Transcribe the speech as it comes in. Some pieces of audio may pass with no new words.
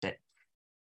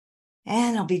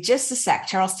And it'll be just a sec.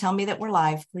 Charles, tell me that we're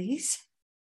live, please.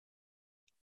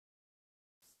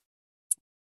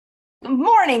 Good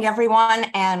morning, everyone,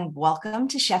 and welcome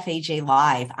to Chef AJ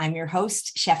Live. I'm your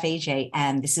host, Chef AJ,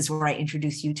 and this is where I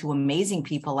introduce you to amazing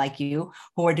people like you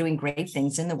who are doing great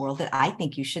things in the world that I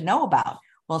think you should know about.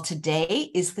 Well,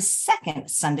 today is the second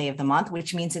Sunday of the month,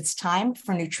 which means it's time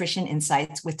for Nutrition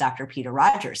Insights with Dr. Peter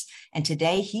Rogers. And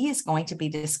today he is going to be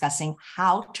discussing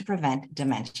how to prevent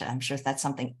dementia. I'm sure that's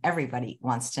something everybody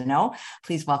wants to know.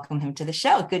 Please welcome him to the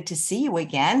show. Good to see you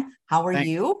again. How are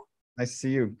you? Nice to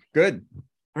see you. Good.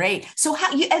 Great. So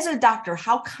how you, as a doctor,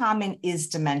 how common is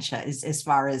dementia as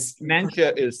far as?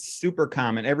 Dementia is super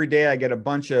common. Every day I get a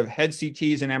bunch of head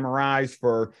CTs and MRIs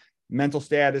for mental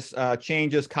status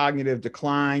changes, cognitive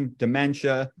decline,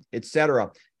 dementia, etc.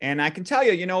 And I can tell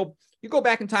you, you go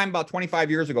back in time about 25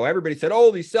 years ago, everybody said,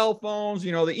 oh, these cell phones,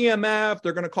 the EMF,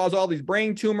 they're going to cause all these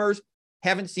brain tumors.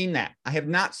 Haven't seen that. I have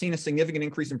not seen a significant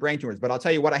increase in brain tumors, but I'll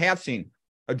tell you what I have seen,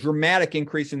 a dramatic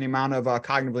increase in the amount of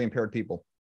cognitively impaired people.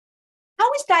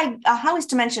 How is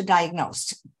dementia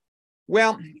diagnosed?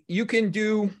 Well,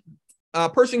 a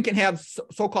person can have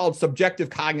so-called subjective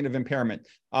cognitive impairment.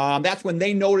 That's when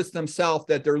they notice themselves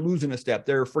that they're losing a step.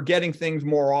 They're forgetting things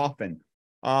more often.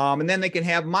 And then they can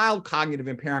have mild cognitive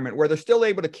impairment where they're still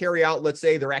able to carry out, let's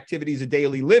say, their activities of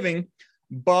daily living,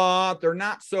 but they're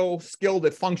not so skilled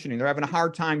at functioning. They're having a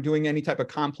hard time doing any type of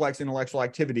complex intellectual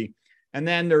activity. And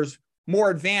then there's more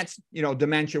advanced,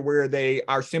 dementia where they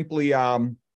are simply,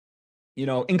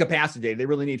 incapacitated. They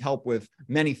really need help with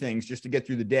many things just to get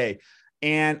through the day.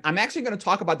 And I'm actually going to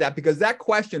talk about that because that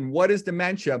question, what is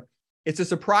dementia? It's a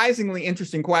surprisingly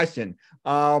interesting question.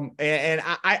 And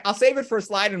I'll save it for a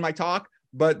slide in my talk,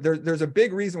 but there's a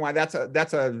big reason why that's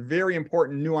a very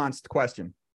important, nuanced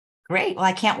question. Great. Well,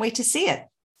 I can't wait to see it.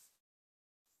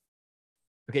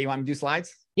 Okay, you want me to do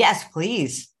slides? Yes,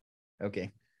 please.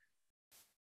 Okay.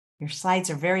 Your slides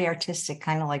are very artistic,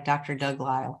 kind of like Dr. Doug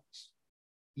Lisle.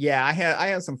 Yeah, I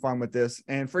had some fun with this.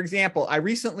 And for example, I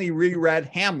recently reread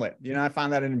Hamlet. I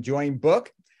found that an enjoying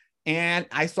book. And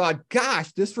I thought,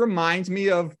 gosh, this reminds me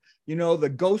of,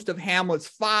 the ghost of Hamlet's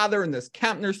father in this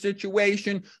Kempner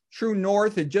situation. True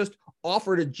North had just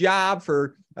offered a job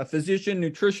for a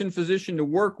nutrition physician to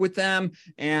work with them.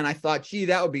 And I thought, gee,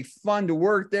 that would be fun to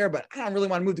work there, but I don't really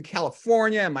want to move to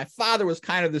California. And my father was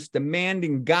kind of this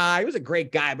demanding guy. He was a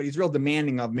great guy, but he's real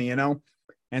demanding of me,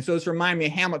 And so this reminded me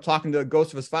of Hamlet talking to the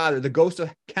ghost of his father. The ghost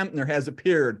of Kempner has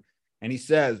appeared. And he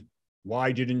says,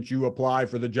 why didn't you apply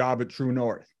for the job at True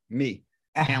North? Me,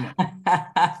 Hamlet.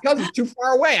 Because it's too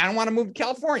far away. I don't want to move to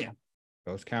California.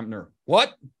 Ghost Kempner.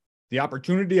 What? The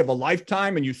opportunity of a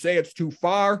lifetime and you say it's too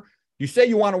far? You say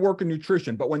you want to work in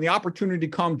nutrition, but when the opportunity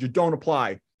comes, you don't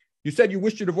apply. You said you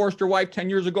wished you divorced your wife 10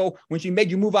 years ago when she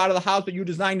made you move out of the house that you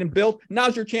designed and built.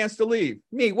 Now's your chance to leave.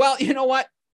 Me. Well, you know what?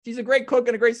 She's a great cook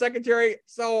and a great secretary,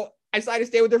 so I decided to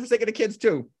stay with her for the sake of the kids,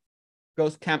 too.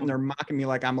 Ghost Kempner mocking me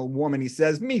like I'm a woman. He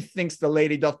says, methinks the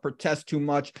lady doth protest too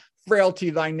much. Frailty,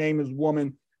 thy name is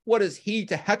woman. What is he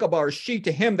to Hecuba or she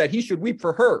to him that he should weep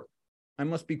for her? I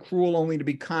must be cruel only to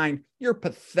be kind. You're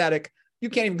pathetic. You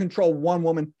can't even control one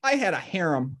woman. I had a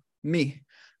harem. Me.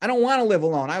 I don't want to live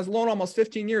alone. I was alone almost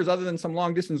 15 years other than some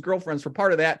long-distance girlfriends for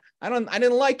part of that. I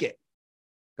didn't like it.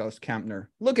 Ghost Kempner.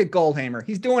 Look at Goldhamer.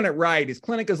 He's doing it right. His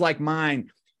clinic is like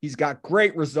mine. He's got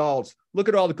great results. Look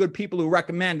at all the good people who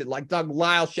recommend it, like Doug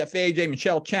Lisle, Chef AJ,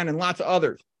 Michelle Chen, and lots of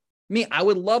others. Me, I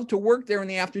would love to work there in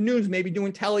the afternoons, maybe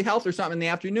doing telehealth or something in the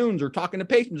afternoons or talking to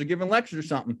patients or giving lectures or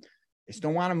something. I just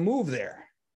don't want to move there.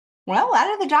 Well, a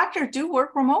lot of the doctors do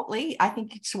work remotely. I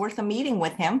think it's worth a meeting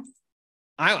with him.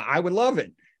 I would love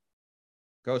it.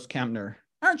 Ghost Kempner.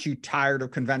 Aren't you tired of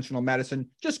conventional medicine?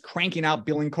 Just cranking out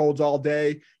billing codes all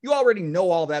day. You already know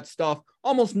all that stuff.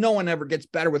 Almost no one ever gets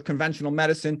better with conventional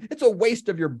medicine. It's a waste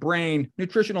of your brain.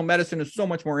 Nutritional medicine is so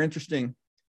much more interesting.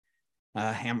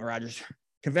 Hamlet Rogers.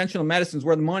 Conventional medicine is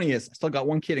where the money is. I still got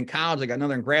one kid in college. I got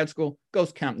another in grad school.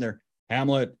 Ghost Kempner.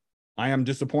 Hamlet, I am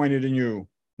disappointed in you.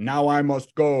 Now I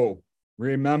must go.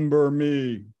 Remember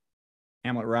me.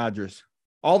 Hamlet Rogers.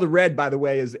 All the red, by the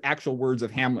way, is actual words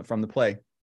of Hamlet from the play.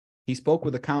 He spoke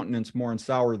with a countenance more in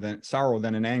sorrow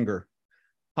than in anger.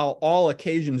 How all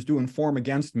occasions do inform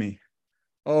against me.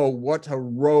 Oh, what a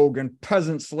rogue and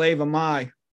peasant slave am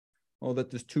I. Oh,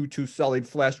 that this too sullied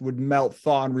flesh would melt,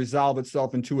 thaw, and resolve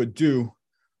itself into a dew.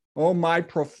 Oh, my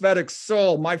prophetic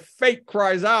soul, my fate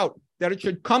cries out that it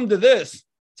should come to this,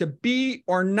 to be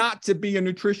or not to be a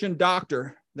nutrition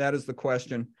doctor. That is the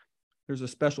question. There's a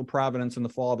special providence in the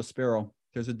fall of a sparrow.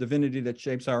 There's a divinity that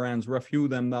shapes our ends. Rough hew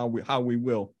them how we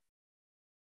will.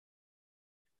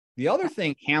 The other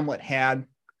thing Hamlet had,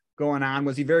 going on?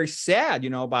 Was he very sad,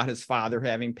 about his father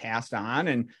having passed on?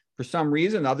 And for some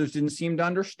reason, others didn't seem to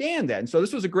understand that. And so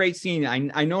this was a great scene.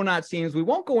 I know not scenes. We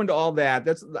won't go into all that.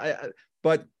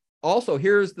 But also,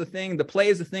 here's the thing. The play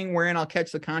is the thing wherein I'll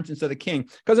catch the conscience of the king.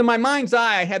 Because in my mind's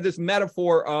eye, I had this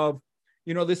metaphor of,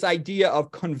 this idea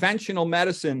of conventional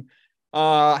medicine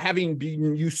having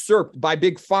been usurped by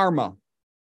big pharma,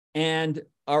 and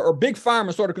or big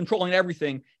pharma sort of controlling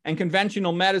everything, and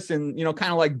conventional medicine,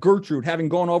 kind of like Gertrude having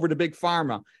gone over to big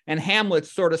pharma, and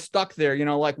Hamlet's sort of stuck there,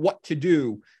 like what to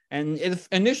do. And it's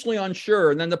initially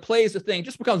unsure. And then the play is the thing,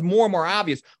 just becomes more and more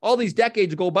obvious. All these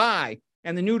decades go by,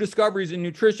 and the new discoveries in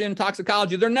nutrition,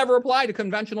 toxicology, they're never applied to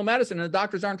conventional medicine, and the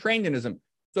doctors aren't trained in them.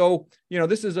 So,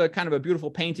 this is a kind of a beautiful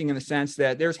painting in the sense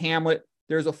that there's Hamlet,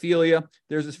 there's Ophelia,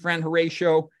 there's his friend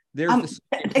Horatio.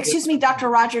 Excuse me, Dr.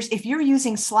 Rogers, if you're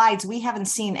using slides, we haven't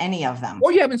seen any of them. Oh,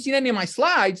 you haven't seen any of my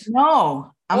slides?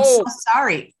 No, I'm so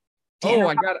sorry.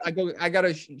 I got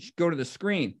to go to the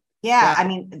screen. Yeah, I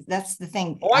mean, that's the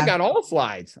thing. Oh, I got all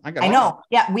slides. I know.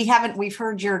 Yeah, we've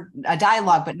heard your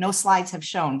dialogue, but no slides have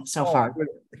shown so far.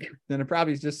 Then it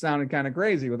probably just sounded kind of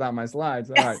crazy without my slides.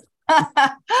 All right.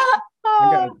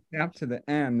 I got to tap to the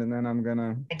end, and then I'm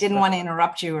gonna. I didn't want to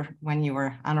interrupt you when you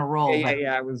were on a roll.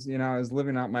 Yeah. I was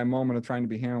living out my moment of trying to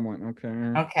be Hamlet.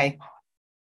 Okay.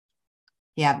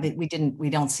 Yeah, but we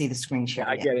don't see the screen share.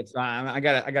 I get it. So I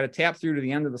got to tap through to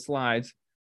the end of the slides.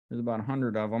 There's about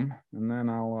 100 of them, and then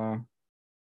I'll.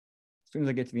 As soon as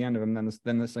I get to the end of them,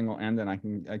 then this thing will end, and I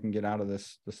can get out of the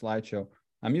slideshow.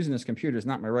 I'm using this computer. It's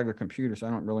not my regular computer, so I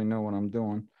don't really know what I'm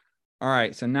doing. All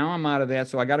right, so now I'm out of that.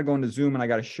 So I got to go into Zoom, and I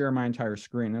got to share my entire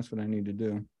screen. That's what I need to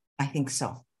do. I think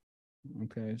so.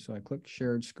 Okay, so I click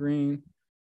shared screen.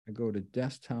 I go to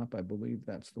desktop. I believe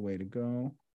that's the way to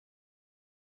go.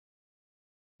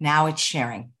 Now it's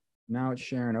sharing. Now it's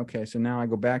sharing. Okay, so now I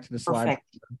go back to the slide.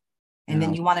 Perfect. And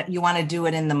then you want to do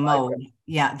it in the mode.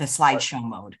 Yeah, the slideshow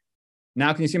mode.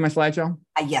 Now can you see my slideshow?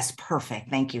 Yes,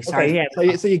 perfect. Thank you. Sorry. Okay,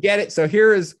 yeah. So you get it. So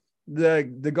here is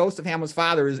the ghost of Hamlet's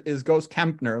father is Ghost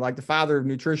Kempner, like the father of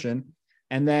nutrition.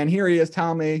 And then here he is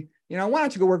telling me, why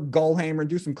don't you go work Goldhamer and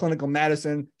do some clinical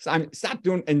medicine? Stop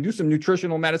doing and do some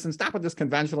nutritional medicine. Stop with this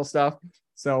conventional stuff.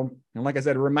 So, and like I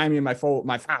said, it reminded me of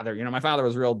my father. My father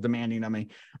was real demanding of me.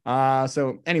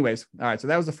 So anyways, all right. So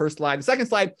that was the first slide. The second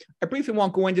slide, I briefly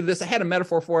won't go into this. I had a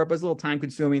metaphor for it, but it's a little time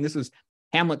consuming. This was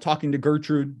Hamlet talking to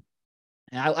Gertrude.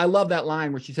 And I love that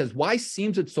line where she says, "Why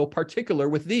seems it so particular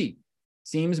with thee?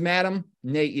 Seems, madam?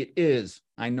 Nay, it is.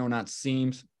 I know not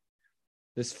seems.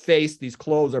 This face, these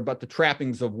clothes are but the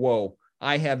trappings of woe.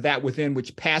 I have that within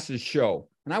which passes show."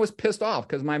 And I was pissed off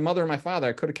because my mother and my father,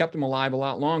 I could have kept them alive a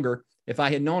lot longer if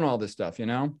I had known all this stuff,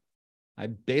 I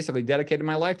basically dedicated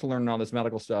my life to learning all this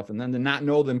medical stuff. And then to not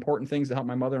know the important things to help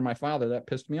my mother and my father, that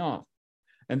pissed me off.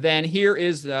 And then here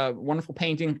is a wonderful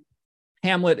painting.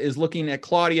 Hamlet is looking at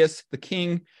Claudius, the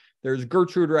king. There's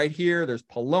Gertrude right here. There's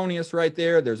Polonius right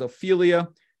there. There's Ophelia.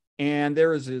 And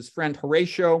there is his friend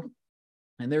Horatio.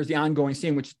 And there's the ongoing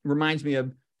scene, which reminds me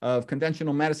of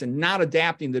conventional medicine not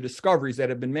adapting the discoveries that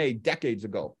have been made decades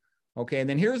ago. Okay, and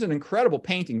then here's an incredible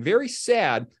painting, very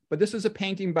sad, but this is a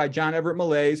painting by John Everett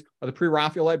Millais of the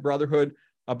Pre-Raphaelite Brotherhood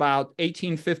about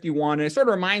 1851. And it sort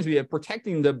of reminds me of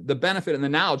protecting the benefit and the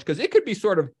knowledge, because it could be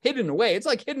sort of hidden away. It's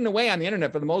like hidden away on the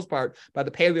internet for the most part by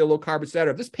the paleo, low carb, et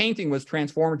cetera. If this painting was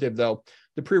transformative, though,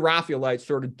 the Pre-Raphaelites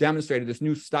sort of demonstrated this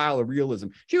new style of realism.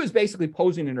 She was basically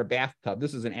posing in her bathtub.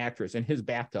 This is an actress in his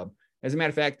bathtub. As a matter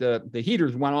of fact, the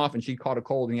heaters went off and she caught a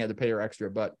cold and he had to pay her extra.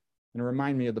 But it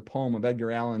reminded me of the poem of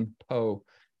Edgar Allan Poe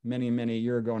many a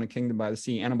year ago in A Kingdom by the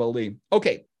Sea, Annabel Lee.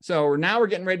 Okay, so now we're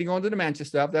getting ready to go into dementia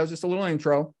stuff. That was just a little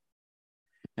intro.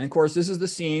 And of course, this is the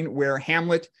scene where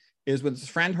Hamlet is with his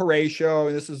friend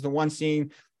Horatio. This is the one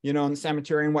scene, in the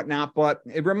cemetery and whatnot. But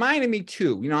it reminded me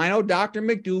too, I know Dr.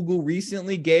 McDougall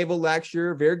recently gave a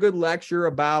lecture, very good lecture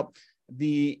about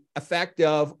the effect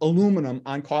of aluminum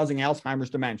on causing Alzheimer's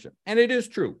dementia. And it is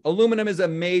true. Aluminum is a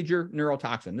major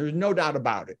neurotoxin. There's no doubt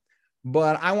about it.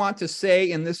 But I want to say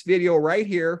in this video right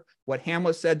here what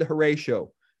Hamlet said to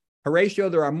Horatio. Horatio,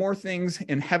 there are more things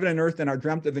in heaven and earth than are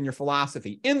dreamt of in your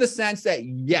philosophy, in the sense that,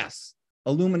 yes,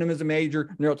 aluminum is a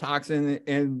major neurotoxin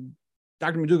and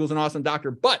Dr. McDougall's an awesome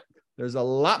doctor, but there's a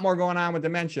lot more going on with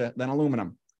dementia than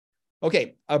aluminum.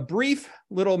 Okay, a brief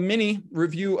little mini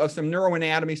review of some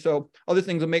neuroanatomy so other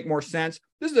things will make more sense.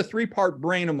 This is a 3-part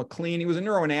brain of MacLean. He was a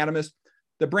neuroanatomist.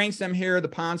 The brainstem here, the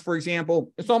pons, for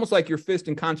example, it's almost like your fist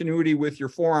in continuity with your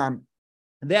forearm.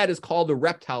 That is called the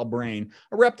reptile brain.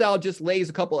 A reptile just lays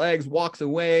a couple eggs, walks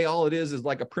away. All it is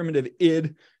like a primitive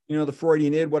id, the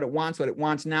Freudian id, what it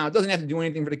wants now. It doesn't have to do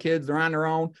anything for the kids. They're on their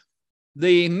own.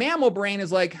 The mammal brain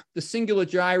is like the cingulate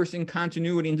gyrus in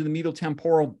continuity into the medial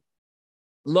temporal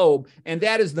lobe, and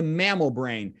that is the mammal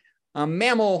brain. A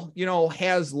mammal,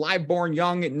 has live-born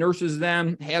young. It nurses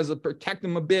them, has to protect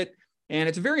them a bit, and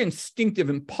it's a very instinctive,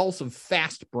 impulsive,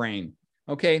 fast brain.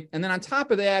 Okay, and then on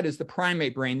top of that is the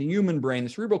primate brain, the human brain, the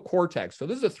cerebral cortex. So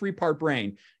this is a three-part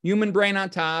brain. Human brain on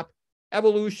top.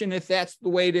 Evolution, if that's the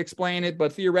way to explain it,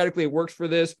 but theoretically it works for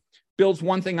this, builds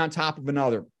one thing on top of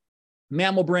another.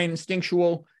 Mammal brain,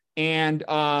 instinctual, and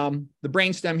the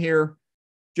brainstem here,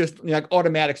 just like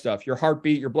automatic stuff, your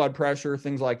heartbeat, your blood pressure,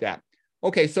 things like that.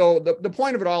 Okay, so the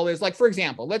point of it all is, like, for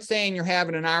example, let's say you're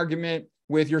having an argument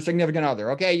with your significant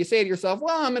other, okay? You say to yourself,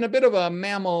 well, I'm in a bit of a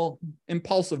mammal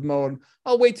impulsive mode.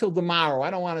 I'll wait till tomorrow. I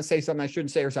don't want to say something I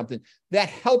shouldn't say or something. That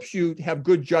helps you to have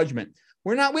good judgment.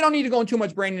 We don't need to go into too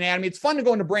much brain anatomy. It's fun to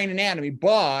go into brain anatomy,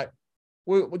 but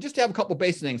we'll just have a couple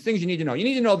basic things you need to know. You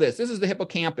need to know this. This is the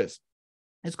hippocampus.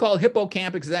 It's called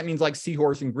hippocampus because that means like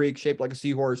seahorse in Greek, shaped like a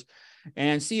seahorse.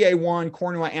 And CA1,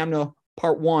 cornua amna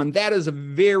part 1, that is a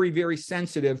very, very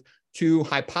sensitive to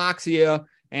hypoxia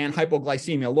and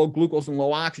hypoglycemia, low glucose and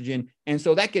low oxygen. And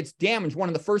so that gets damaged. One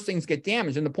of the first things get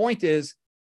damaged. And the point is,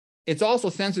 it's also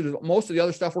sensitive to most of the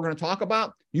other stuff we're going to talk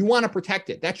about. You want to protect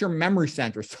it. That's your memory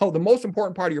center. So the most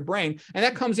important part of your brain, and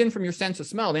that comes in from your sense of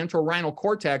smell, the entorhinal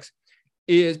cortex,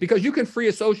 is because you can free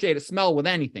associate a smell with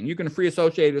anything. You can free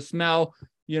associate a smell,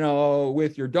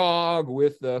 with your dog,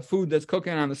 with the food that's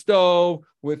cooking on the stove,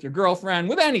 with your girlfriend,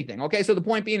 with anything. Okay, so the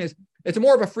point being is it's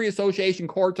more of a free association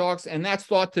cortex, and that's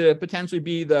thought to potentially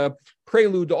be the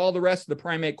prelude to all the rest of the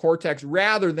primate cortex,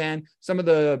 rather than some of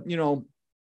the,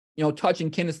 touch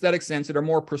and kinesthetic sense that are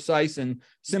more precise and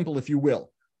simple, if you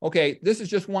will. Okay, this is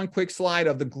just one quick slide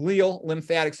of the glial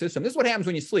lymphatic system. This is what happens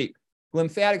when you sleep.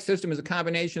 Lymphatic system is a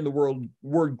combination of the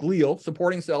word glial,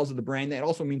 supporting cells of the brain. That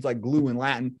also means like glue in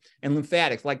Latin, and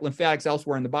lymphatics, like lymphatics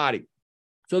elsewhere in the body.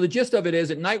 So the gist of it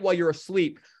is, at night while you're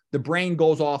asleep, the brain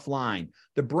goes offline.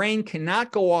 The brain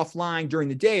cannot go offline during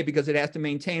the day because it has to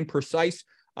maintain precise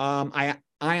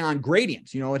ion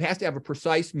gradients. It has to have a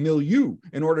precise milieu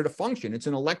in order to function. It's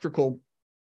an electrical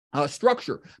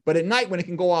structure. But at night, when it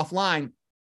can go offline,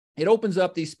 it opens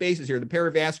up these spaces here, the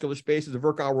perivascular spaces, the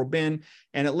Virchow Robin,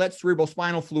 and it lets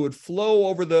cerebrospinal fluid flow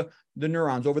over the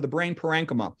neurons, over the brain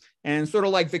parenchyma. And sort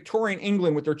of like Victorian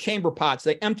England with their chamber pots,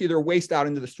 they empty their waste out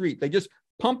into the street. They just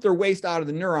pump their waste out of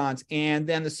the neurons, and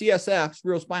then the CSF,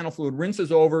 cerebrospinal fluid,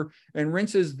 rinses over and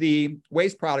rinses the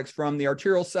waste products from the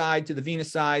arterial side to the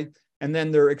venous side, and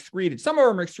then they're excreted. Some of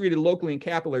them are excreted locally in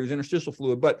capillaries, interstitial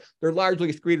fluid, but they're largely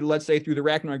excreted, let's say, through the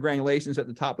arachnoid granulations at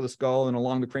the top of the skull and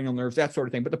along the cranial nerves, that sort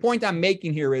of thing. But the point I'm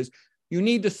making here is you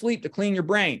need to sleep to clean your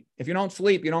brain. If you don't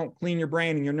sleep, you don't clean your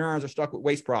brain, and your neurons are stuck with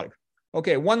waste product.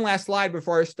 Okay, one last slide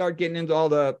before I start getting into all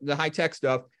the high-tech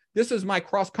stuff. This is my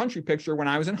cross-country picture when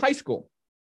I was in high school.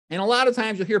 And a lot of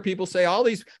times you'll hear people say, all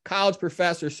these college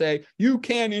professors say, you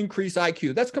can increase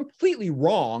IQ. That's completely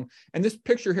wrong. And this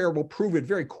picture here will prove it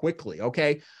very quickly,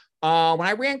 okay? When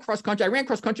I ran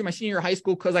cross-country my senior year of high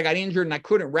school because I got injured and I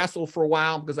couldn't wrestle for a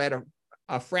while because I had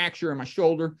a fracture in my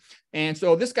shoulder. And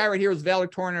so this guy right here was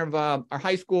valedictorian of our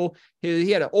high school.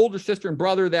 He had an older sister and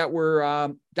brother that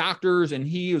were doctors, and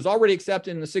he was already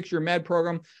accepted in the 6-year med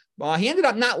program. He ended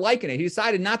up not liking it. He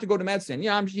decided not to go to medicine.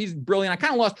 He's brilliant. I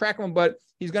kind of lost track of him, but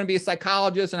he's going to be a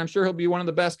psychologist, and I'm sure he'll be one of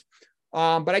the best.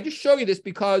 But I just show you this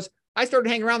because I started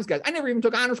hanging around this guy. I never even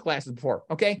took honors classes before,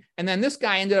 okay? And then this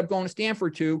guy ended up going to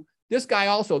Stanford too. This guy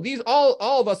also.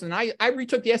 All of us, and I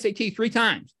retook the SAT 3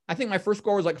 times. I think my first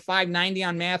score was like 590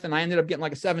 on math, and I ended up getting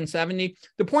like a 770.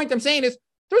 The point I'm saying is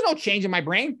there's no change in my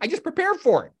brain. I just prepared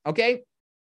for it, okay?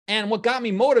 And what got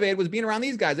me motivated was being around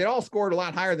these guys. They all scored a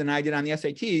lot higher than I did on the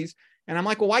SATs. And I'm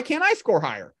like, well, why can't I score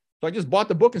higher? So I just bought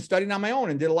the book and studied on my own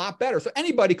and did a lot better. So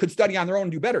anybody could study on their own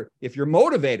and do better if you're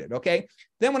motivated, okay?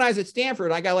 Then when I was at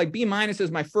Stanford, I got like B-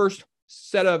 as my first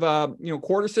set of,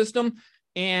 quarter system.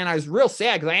 And I was real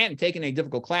sad because I hadn't taken any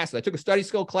difficult classes. I took a study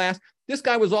skill class. This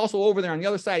guy was also over there on the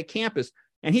other side of campus,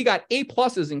 and he got A+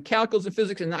 in calculus and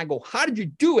physics. And I go, how did you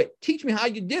do it? Teach me how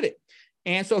you did it.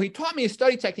 And so he taught me his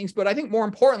study techniques, but I think more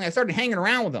importantly, I started hanging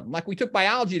around with him. Like we took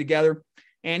biology together,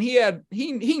 and he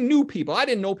knew people. I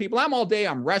didn't know people.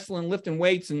 I'm wrestling, lifting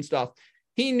weights and stuff.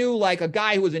 He knew like a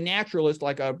guy who was a naturalist,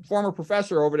 like a former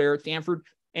professor over there at Stanford.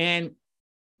 And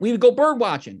we would go bird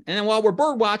watching. And then while we're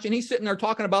bird watching, he's sitting there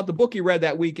talking about the book he read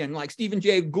that weekend, like Stephen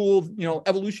Jay Gould,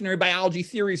 evolutionary biology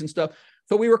theories and stuff.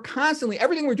 So we were constantly,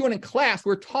 everything we're doing in class,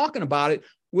 we're talking about it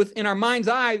within our mind's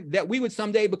eye that we would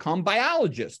someday become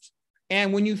biologists.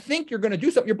 And when you think you're going to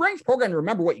do something, your brain's programmed to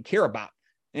remember what you care about.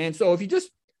 And so if you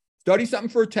just study something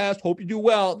for a test, hope you do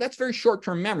well. That's very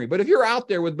short-term memory. But if you're out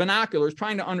there with binoculars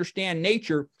trying to understand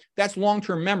nature, that's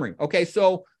long-term memory. Okay,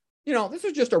 so, this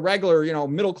is just a regular,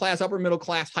 middle class, upper middle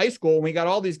class high school. And we got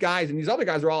all these guys, and these other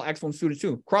guys are all excellent students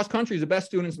too. Cross country is the best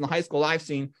students in the high school I've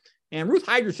seen. And Ruth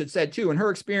Heidrich had said too, in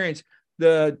her experience,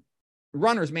 the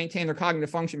runners maintain their cognitive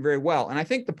function very well. And I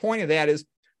think the point of that is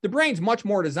the brain's much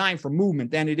more designed for movement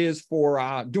than it is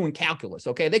for doing calculus.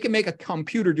 Okay, they can make a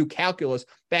computer do calculus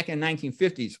back in the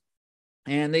 1950s.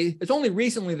 And it's only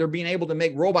recently they're being able to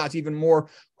make robots even more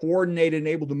coordinated and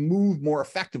able to move more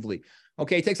effectively.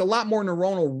 Okay, it takes a lot more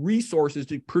neuronal resources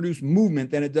to produce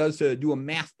movement than it does to do a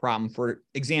math problem, for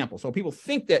example. So people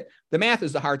think that the math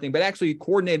is the hard thing, but actually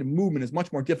coordinated movement is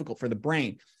much more difficult for the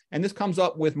brain. And this comes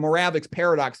up with Moravec's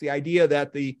paradox, the idea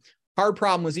that the hard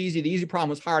problem was easy, the easy problem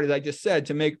was hard, as I just said,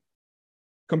 to make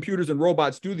computers and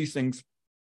robots do these things.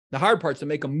 The hard part's to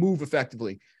make them move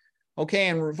effectively. Okay,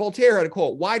 and Voltaire had a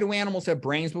quote, why do animals have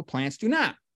brains but plants do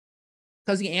not?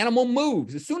 Because the animal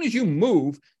moves. As soon as you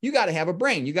move, you got to have a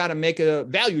brain. You got to make a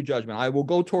value judgment. I will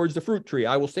go towards the fruit tree.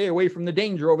 I will stay away from the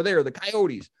danger over there, the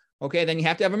coyotes. Okay, then you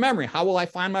have to have a memory. How will I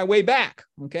find my way back?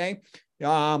 Okay, you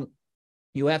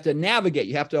have to navigate.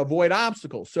 You have to avoid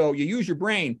obstacles. So you use your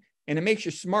brain, and it makes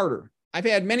you smarter. I've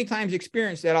had many times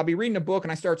experience that I'll be reading a book,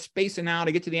 and I start spacing out.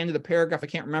 I get to the end of the paragraph. I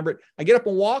can't remember it. I get up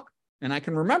and walk, and I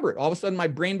can remember it. All of a sudden, my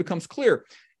brain becomes clear.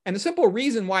 And the simple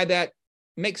reason why that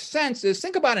makes sense is,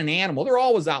 think about an animal. They're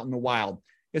always out in the wild.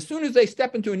 As soon as they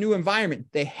step into a new environment,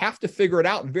 they have to figure it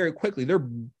out very quickly. Their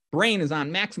brain is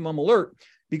on maximum alert,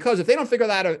 because if they don't figure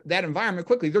that environment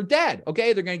quickly, they're dead.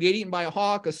 Okay, they're going to get eaten by a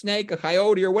hawk, a snake, a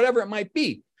coyote, or whatever it might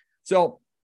be. So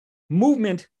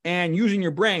movement and using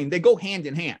your brain, they go hand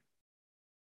in hand.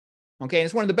 Okay, and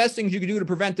it's one of the best things you can do to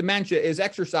prevent dementia is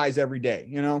exercise every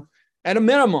day, at a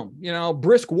minimum,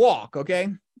 brisk walk. Okay.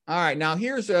 All right, now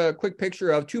here's a quick picture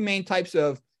of two main types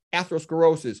of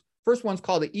atherosclerosis. First one's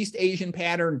called the East Asian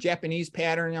pattern, Japanese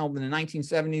pattern. In the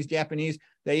 1970s, Japanese,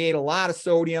 they ate a lot of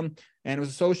sodium and it was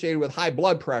associated with high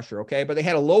blood pressure, okay? But they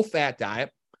had a low-fat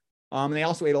diet. And they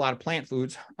also ate a lot of plant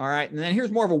foods, all right? And then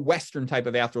here's more of a Western type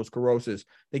of atherosclerosis.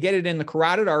 They get it in the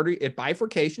carotid artery at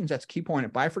bifurcations. That's a key point,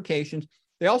 at bifurcations.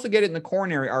 They also get it in the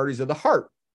coronary arteries of the heart,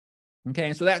 okay?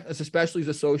 And so that is especially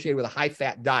associated with a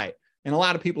high-fat diet. And a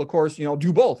lot of people, of course,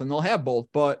 do both, and they'll have both.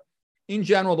 But in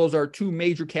general, those are two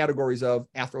major categories of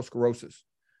atherosclerosis.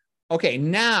 Okay,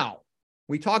 now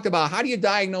we talked about how do you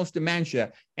diagnose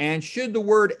dementia, and should the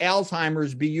word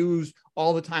Alzheimer's be used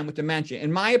all the time with dementia?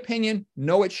 In my opinion,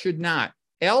 no, it should not.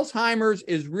 Alzheimer's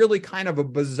is really kind of a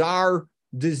bizarre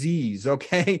disease,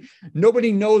 okay?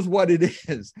 Nobody knows what it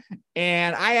is.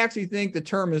 And I actually think the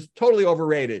term is totally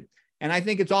overrated. And I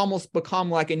think it's almost become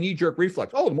like a knee-jerk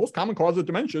reflex. Oh, the most common cause of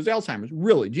dementia is Alzheimer's.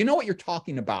 Really? Do you know what you're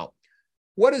talking about?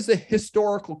 What is the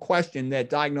historical question that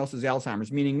diagnoses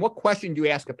Alzheimer's? Meaning, what question do you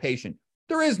ask a patient?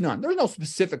 There is none. There's no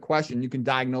specific question you can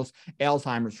diagnose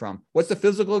Alzheimer's from. What's the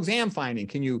physical exam finding?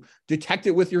 Can you detect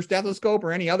it with your stethoscope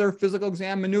or any other physical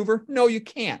exam maneuver? No, you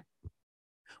can't.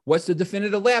 What's the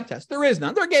definitive lab test? There is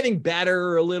none. They're getting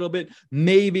better a little bit,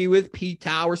 maybe with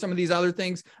p-tau or some of these other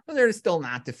things, but they're still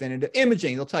not definitive.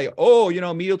 Imaging, they'll tell you, oh,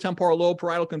 medial temporal lobe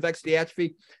parietal convexity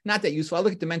atrophy, not that useful. I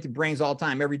look at demented brains all the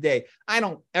time, every day. I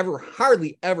don't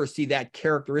hardly ever see that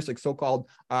characteristic so-called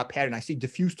pattern. I see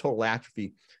diffuse total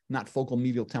atrophy, not focal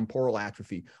medial temporal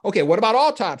atrophy. Okay, what about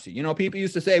autopsy? People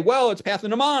used to say, well, it's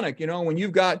pathognomonic. When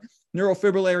you've got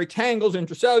neurofibrillary tangles,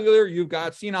 intracellular, you've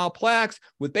got senile plaques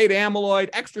with beta amyloid,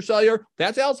 extracellular,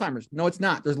 that's Alzheimer's. No, it's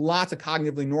not. There's lots of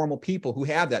cognitively normal people who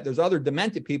have that. There's other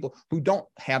demented people who don't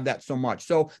have that so much.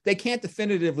 So they can't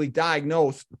definitively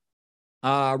diagnose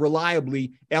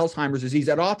reliably Alzheimer's disease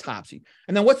at autopsy.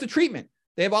 And then what's the treatment?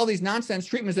 They have all these nonsense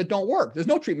treatments that don't work. There's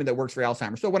no treatment that works for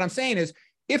Alzheimer's. So what I'm saying is,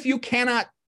 if you cannot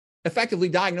effectively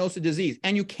diagnose a disease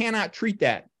and you cannot treat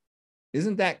that,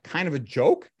 isn't that kind of a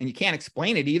joke? And you can't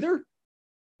explain it either.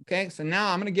 Okay, so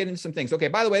now I'm going to get into some things. Okay,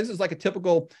 by the way, this is like a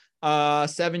typical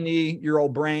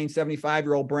 70-year-old brain,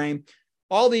 75-year-old brain.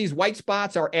 All these white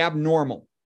spots are abnormal.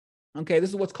 Okay, this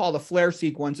is what's called a flare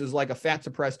sequence, is like a fat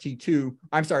suppressed T2.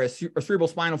 I'm sorry, a cerebral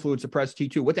spinal fluid suppressed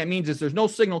T2. What that means is there's no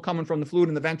signal coming from the fluid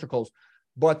in the ventricles.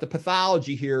 But the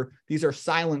pathology here, these are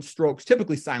silent strokes,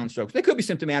 typically silent strokes. They could be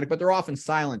symptomatic, but they're often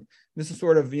silent. This is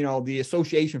sort of, the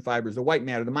association fibers, the white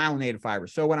matter, the myelinated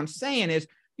fibers. So what I'm saying is,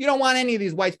 you don't want any of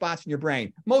these white spots in your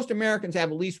brain. Most Americans have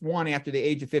at least one after the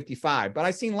age of 55, but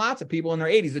I've seen lots of people in their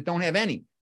 80s that don't have any.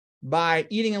 By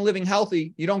eating and living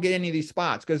healthy, you don't get any of these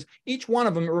spots, because each one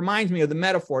of them, it reminds me of the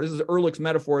metaphor. This is Ehrlich's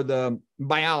metaphor, the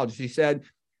biologist. He said,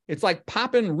 it's like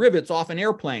popping rivets off an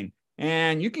airplane.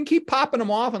 And you can keep popping them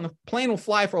off and the plane will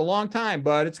fly for a long time,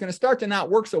 but it's going to start to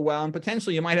not work so well. And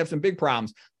potentially you might have some big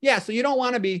problems. Yeah. So you don't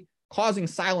want to be causing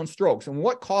silent strokes. And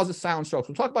what causes silent strokes?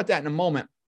 We'll talk about that in a moment.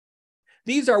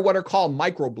 These are what are called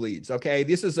microbleeds. Okay.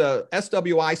 This is a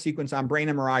SWI sequence on brain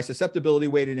MRI, susceptibility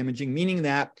weighted imaging, meaning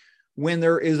that when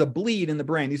there is a bleed in the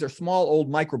brain, these are small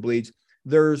old microbleeds.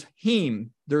 There's heme,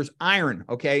 there's iron,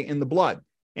 okay, in the blood,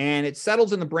 and it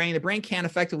settles in the brain. The brain can't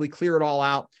effectively clear it all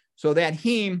out. So that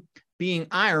heme, being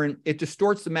iron, it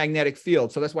distorts the magnetic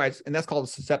field. So that's why and that's called a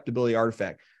susceptibility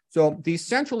artifact. So these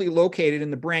centrally located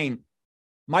in the brain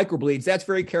microbleeds, that's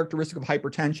very characteristic of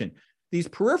hypertension. These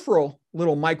peripheral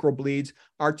little microbleeds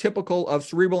are typical of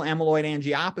cerebral amyloid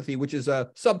angiopathy, which is a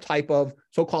subtype of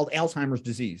so-called Alzheimer's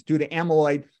disease due to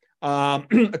amyloid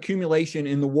accumulation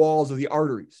in the walls of the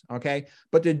arteries. Okay.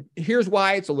 But here's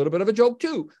why it's a little bit of a joke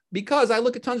too, because I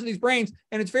look at tons of these brains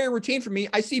and it's very routine for me.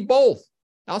 I see both.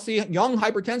 I'll see young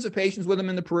hypertensive patients with them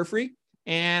in the periphery,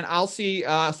 and I'll see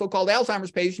so-called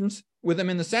Alzheimer's patients with them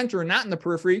in the center and not in the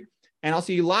periphery. And I'll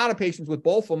see a lot of patients with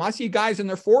both of them. I see guys in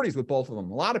their 40s with both of them.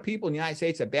 A lot of people in the United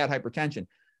States have bad hypertension.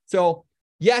 So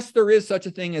yes, there is such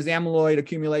a thing as amyloid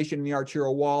accumulation in the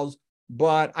arterial walls,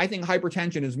 but I think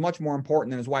hypertension is much more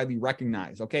important than is widely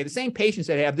recognized. Okay. The same patients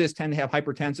that have this tend to have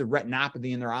hypertensive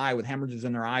retinopathy in their eye with hemorrhages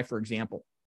in their eye, for example.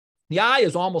 The eye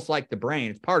is almost like the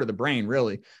brain. It's part of the brain,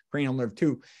 really, cranial nerve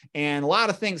too. And a lot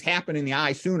of things happen in the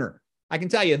eye sooner. I can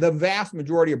tell you the vast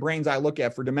majority of brains I look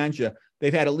at for dementia,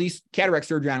 they've had at least cataract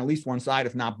surgery on at least one side,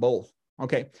 if not both.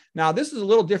 Okay. Now this is a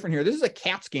little different here. This is a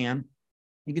CAT scan.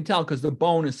 You can tell because the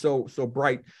bone is so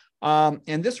bright.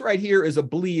 And this right here is a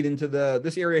bleed into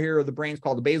this area here of the brain is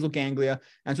called the basal ganglia.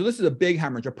 And so this is a big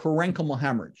hemorrhage, a parenchymal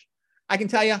hemorrhage. I can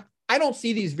tell you, I don't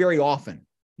see these very often.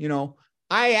 You know,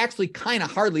 I actually kind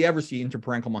of hardly ever see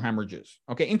interparenchymal hemorrhages.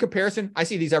 Okay. In comparison, I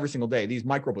see these every single day, these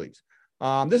microbleeds.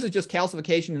 This is just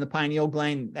calcification in the pineal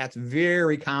gland. That's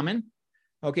very common.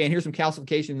 Okay. And here's some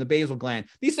calcification in the basal gland.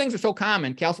 These things are so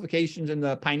common, calcifications in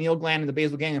the pineal gland and the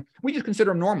basal ganglia. We just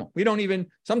consider them normal. We don't even,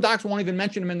 some docs won't even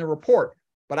mention them in the report,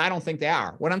 but I don't think they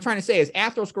are. What I'm trying to say is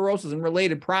atherosclerosis and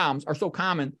related problems are so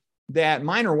common that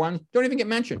minor ones don't even get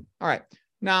mentioned. All right.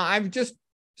 Now I've just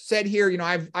said here, you know,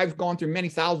 I've gone through many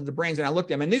thousands of brains and I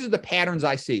looked at them and these are the patterns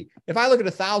I see. If I look at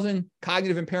 1,000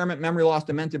 cognitive impairment, memory loss,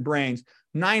 demented brains,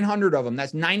 900 of them,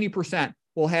 that's 90%,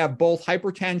 will have both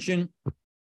hypertension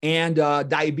and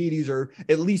diabetes or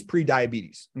at least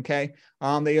pre-diabetes. Okay.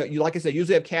 Like I said,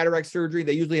 usually have cataract surgery.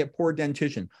 They usually have poor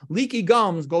dentition. Leaky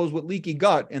gums goes with leaky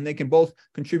gut, and they can both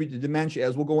contribute to dementia,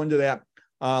 as we'll go into that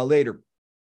later.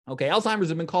 Okay. Alzheimer's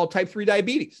has been called type 3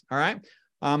 diabetes. All right.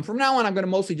 From now on, I'm going to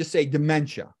mostly just say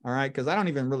dementia. All right. Because I don't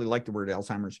even really like the word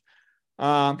Alzheimer's.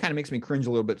 Kind of makes me cringe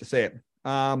a little bit to say it.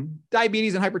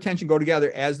 Diabetes and hypertension go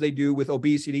together as they do with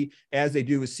obesity, as they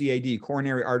do with CAD,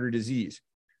 coronary artery disease.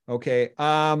 Okay.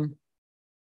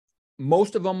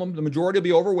 Most of them, the majority will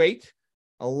be overweight.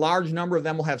 A large number of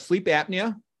them will have sleep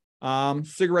apnea.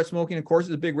 Cigarette smoking, of course,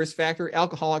 is a big risk factor.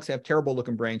 Alcoholics have terrible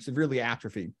looking brains, severely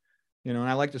atrophied. You know, and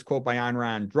I like this quote by Ayn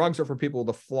Rand: drugs are for people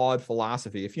with a flawed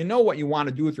philosophy. If you know what you want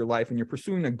to do with your life and you're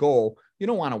pursuing a goal, you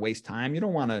don't want to waste time. You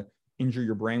don't want to injure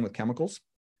your brain with chemicals.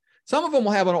 Some of them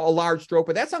will have a large stroke,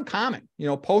 but that's uncommon. You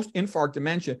know, post-infarct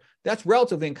dementia, that's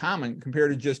relatively uncommon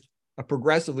compared to just a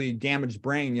progressively damaged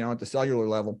brain, you know, at the cellular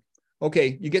level.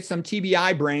 Okay, you get some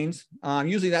TBI brains.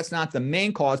 Usually that's not the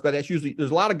main cause, but that's usually,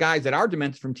 there's a lot of guys that are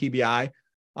demented from TBI.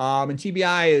 And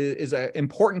TBI is an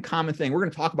important common thing. We're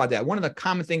going to talk about that. One of the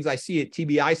common things I see at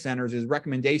TBI centers is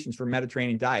recommendations for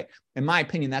Mediterranean diet. In my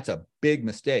opinion, that's a big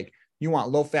mistake. You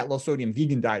want low fat, low sodium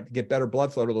vegan diet to get better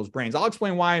blood flow to those brains. I'll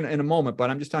explain why in a moment,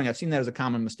 but I'm just telling you, I've seen that as a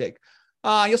common mistake.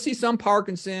 You'll see some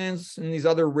Parkinson's and these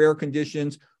other rare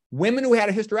conditions. Women who had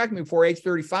a hysterectomy before age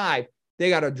 35, they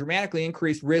got a dramatically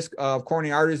increased risk of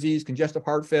coronary artery disease, congestive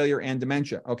heart failure, and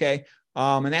dementia. Okay.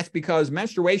 And that's because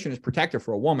menstruation is protective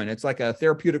for a woman. It's like a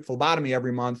therapeutic phlebotomy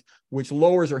every month, which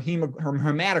lowers her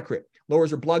hematocrit,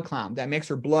 lowers her blood clot. That makes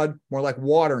her blood more like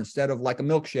water instead of like a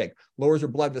milkshake, lowers her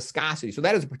blood viscosity. So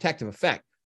that is a protective effect.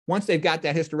 Once they've got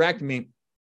that hysterectomy,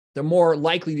 they're more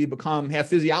likely to have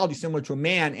physiology similar to a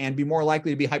man and be more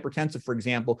likely to be hypertensive, for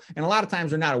example. And a lot of times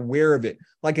they're not aware of it.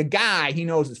 Like a guy, he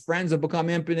knows his friends have become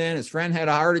impotent, his friend had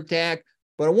a heart attack,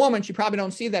 but a woman, she probably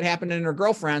don't see that happening in her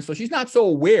girlfriend. So she's not so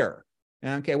aware.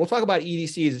 Okay, we'll talk about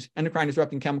EDCs, endocrine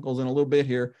disrupting chemicals, in a little bit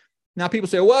here. Now people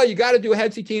say, well, you got to do a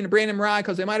head CT and a brain MRI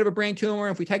because they might have a brain tumor.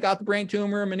 If we take out the brain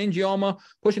tumor, meningioma,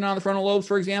 pushing on the frontal lobes,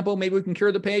 for example, maybe we can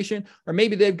cure the patient. Or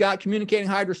maybe they've got communicating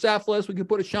hydrocephalus. We could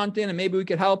put a shunt in and maybe we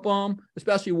could help them,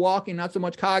 especially walking, not so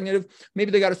much cognitive.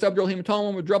 Maybe they got a subdural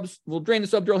hematoma. We'll drain the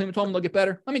subdural hematoma and they'll get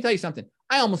better. Let me tell you something.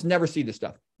 I almost never see this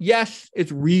stuff. Yes,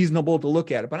 it's reasonable to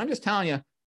look at it, but I'm just telling you,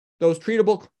 those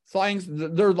treatable things,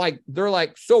 they're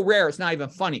like so rare, it's not even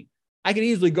funny. I could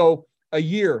easily go a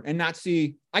year and not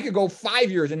see, I could go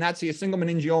 5 years and not see a single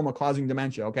meningioma causing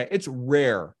dementia. Okay. It's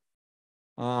rare.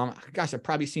 Gosh, I've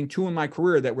probably seen 2 in my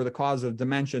career that were the cause of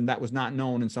dementia that was not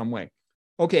known in some way.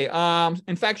 Okay.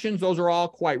 Infections, those are all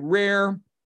quite rare.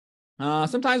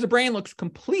 Sometimes the brain looks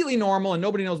completely normal and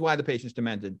nobody knows why the patient's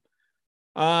demented.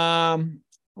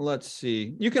 Let's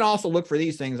see. You can also look for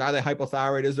these things. Are they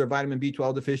hypothyroid? Is there vitamin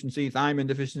B12 deficiency, thiamine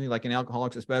deficiency, like in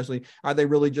alcoholics especially? Are they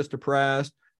really just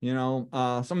depressed? You know,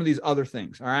 some of these other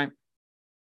things. All right.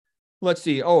 Let's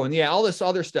see. Oh, and yeah, all this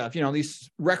other stuff. You know, these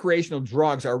recreational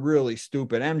drugs are really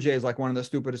stupid. MJ is like one of the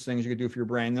stupidest things you could do for your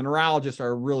brain. The neurologists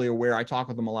are really aware. I talk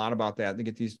with them a lot about that. They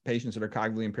get these patients that are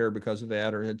cognitively impaired because of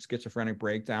that, or had schizophrenic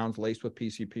breakdowns laced with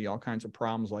PCP, all kinds of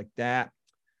problems like that.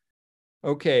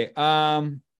 Okay.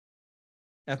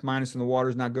 F- in the water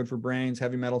is not good for brains,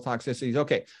 heavy metal toxicities.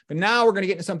 Okay. But now we're going to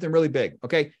get into something really big.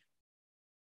 Okay.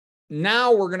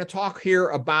 Now we're going to talk here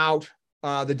about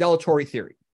the dilatory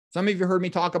theory. Some of you heard me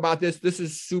talk about this. This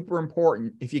is super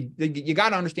important. If you got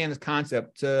to understand this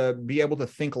concept to be able to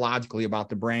think logically about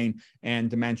the brain and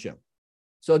dementia.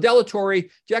 So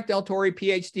dilatory, Jack Dilatory,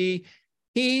 PhD,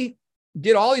 he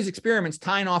did all these experiments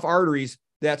tying off arteries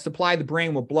that supply the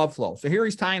brain with blood flow. So here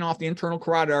he's tying off the internal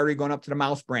carotid artery going up to the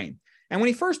mouse brain. And when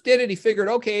he first did it, he figured,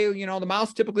 okay, you know, the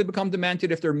mouse typically become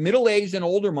demented if they're middle-aged and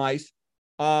older mice.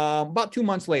 About 2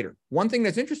 months later. One thing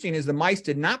that's interesting is the mice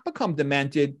did not become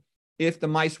demented if the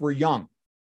mice were young.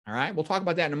 All right. We'll talk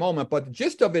about that in a moment. But the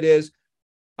gist of it is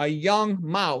a young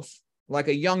mouse, like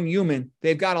a young human,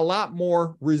 they've got a lot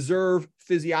more reserve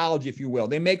physiology, if you will.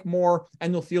 They make more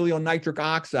endothelial nitric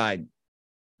oxide.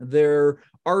 Their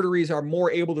arteries are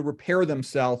more able to repair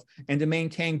themselves and to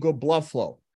maintain good blood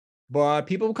flow. But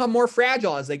people become more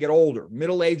fragile as they get older,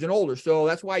 middle-aged and older. So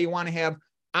that's why you want to have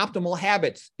optimal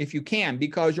habits if you can,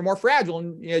 because you're more fragile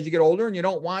as you get older and you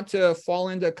don't want to fall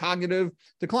into cognitive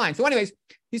decline. So anyways,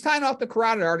 he's tying off the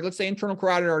carotid artery, let's say internal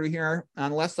carotid artery here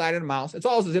on the left side of the mouse. It's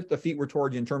almost as if the feet were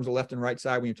towards you in terms of left and right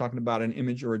side when you're talking about an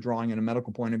image or a drawing in a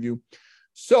medical point of view.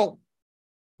 So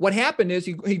what happened is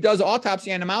he does an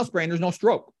autopsy on the mouse brain. There's no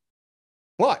stroke.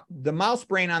 But the mouse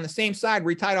brain on the same side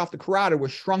where he tied off the carotid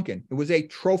was shrunken. It was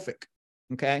atrophic.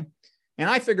 Okay. And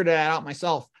I figured that out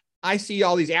myself. I see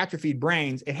all these atrophied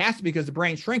brains. It has to be because the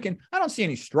brain's shrinking. I don't see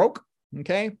any stroke.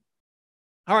 Okay.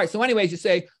 All right. So anyways, you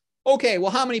say, okay,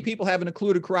 well, how many people have an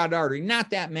occluded carotid artery?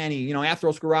 Not that many, you know,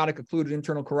 atherosclerotic occluded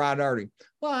internal carotid artery.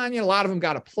 Well, I mean, a lot of them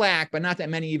got a plaque, but not that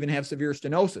many even have severe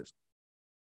stenosis.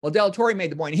 Well, Dilatory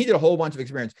made the point, and he did a whole bunch of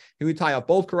experiments. He would tie off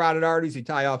both carotid arteries. He'd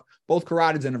tie off both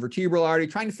carotids and a vertebral artery,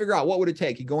 trying to figure out what would it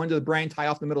take. He'd go into the brain, tie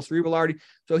off the middle cerebral artery.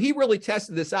 So he really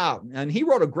tested this out. And he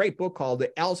wrote a great book called The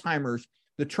Alzheimer's,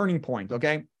 The Turning Point,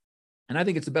 okay? And I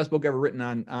think it's the best book ever written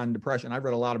on depression. I've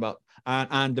read a lot about,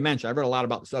 on dementia. I've read a lot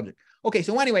about the subject. Okay,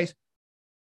 so anyways,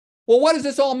 well, what does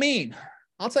this all mean?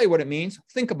 I'll tell you what it means.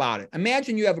 Think about it.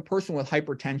 Imagine you have a person with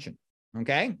hypertension,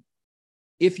 okay?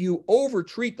 If you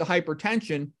overtreat the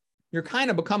hypertension, you're kind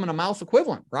of becoming a mouse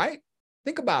equivalent, right?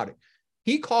 Think about it.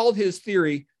 He called his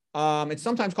theory, it's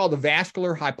sometimes called the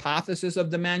vascular hypothesis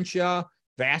of dementia,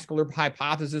 vascular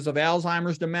hypothesis of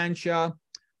Alzheimer's dementia,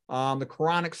 the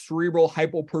chronic cerebral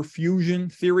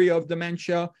hypoperfusion theory of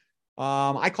dementia.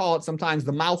 I call it sometimes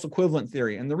the mouse equivalent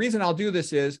theory. And the reason I'll do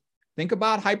this is, think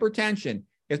about hypertension.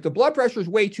 If the blood pressure is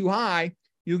way too high,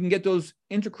 you can get those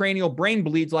intracranial brain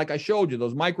bleeds like I showed you,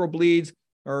 those micro bleeds,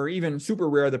 or even super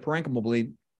rare, the parenchymal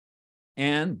bleed.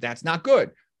 And that's not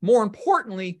good. More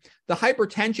importantly, the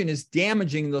hypertension is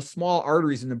damaging the small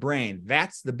arteries in the brain.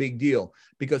 That's the big deal,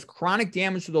 because chronic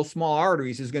damage to those small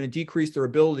arteries is going to decrease their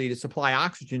ability to supply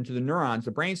oxygen to the neurons,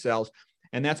 the brain cells,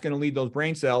 and that's going to lead those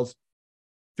brain cells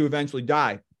to eventually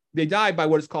die. They die by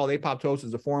what is called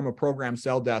apoptosis, a form of programmed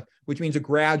cell death, which means a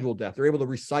gradual death. They're able to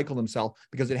recycle themselves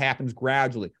because it happens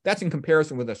gradually. That's in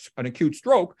comparison with an acute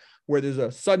stroke, where there's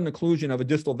a sudden occlusion of a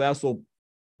distal vessel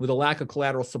with a lack of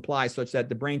collateral supply such that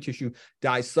the brain tissue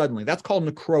dies suddenly. That's called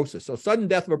necrosis. So sudden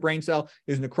death of a brain cell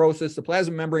is necrosis. The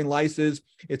plasma membrane lyses,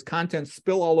 its contents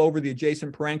spill all over the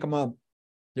adjacent parenchyma.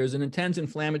 There's an intense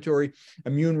inflammatory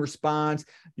immune response.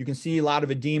 You can see a lot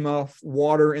of edema,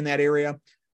 water in that area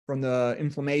from the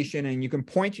inflammation, and you can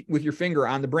point with your finger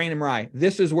on the brain MRI.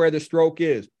 This is where the stroke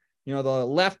is. the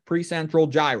left precentral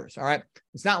gyrus. All right.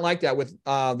 It's not like that with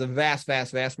the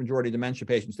vast majority of dementia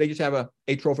patients. They just have a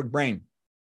atrophic brain.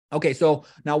 Okay. So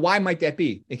now why might that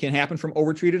be? It can happen from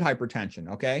overtreated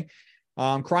hypertension. Okay.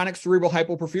 Chronic cerebral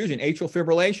hypoperfusion, atrial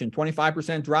fibrillation,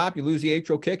 25% drop. You lose the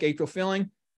atrial kick, atrial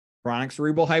filling. Chronic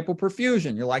cerebral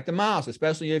hypoperfusion. You're like the mouse,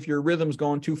 especially if your rhythm's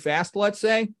going too fast, let's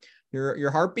say.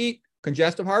 Your heartbeat,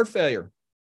 congestive heart failure,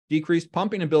 decreased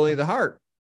pumping ability of the heart.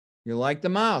 You're like the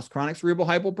mouse, chronic cerebral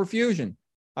hypoperfusion,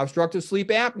 obstructive sleep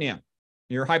apnea.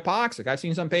 You're hypoxic. I've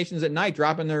seen some patients at night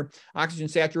dropping their oxygen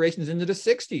saturations into the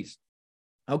 60s.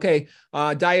 Okay,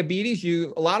 diabetes,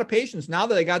 a lot of patients, now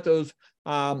that they got those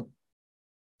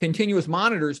continuous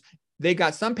monitors, they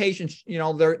got some patients,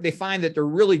 they find that they're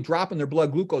really dropping their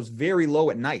blood glucose very low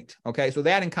at night. Okay, so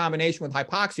that in combination with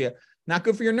hypoxia, not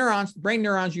good for your neurons. Brain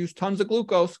neurons use tons of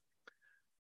glucose.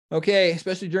 Okay,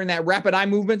 especially during that rapid eye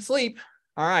movement sleep.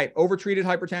 All right, overtreated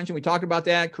hypertension. We talked about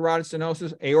that. Carotid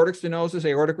stenosis,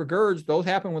 aortic regurg. Those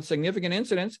happen with significant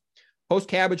incidence.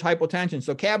 Post-CABG hypotension.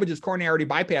 So CABG is coronary artery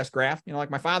bypass graft.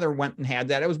 Like my father went and had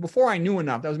that. It was before I knew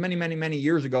enough. That was many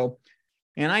years ago.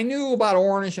 And I knew about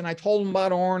Ornish and I told him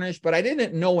about Ornish, but I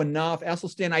didn't know enough.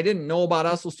 Esselstyn, I didn't know about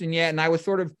Esselstyn yet. And I was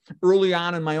sort of early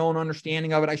on in my own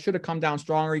understanding of it. I should have come down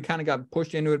stronger. He kind of got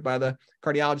pushed into it by the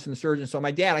cardiologist and the surgeon. So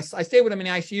my dad, I stayed with him in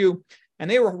the ICU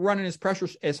and they were running his pressure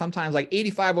as sometimes like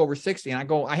 85/60.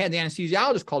 And I had the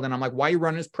anesthesiologist called in. I'm like, why are you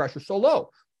running his pressure so low?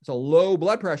 It's a low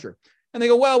blood pressure. And they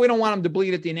go, well, we don't want him to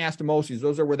bleed at the anastomoses.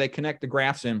 Those are where they connect the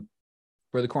grafts in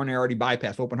for the coronary artery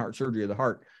bypass, open heart surgery of the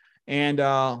heart. And,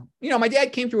 my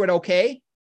dad came through it okay,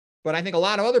 but I think a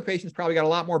lot of other patients probably got a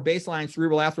lot more baseline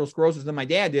cerebral atherosclerosis than my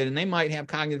dad did, and they might have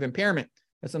cognitive impairment.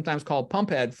 That's sometimes called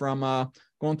pump head from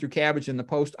going through CABG in the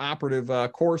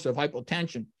post-operative course of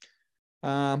hypotension.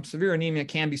 Severe anemia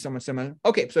can be somewhat similar.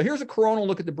 Okay, so here's a coronal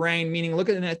look at the brain, meaning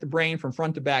looking at the brain from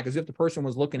front to back as if the person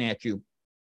was looking at you.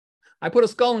 I put a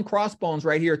skull and crossbones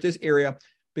right here at this area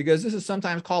because this is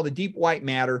sometimes called the deep white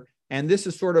matter. And this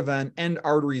is sort of an end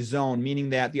artery zone, meaning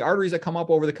that the arteries that come up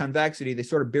over the convexity, they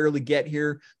sort of barely get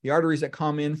here. The arteries that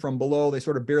come in from below, they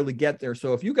sort of barely get there.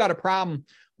 So if you got a problem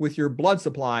with your blood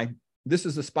supply, this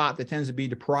is the spot that tends to be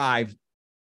deprived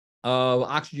of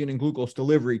oxygen and glucose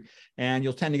delivery. And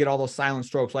you'll tend to get all those silent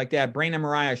strokes like that. Brain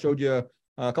MRI I showed you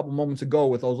a couple moments ago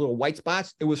with those little white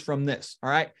spots. It was from this, all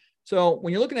right? So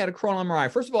when you're looking at a coronal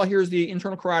MRI, first of all, here's the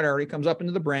internal carotid artery, comes up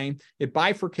into the brain. It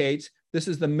bifurcates. This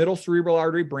is the middle cerebral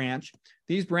artery branch.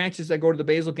 These branches that go to the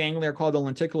basal ganglia are called the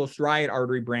lenticulostriate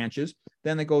artery branches.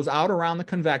 Then it goes out around the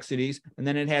convexities, and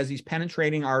then it has these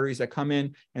penetrating arteries that come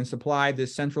in and supply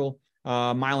this central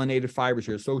myelinated fibers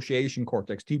here, association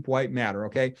cortex, deep white matter,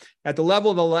 okay? At the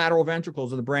level of the lateral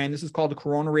ventricles of the brain, this is called the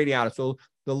corona radiata. So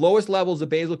the lowest levels of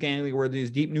basal ganglia where these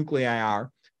deep nuclei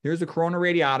are. Here's the corona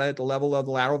radiata at the level of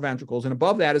the lateral ventricles. And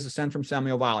above that is the centrum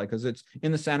semiovale because it's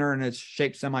in the center and it's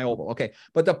shaped semi-oval. Okay.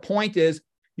 But the point is,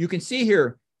 you can see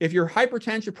here, if your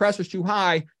hypertension pressure is too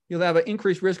high, you'll have an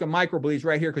increased risk of microbleeds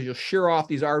right here because you'll shear off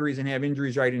these arteries and have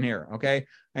injuries right in here. Okay.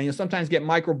 And you'll sometimes get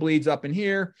microbleeds up in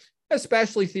here,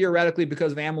 especially theoretically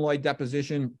because of amyloid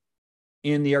deposition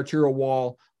in the arterial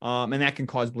wall. And that can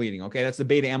cause bleeding. Okay. That's the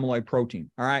beta amyloid protein.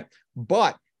 All right.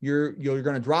 But you're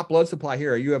going to drop blood supply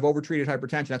here. You have overtreated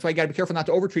hypertension. That's why you got to be careful not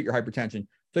to overtreat your hypertension.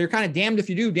 So you're kind of damned if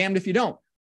you do, damned if you don't.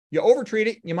 You overtreat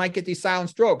it, you might get these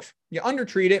silent strokes. You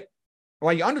undertreat it,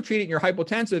 while you undertreat it and you're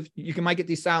hypotensive, you might get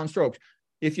these silent strokes.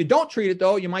 If you don't treat it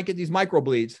though, you might get these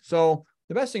microbleeds. So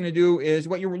the best thing to do is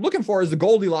what you're looking for is the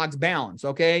Goldilocks balance.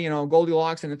 Okay.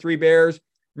 Goldilocks and the three bears.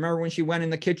 Remember when she went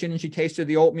in the kitchen and she tasted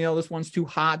the oatmeal? This one's too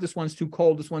hot. This one's too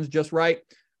cold. This one's just right.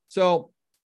 So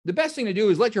the best thing to do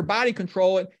is let your body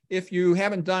control it. If you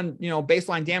haven't done,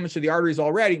 baseline damage to the arteries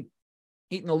already,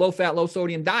 eating a low-fat,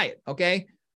 low-sodium diet, okay?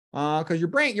 Because your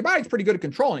body's pretty good at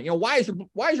controlling it. Why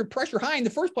is your pressure high in the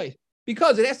first place?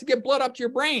 Because it has to get blood up to your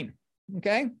brain,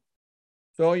 okay?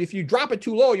 So if you drop it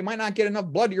too low, you might not get enough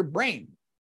blood to your brain.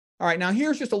 All right, now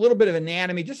here's just a little bit of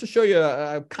anatomy just to show you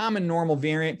a common normal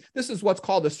variant. This is what's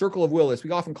called the circle of Willis.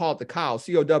 We often call it the COW,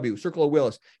 C-O-W, circle of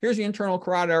Willis. Here's the internal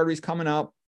carotid arteries coming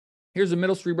up. Here's the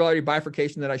middle cerebral artery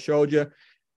bifurcation that I showed you.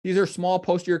 These are small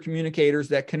posterior communicators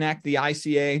that connect the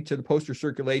ICA to the posterior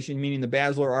circulation, meaning the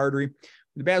basilar artery.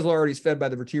 The basilar artery is fed by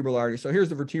the vertebral artery. So here's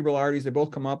the vertebral arteries. They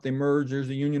both come up, they merge. There's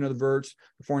the union of the verts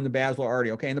to form the basilar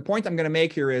artery. Okay, and the point I'm going to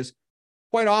make here is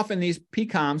quite often these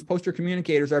PCOMs, posterior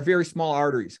communicators, are very small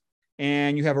arteries.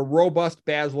 And you have a robust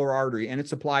basilar artery, and it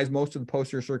supplies most of the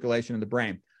posterior circulation of the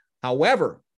brain.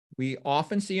 However, we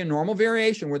often see a normal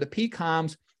variation where the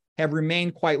PCOMs have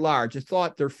remained quite large. It's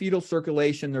thought their fetal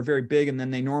circulation, they're very big, and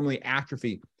then they normally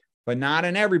atrophy, but not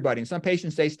in everybody. In some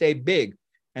patients, they stay big.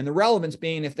 And the relevance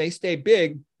being, if they stay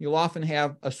big, you'll often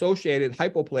have associated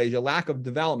hypoplasia, lack of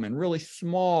development, really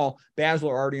small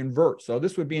basilar artery inverts. So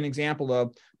this would be an example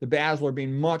of the basilar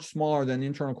being much smaller than the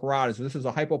internal carotid. So this is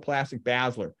a hypoplastic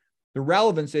basilar. The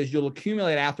relevance is you'll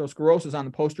accumulate atherosclerosis on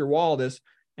the posterior wall of this,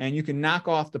 and you can knock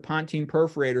off the pontine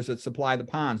perforators that supply the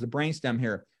pons, the brainstem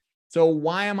here. So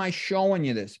why am I showing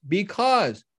you this?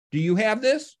 Because do you have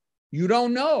this? You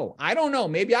don't know. I don't know.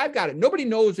 Maybe I've got it. Nobody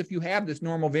knows if you have this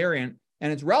normal variant,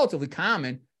 and it's relatively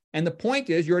common. And the point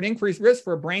is you're at increased risk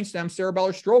for a brainstem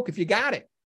cerebellar stroke if you got it.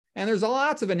 And there's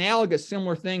lots of analogous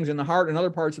similar things in the heart and other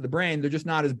parts of the brain. They're just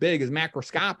not as big as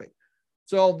macroscopic.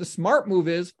 So the smart move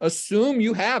is assume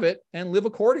you have it and live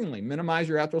accordingly. Minimize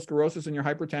your atherosclerosis and your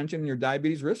hypertension and your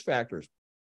diabetes risk factors.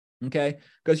 Okay,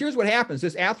 because here's what happens.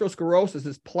 This atherosclerosis,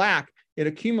 this plaque, it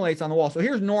accumulates on the wall. So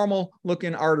here's normal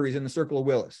looking arteries in the circle of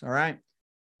Willis, all right?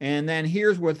 And then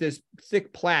here's with this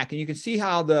thick plaque. And you can see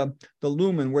how the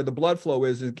lumen, where the blood flow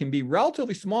is, it can be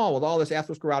relatively small with all this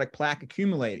atherosclerotic plaque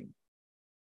accumulating.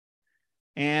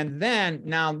 And then,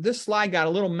 now this slide got a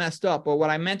little messed up, but what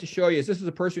I meant to show you is this is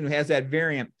a person who has that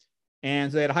variant.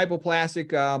 And so they had a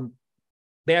hypoplastic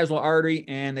basilar artery,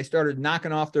 and they started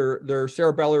knocking off their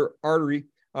cerebellar artery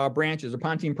branches, the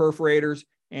pontine perforators,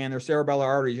 and their cerebellar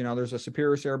arteries. You know, there's a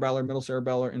superior cerebellar, middle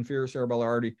cerebellar, inferior cerebellar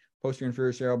artery, posterior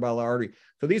inferior cerebellar artery.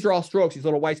 So these are all strokes, these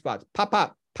little white spots. Pop,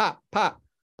 pop, pop, pop,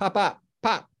 pop, pop,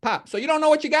 pop, pop. So you don't know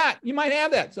what you got. You might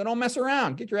have that. So don't mess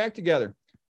around. Get your act together.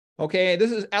 Okay,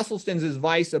 this is Esselstyn's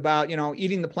advice about, you know,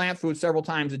 eating the plant food several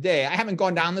times a day. I haven't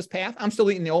gone down this path. I'm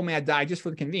still eating the OMAD diet just for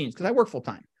the convenience because I work full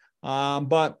time.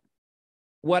 But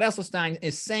what Esselstyn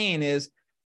is saying is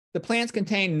the plants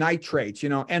contain nitrates, you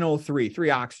know, NO3, 3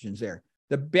 oxygens there.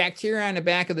 The bacteria on the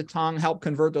back of the tongue help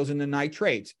convert those into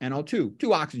nitrates, NO2, 2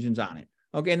 oxygens on it.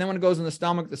 Okay, and then when it goes in the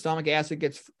stomach acid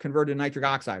gets converted to nitric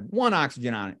oxide, 1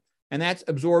 oxygen on it. And that's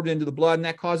absorbed into the blood, and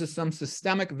that causes some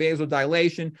systemic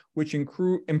vasodilation, which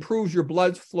improves your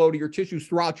blood flow to your tissues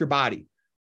throughout your body.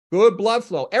 Good blood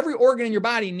flow. Every organ in your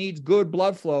body needs good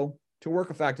blood flow to work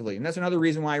effectively. And that's another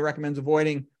reason why I recommend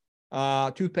avoiding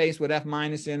toothpaste with F- in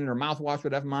it, or mouthwash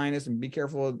with F-, and be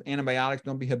careful with antibiotics.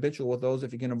 Don't be habitual with those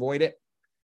if you can avoid it.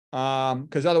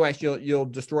 Because otherwise you'll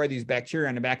destroy these bacteria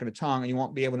on the back of the tongue, and you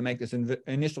won't be able to make this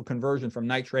initial conversion from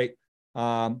nitrate.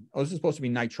 This is supposed to be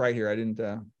nitrite here. I didn't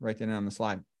write that in on the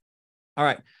slide. All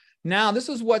right. Now, this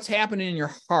is what's happening in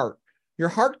your heart. Your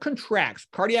heart contracts.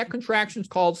 Cardiac contraction is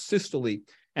called systole.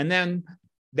 And then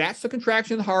that's the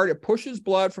contraction of the heart. It pushes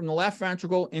blood from the left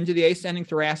ventricle into the ascending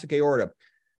thoracic aorta.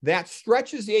 That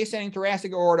stretches the ascending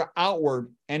thoracic aorta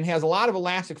outward and has a lot of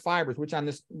elastic fibers, which on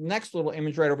this next little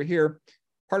image right over here,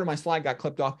 part of my slide got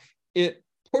clipped off. It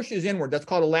pushes inward. That's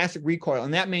called elastic recoil,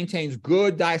 and that maintains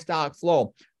good diastolic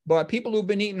flow. But people who've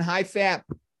been eating high-fat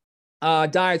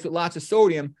diets with lots of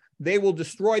sodium, they will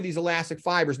destroy these elastic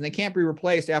fibers, and they can't be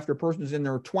replaced after a person is in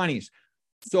their 20s.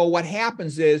 So what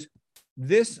happens is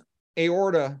this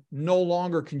aorta no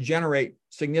longer can generate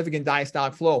significant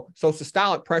diastolic flow, so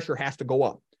systolic pressure has to go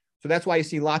up. So that's why you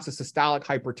see lots of systolic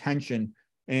hypertension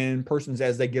in persons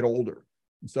as they get older.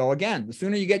 So again, the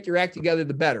sooner you get your act together,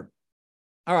 the better.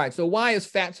 All right, so why is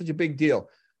fat such a big deal?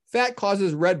 Fat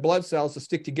causes red blood cells to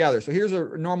stick together. So here's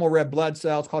a normal red blood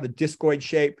cell. It's called a discoid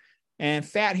shape. And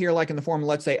fat here, like in the form of,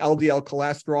 let's say, LDL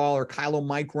cholesterol or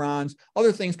chylomicrons,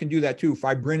 other things can do that too.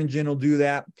 Fibrinogen will do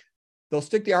that. They'll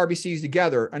stick the RBCs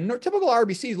together. A typical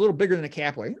RBC is a little bigger than a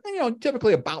capillary. And, you know,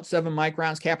 typically about 7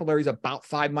 microns. Capillary is about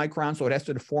 5 microns, so it has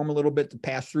to deform a little bit to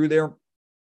pass through there.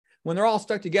 When they're all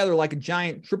stuck together like a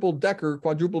giant triple-decker,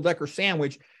 quadruple-decker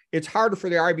sandwich, it's harder for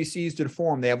the RBCs to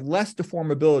deform. They have less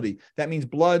deformability. That means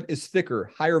blood is thicker,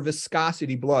 higher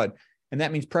viscosity blood. And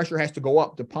that means pressure has to go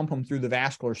up to pump them through the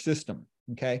vascular system,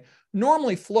 okay?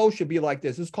 Normally, flow should be like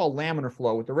this. This is called laminar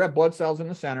flow with the red blood cells in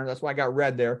the center. That's why I got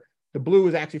red there. The blue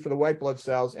is actually for the white blood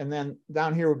cells. And then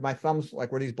down here with my thumbs, like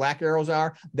where these black arrows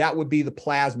are, that would be the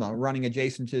plasma running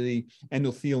adjacent to the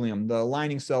endothelium. The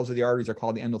lining cells of the arteries are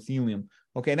called the endothelium.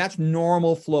 Okay, that's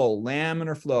normal flow,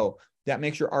 laminar flow. That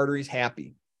makes your arteries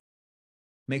happy.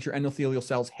 Makes your endothelial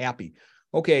cells happy.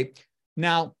 Okay,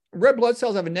 now red blood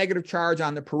cells have a negative charge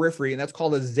on the periphery, and that's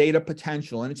called a zeta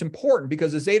potential. And it's important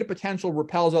because the zeta potential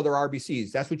repels other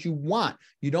RBCs. That's what you want.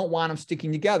 You don't want them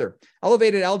sticking together.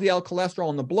 Elevated LDL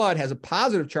cholesterol in the blood has a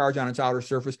positive charge on its outer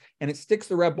surface, and it sticks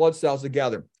the red blood cells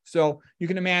together. So you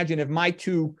can imagine if my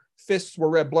 2 fists were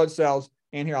red blood cells,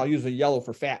 and here I'll use a yellow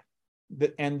for fat,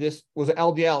 and this was an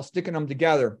LDL sticking them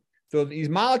together. So these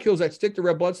molecules that stick the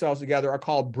red blood cells together are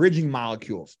called bridging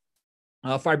molecules.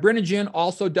 Fibrinogen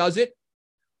also does it.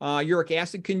 Uric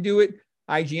acid can do it.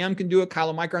 IgM can do it.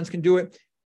 Chylomicrons can do it.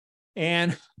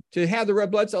 And To have the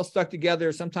red blood cells stuck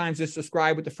together, sometimes it's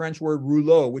described with the French word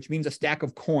rouleau, which means a stack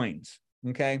of coins,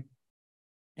 okay?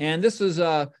 And this is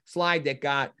a slide that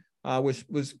got, was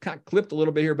kind of clipped a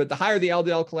little bit here, but the higher the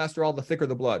LDL cholesterol, the thicker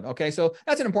the blood, okay? So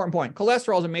that's an important point.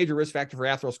 Cholesterol is a major risk factor for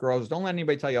atherosclerosis. Don't let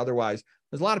anybody tell you otherwise.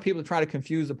 There's a lot of people that try to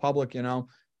confuse the public, you know,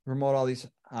 promote all these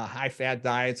high-fat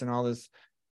diets and all this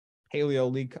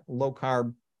paleo,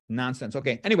 low-carb nonsense.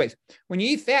 Okay. Anyways, when you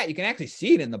eat fat, you can actually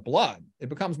see it in the blood. It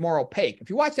becomes more opaque. If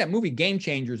you watch that movie Game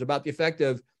Changers about the effect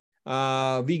of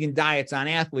vegan diets on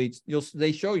athletes,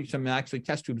 they show you some actually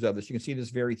test tubes of this. You can see this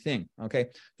very thing. Okay.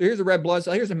 So here's a red blood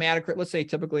cell. Here's a hematocrit. Let's say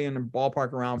typically in the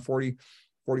ballpark around 44%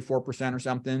 or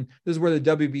something. This is where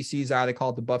the WBCs are. They call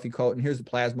it the Buffy coat. And here's the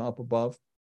plasma up above.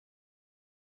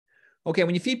 Okay.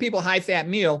 When you feed people a high-fat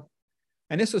meal,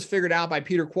 and this was figured out by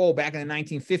Peter Quoll back in the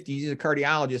 1950s. He's a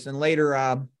cardiologist. And later,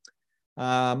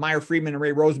 Meyer Friedman and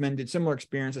Ray Roseman did similar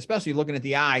experiments, especially looking at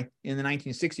the eye in the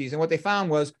 1960s. And what they found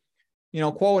was, you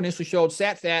know, Quoll initially showed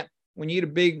sat fat. When you eat a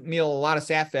big meal, a lot of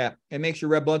sat fat, it makes your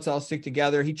red blood cells stick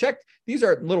together. He checked, these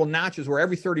are little notches where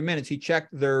every 30 minutes he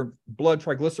checked their blood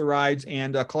triglycerides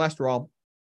and cholesterol.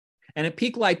 And at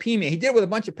peak lipemia, he did it with a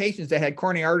bunch of patients that had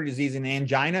coronary artery disease and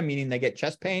angina, meaning they get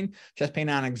chest pain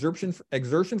on exertion,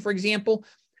 for example.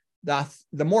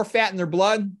 The more fat in their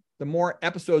blood, the more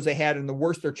episodes they had and the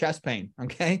worse their chest pain,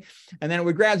 okay? And then it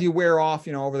would gradually wear off,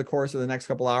 you know, over the course of the next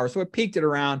couple of hours. So it peaked at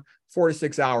around 4 to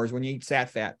 6 hours when you eat sat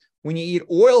fat. When you eat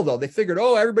oil, though, they figured,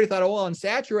 oh, everybody thought oil and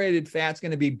saturated fat's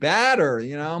going to be better,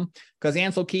 you know, because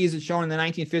Ansel Keys had shown in the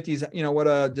 1950s, you know, what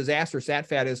a disaster sat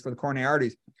fat is for the coronary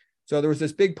arteries. So there was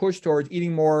this big push towards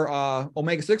eating more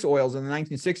omega-6 oils in the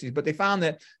 1960s, but they found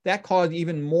that that caused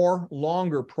even more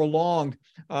prolonged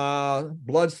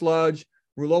blood sludge,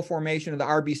 rouleau formation of the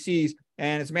RBCs.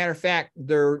 And as a matter of fact,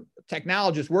 their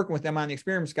technologists working with them on the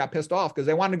experiments got pissed off because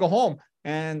they wanted to go home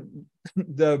and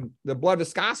the blood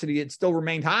viscosity, it still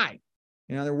remained high.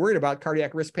 You know, they're worried about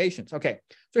cardiac risk patients. Okay,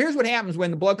 so here's what happens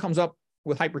when the blood comes up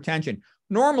with hypertension.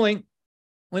 Normally,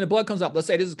 when the blood comes up, let's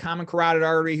say this is common carotid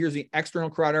artery. Here's the external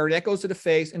carotid artery. That goes to the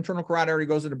face. Internal carotid artery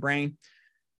goes to the brain.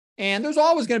 And there's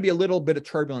always going to be a little bit of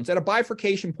turbulence. At a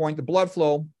bifurcation point, the blood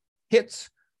flow hits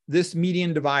this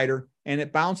median divider and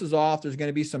it bounces off. There's going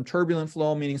to be some turbulent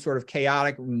flow, meaning sort of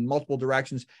chaotic in multiple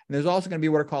directions. And there's also going to be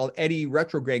what are called eddy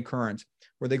retrograde currents,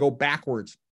 where they go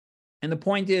backwards. And the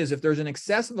point is, if there's an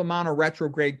excessive amount of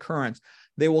retrograde currents,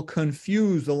 they will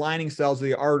confuse the lining cells of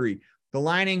the artery. The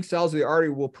lining cells of the artery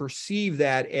will perceive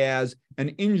that as an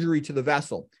injury to the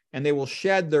vessel, and they will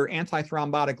shed their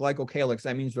antithrombotic glycocalyx.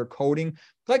 That means their coating.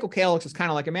 Glycocalyx is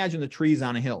kind of like, imagine the trees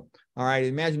on a hill. All right.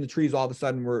 Imagine the trees all of a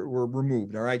sudden were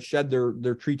removed. All right. Shed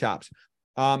their treetops.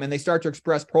 And they start to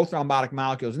express prothrombotic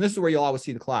molecules. And this is where you'll always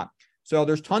see the clot. So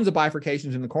there's tons of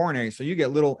bifurcations in the coronaries. So you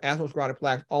get little atherosclerotic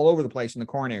plaques all over the place in the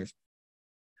coronaries.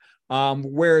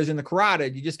 Whereas in the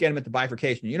carotid, you just get them at the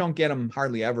bifurcation. You don't get them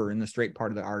hardly ever in the straight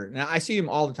part of the artery. Now, I see them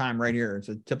all the time right here. It's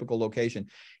a typical location.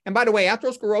 And by the way,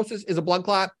 atherosclerosis is a blood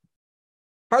clot.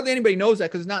 Hardly anybody knows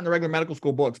that because it's not in the regular medical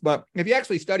school books. But if you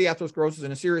actually study atherosclerosis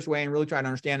in a serious way and really try to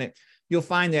understand it, you'll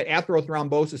find that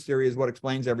atherothrombosis theory is what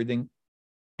explains everything.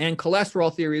 And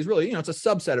cholesterol theory is really, you know, it's a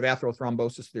subset of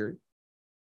atherothrombosis theory.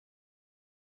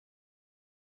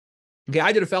 Okay,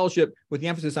 I did a fellowship with the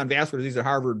emphasis on vascular disease at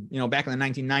Harvard, you know, back in the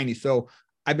 1990s. So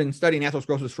I've been studying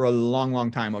atherosclerosis for a long, long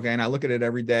time. Okay, and I look at it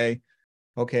every day.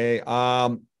 Okay.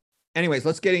 Anyways,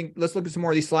 let's look at some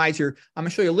more of these slides here. I'm going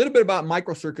to show you a little bit about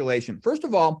microcirculation. First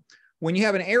of all, when you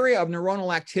have an area of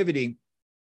neuronal activity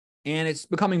and it's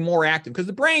becoming more active, because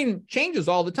the brain changes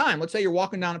all the time. Let's say you're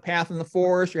walking down a path in the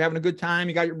forest, you're having a good time,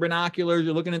 you got your binoculars,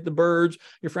 you're looking at the birds,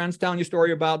 your friend's telling you a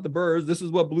story about the birds. This is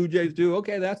what blue jays do.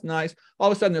 Okay, that's nice. All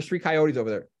of a sudden, there's 3 coyotes over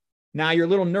there. Now you're a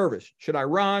little nervous. Should I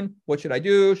run? What should I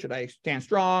do? Should I stand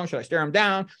strong? Should I stare them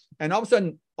down? And all of a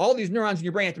sudden, all these neurons in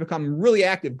your brain have to become really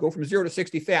active, go from 0 to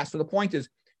 60 fast. So the point is,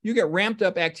 you get ramped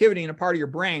up activity in a part of your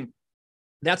brain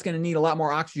that's going to need a lot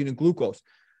more oxygen and glucose.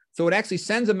 So it actually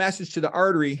sends a message to the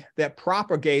artery that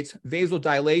propagates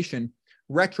vasodilation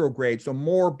retrograde. So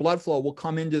more blood flow will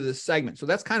come into this segment. So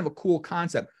that's kind of a cool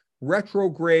concept,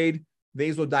 retrograde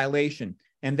vasodilation.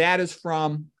 And that is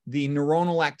from the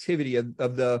neuronal activity of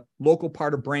the local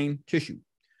part of brain tissue.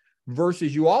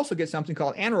 Versus you also get something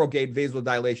called anerogate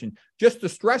vasodilation. Just the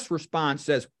stress response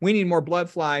says we need more blood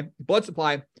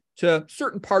supply to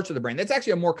certain parts of the brain. That's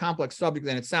actually a more complex subject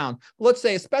than it sounds. Let's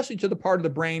say especially to the part of the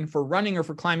brain for running or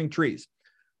for climbing trees.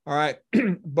 All right.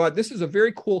 But this is a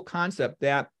very cool concept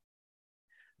that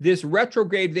this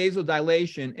retrograde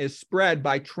vasodilation is spread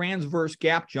by transverse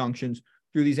gap junctions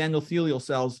through these endothelial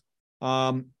cells,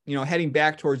 heading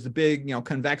back towards the big,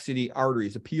 convexity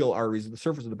arteries, the pial arteries. The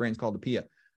surface of the brain is called the pia.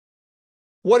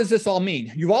 What does this all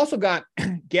mean? You've also got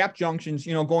gap junctions,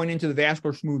 going into the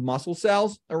vascular smooth muscle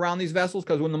cells around these vessels,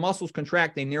 because when the muscles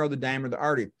contract, they narrow the diameter of the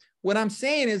artery. What I'm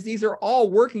saying is these are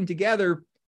all working together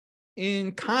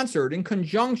in concert, in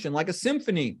conjunction, like a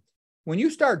symphony. When you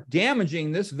start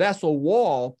damaging this vessel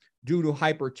wall due to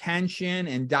hypertension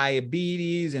and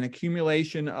diabetes and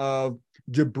accumulation of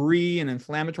debris and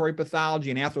inflammatory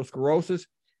pathology and atherosclerosis,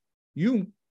 you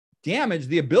damage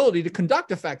the ability to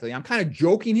conduct effectively. I'm kind of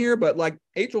joking here, but like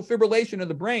atrial fibrillation of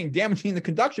the brain, damaging the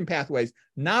conduction pathways,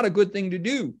 not a good thing to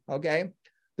do, okay?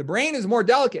 The brain is more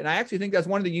delicate, and I actually think that's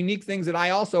one of the unique things that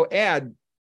I also add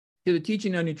to the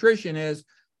teaching of nutrition is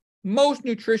most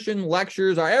nutrition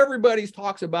lectures are everybody's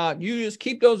talks about you just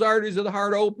keep those arteries of the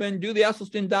heart open, do the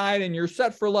Esselstyn diet, and you're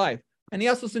set for life. And the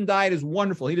Esselstyn diet is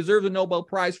wonderful. He deserves a Nobel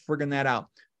Prize for figuring that out.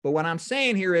 But what I'm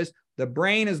saying here is the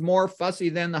brain is more fussy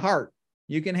than the heart.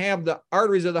 You can have the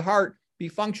arteries of the heart be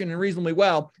functioning reasonably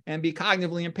well and be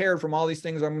cognitively impaired from all these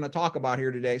things I'm going to talk about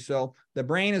here today. So the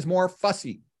brain is more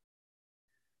fussy.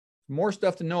 More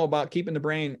stuff to know about keeping the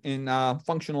brain in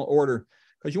functional order,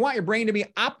 because you want your brain to be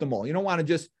optimal. You don't want to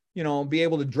just, be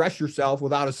able to dress yourself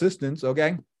without assistance.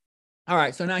 Okay. All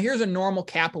right. So now here's a normal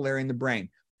capillary in the brain.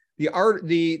 These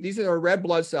are red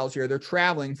blood cells here. They're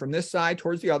traveling from this side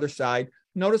towards the other side.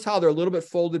 Notice how they're a little bit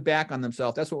folded back on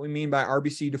themselves. That's what we mean by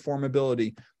RBC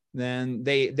deformability. Then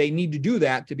they need to do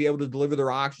that to be able to deliver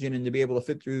their oxygen and to be able to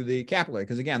fit through the capillary.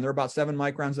 Because again, they're about 7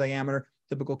 microns diameter.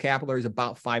 Typical capillary is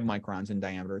about 5 microns in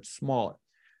diameter. It's smaller.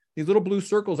 These little blue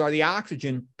circles are the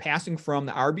oxygen passing from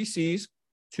the RBCs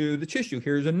to the tissue.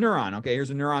 Here's a neuron. Okay, here's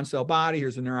a neuron cell body.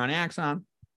 Here's a neuron axon.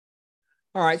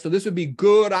 All right, so this would be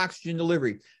good oxygen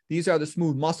delivery. These are the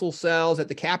smooth muscle cells at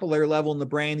the capillary level in the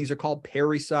brain. These are called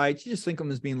pericytes. You just think of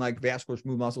them as being like vascular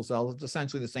smooth muscle cells. It's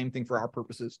essentially the same thing for our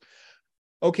purposes.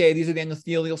 Okay, these are the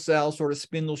endothelial cells, sort of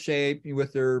spindle shape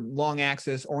with their long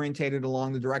axis orientated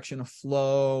along the direction of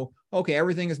flow. Okay,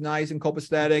 everything is nice and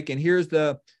copacetic. And here's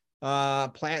the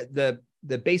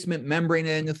basement membrane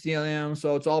endothelium.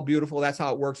 So it's all beautiful. That's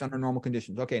how it works under normal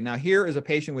conditions. Okay, now here is a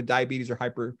patient with diabetes or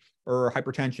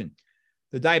hypertension.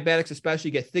 The diabetics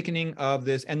especially get thickening of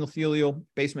this endothelial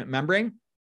basement membrane.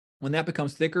 When that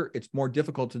becomes thicker, it's more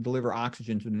difficult to deliver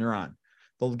oxygen to the neuron.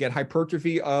 They'll get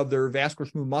hypertrophy of their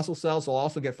vascular smooth muscle cells. They'll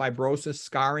also get fibrosis,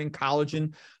 scarring,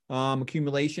 collagen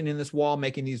accumulation in this wall,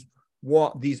 making these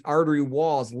artery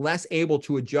walls less able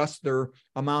to adjust their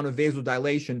amount of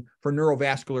vasodilation for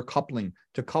neurovascular coupling,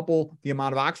 to couple the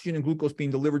amount of oxygen and glucose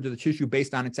being delivered to the tissue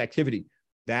based on its activity.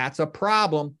 That's a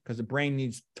problem because the brain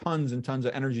needs tons and tons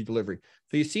of energy delivery.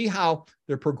 So you see how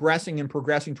they're progressing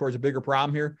towards a bigger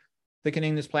problem here,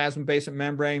 thickening this plasma basement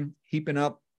membrane, heaping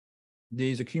up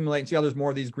these accumulate. See how there's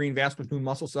more of these green vascular smooth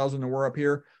muscle cells than there were up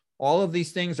here. All of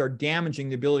these things are damaging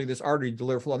the ability of this artery to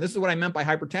deliver flow. And this is what I meant by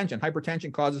hypertension.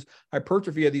 Hypertension causes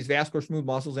hypertrophy of these vascular smooth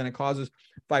muscles, and it causes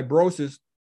fibrosis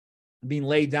being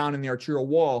laid down in the arterial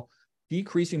wall,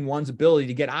 decreasing one's ability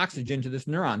to get oxygen to this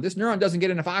neuron. This neuron doesn't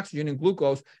get enough oxygen and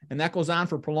glucose, and that goes on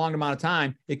for a prolonged amount of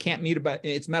time. It can't meet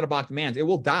its metabolic demands. It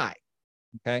will die.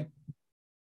 Okay.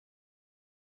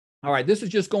 All right. This is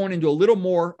just going into a little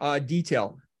more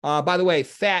detail. By the way,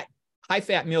 high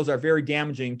fat meals are very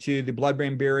damaging to the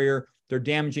blood-brain barrier. They're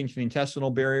damaging to the intestinal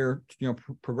barrier,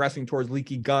 progressing towards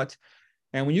leaky gut.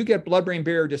 And when you get blood-brain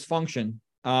barrier dysfunction,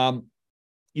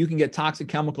 you can get toxic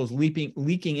chemicals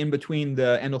leaking in between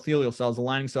the endothelial cells, the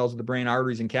lining cells of the brain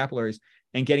arteries and capillaries,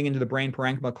 and getting into the brain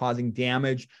parenchyma, causing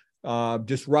damage,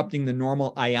 disrupting the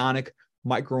normal ionic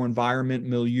microenvironment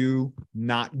milieu.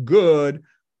 Not good.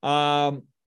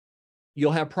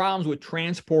 You'll have problems with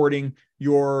transporting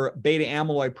your beta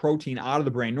amyloid protein out of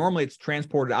the brain. Normally, it's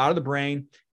transported out of the brain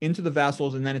into the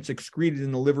vessels, and then it's excreted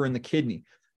in the liver and the kidney.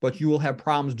 But you will have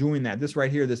problems doing that. This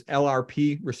right here, this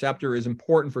LRP receptor is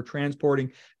important for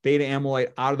transporting beta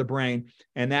amyloid out of the brain,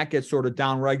 and that gets sort of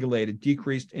downregulated,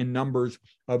 decreased in numbers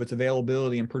of its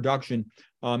availability and production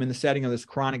in the setting of this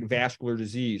chronic vascular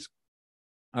disease.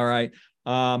 All right.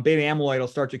 Beta amyloid will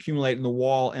start to accumulate in the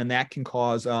wall, and that can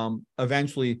cause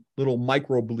eventually little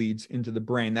microbleeds into the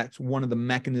brain. That's one of the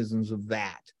mechanisms of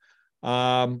that.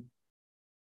 All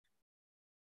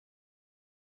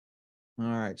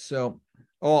right. So,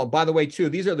 by the way, too,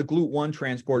 these are the GLUT1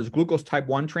 transporters, glucose type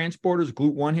 1 transporters,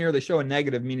 GLUT1 here. They show a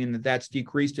negative, meaning that that's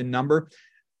decreased in number.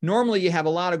 Normally, you have a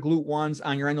lot of GLUT1s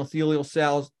on your endothelial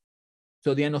cells.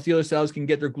 So the endothelial cells can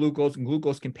get their glucose, and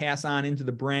glucose can pass on into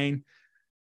the brain.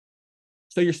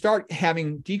 So you start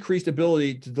having decreased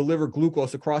ability to deliver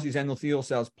glucose across these endothelial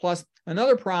cells. Plus,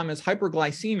 another problem is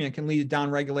hyperglycemia can lead to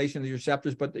downregulation of the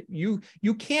receptors, but you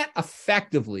can't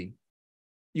effectively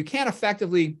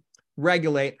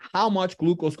regulate how much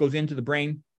glucose goes into the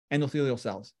brain endothelial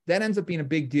cells. That ends up being a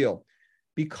big deal.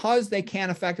 Because they can't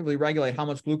effectively regulate how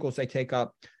much glucose they take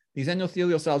up, these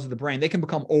endothelial cells of the brain, they can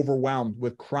become overwhelmed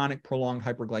with chronic prolonged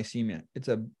hyperglycemia. It's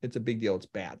a big deal. It's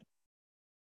bad.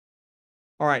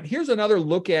 All right, here's another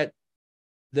look at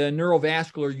the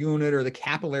neurovascular unit, or the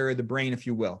capillary of the brain, if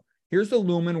you will. Here's the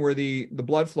lumen where the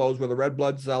blood flows, where the red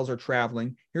blood cells are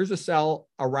traveling. Here's a cell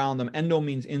around them. Endo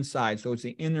means inside, so it's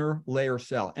the inner layer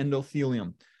cell,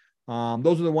 endothelium.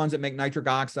 Those are the ones that make nitric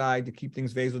oxide to keep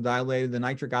things vasodilated. The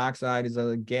nitric oxide is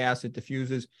a gas that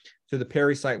diffuses to the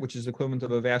pericyte, which is equivalent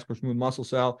of a vascular smooth muscle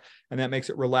cell, and that makes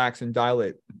it relax and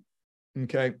dilate.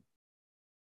 Okay.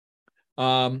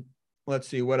 Let's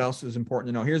see, what else is important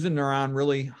to know? Here's a neuron,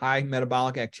 really high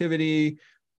metabolic activity.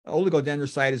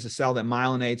 Oligodendrocyte is a cell that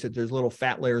myelinates it. There's little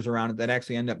fat layers around it that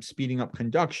actually end up speeding up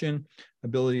conduction,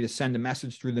 ability to send a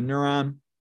message through the neuron.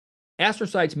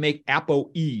 Astrocytes make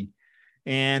ApoE.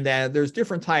 And there's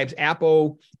different types.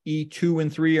 ApoE2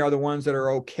 and 3 are the ones that are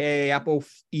okay.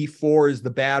 ApoE4 is the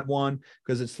bad one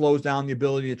because it slows down the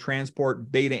ability to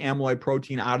transport beta amyloid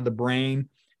protein out of the brain.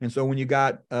 And so when you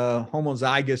got a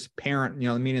homozygous parent,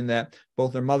 meaning that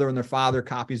both their mother and their father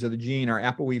copies of the gene are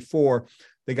ApoE4,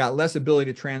 they got less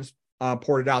ability to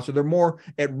transport it out. So they're more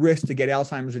at risk to get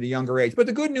Alzheimer's at a younger age. But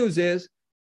the good news is,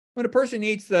 when a person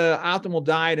eats the optimal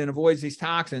diet and avoids these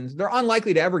toxins, they're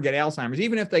unlikely to ever get Alzheimer's,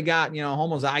 even if they got,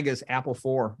 homozygous APOE4.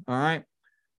 All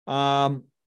right.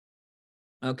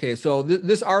 Okay. So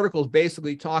this article is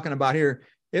basically talking about here,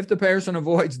 if the person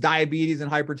avoids diabetes and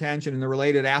hypertension and the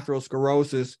related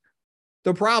atherosclerosis,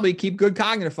 they'll probably keep good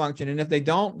cognitive function. And if they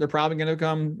don't, they're probably going to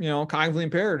become, cognitively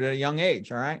impaired at a young age.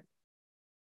 All right.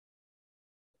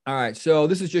 All right, so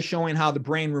this is just showing how the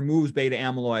brain removes beta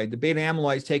amyloid. The beta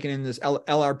amyloid is taken in this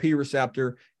LRP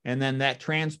receptor, and then that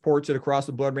transports it across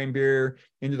the blood-brain barrier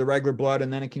into the regular blood,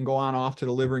 and then it can go on off to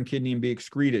the liver and kidney and be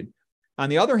excreted. On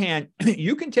the other hand,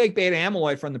 you can take beta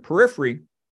amyloid from the periphery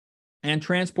and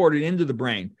transport it into the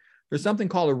brain. There's something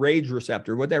called a RAGE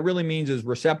receptor. What that really means is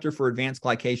receptor for advanced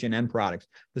glycation end products,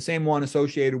 the same one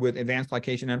associated with advanced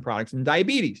glycation end products in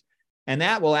diabetes. And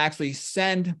that will actually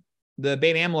send the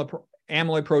beta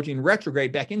amyloid protein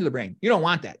retrograde back into the brain. You don't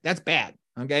want that. That's bad.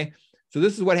 Okay. So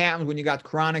this is what happens when you got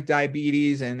chronic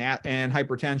diabetes and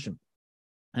hypertension.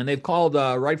 And they've called,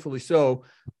 rightfully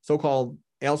so-called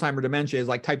Alzheimer's dementia is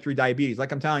like type 3 diabetes.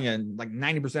 Like I'm telling you, like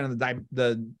 90% of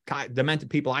the demented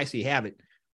people I see have it.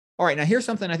 All right. Now here's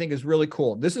something I think is really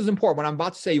cool. This is important. What I'm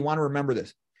about to say, you want to remember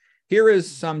this. Here is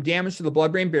some damage to the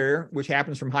blood-brain barrier, which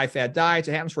happens from high-fat diets.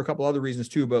 It happens for a couple other reasons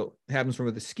too, but it happens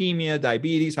from ischemia,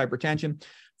 diabetes, hypertension.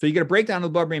 So you get a breakdown of the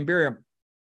blood-brain barrier.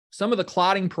 Some of the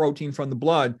clotting protein from the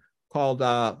blood called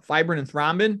fibrin and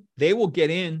thrombin, they will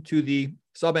get into the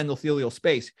subendothelial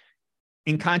space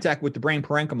in contact with the brain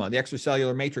parenchyma, the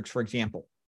extracellular matrix, for example.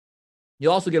 You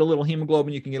also get a little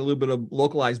hemoglobin. You can get a little bit of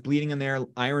localized bleeding in there,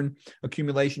 iron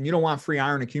accumulation. You don't want free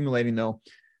iron accumulating, though,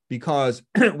 because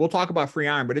we'll talk about free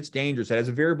iron, but it's dangerous. It has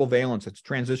a variable valence. It's a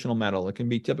transitional metal. It can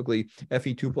be typically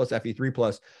Fe2 plus, Fe3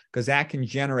 plus, because that can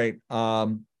generate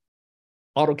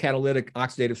autocatalytic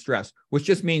oxidative stress, which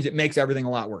just means it makes everything a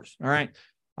lot worse. All right.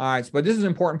 All right. But this is an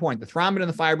important point. The thrombin and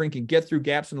the fibrin can get through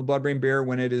gaps in the blood-brain barrier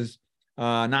when it is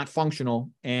not functional,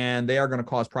 and they are going to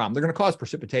cause problems. They're going to cause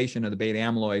precipitation of the beta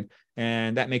amyloid,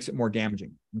 and that makes it more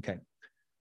damaging. Okay.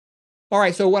 All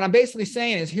right. So what I'm basically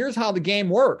saying is, here's how the game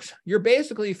works. You're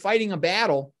basically fighting a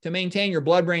battle to maintain your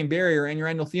blood-brain barrier and your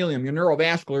endothelium, your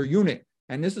neurovascular unit.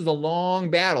 And this is a long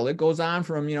battle. It goes on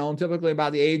from, typically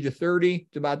about the age of 30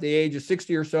 to about the age of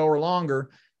 60 or so or longer.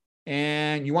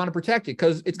 And you want to protect it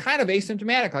because it's kind of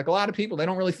asymptomatic. Like a lot of people, they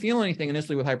don't really feel anything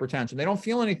initially with hypertension. They don't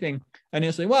feel anything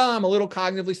initially. Well, I'm a little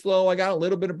cognitively slow. I got a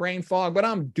little bit of brain fog, but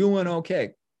I'm doing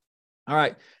okay. All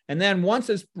right. And then once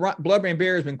this blood-brain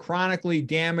barrier has been chronically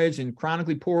damaged and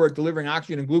chronically poor at delivering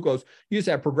oxygen and glucose, you just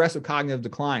have progressive cognitive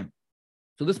decline.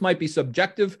 So this might be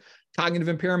subjective cognitive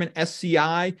impairment,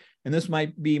 SCI, and this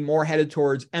might be more headed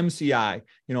towards MCI,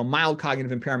 mild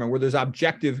cognitive impairment, where there's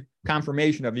objective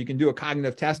confirmation of it. You can do a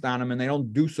cognitive test on them and they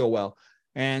don't do so well.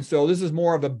 And so this is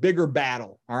more of a bigger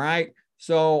battle. All right.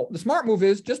 So the smart move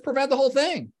is just prevent the whole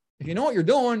thing. If you know what you're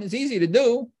doing, it's easy to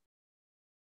do.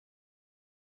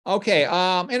 Okay.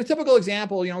 And a typical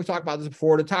example, we talked about this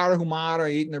before, the Tara Humada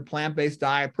eating their plant-based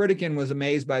diet. Pritikin was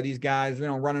amazed by these guys,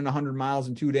 running 100 miles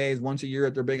in 2 days, once a year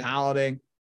at their big holiday.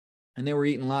 And they were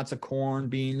eating lots of corn,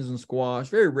 beans, and squash,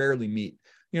 very rarely meat.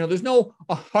 There's no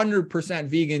 100%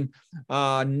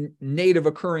 vegan native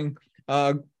occurring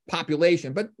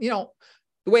population. But,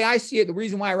 the way I see it, the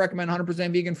reason why I recommend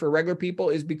 100% vegan for regular people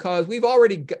is because we've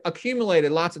already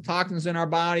accumulated lots of toxins in our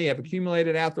body, have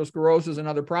accumulated atherosclerosis and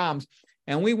other problems.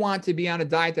 and we want to be on a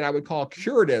diet that I would call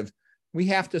curative. We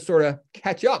have to sort of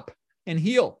catch up and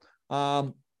heal.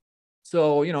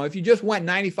 So, if you just went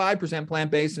 95%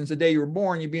 plant-based since the day you were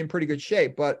born, you'd be in pretty good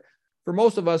shape. But for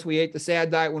most of us, we ate the SAD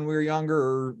diet when we were younger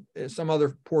or some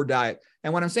other poor diet.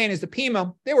 And what I'm saying is the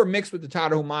Pima, they were mixed with the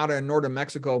Tarahumara in northern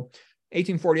Mexico.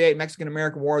 1848,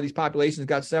 Mexican-American War, these populations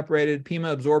got separated.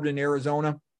 Pima absorbed in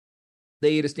Arizona.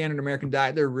 They ate a standard American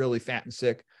diet. They're really fat and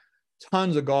sick.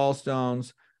 Tons of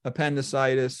gallstones,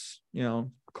 appendicitis,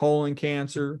 colon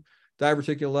cancer,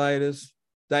 diverticulitis,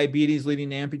 diabetes leading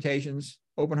to amputations,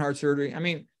 open heart surgery. I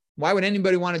mean, why would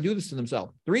anybody want to do this to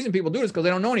themselves? The reason people do it is because they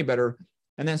don't know any better.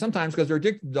 And then sometimes because they're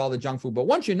addicted to all the junk food. But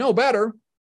once you know better,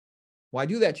 why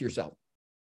do that to yourself?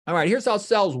 All right, here's how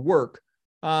cells work.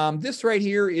 This right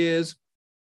here is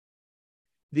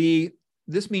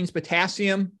this means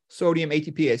potassium, sodium,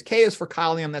 ATPase. K is for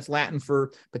kalium, that's Latin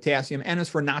for potassium. N is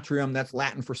for natrium, that's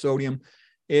Latin for sodium.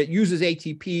 It uses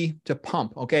ATP to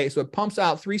pump, okay? So it pumps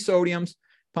out 3 sodiums,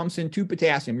 pumps in 2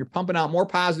 potassium. You're pumping out more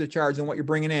positive charge than what you're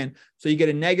bringing in. So you get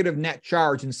a negative net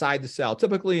charge inside the cell.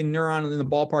 Typically a neuron in the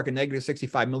ballpark of negative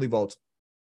 65 millivolts.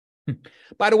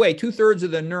 By the way, 2/3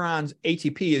 of the neuron's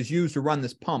ATP is used to run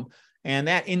this pump. And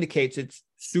that indicates it's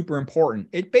super important.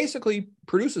 It basically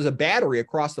produces a battery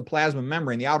across the plasma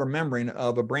membrane, the outer membrane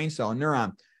of a brain cell, a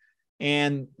neuron.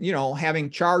 And, having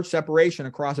charge separation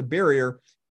across a barrier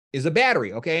is a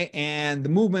battery, okay? And the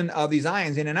movement of these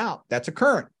ions in and out, that's a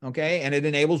current, okay? And it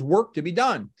enables work to be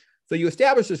done. So you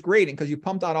establish this gradient because you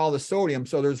pumped out all the sodium.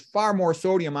 So there's far more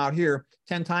sodium out here,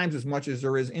 10 times as much as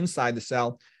there is inside the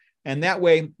cell. And that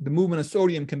way, the movement of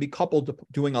sodium can be coupled to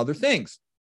doing other things.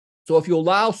 So if you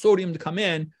allow sodium to come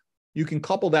in, you can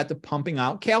couple that to pumping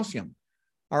out calcium.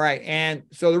 All right. And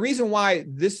so the reason why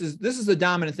this is the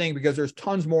dominant thing, because there's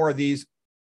tons more of these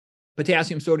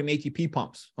potassium, sodium, ATP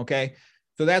pumps. Okay.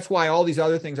 So that's why all these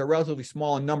other things are relatively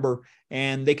small in number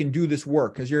and they can do this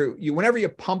work because whenever you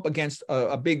pump against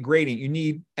a big gradient, you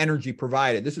need energy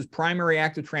provided. This is primary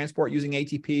active transport using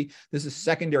ATP. This is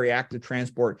secondary active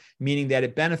transport, meaning that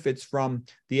it benefits from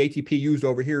the ATP used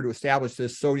over here to establish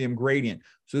this sodium gradient.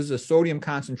 So this is a sodium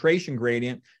concentration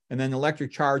gradient, and then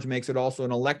electric charge makes it also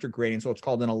an electric gradient. So it's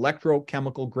called an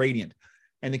electrochemical gradient.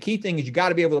 And the key thing is you got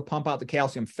to be able to pump out the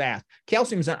calcium fast.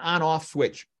 Calcium is an on-off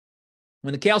switch.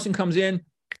 When the calcium comes in,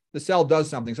 the cell does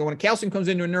something. So when calcium comes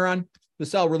into a neuron, the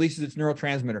cell releases its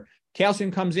neurotransmitter. Calcium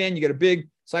comes in, you get a big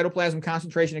cytoplasm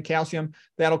concentration of calcium.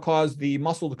 That'll cause the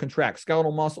muscle to contract,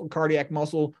 skeletal muscle, cardiac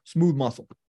muscle, smooth muscle.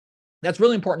 That's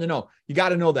really important to know. You got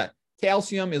to know that.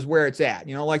 Calcium is where it's at.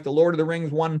 Like the Lord of the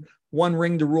Rings, one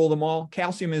ring to rule them all.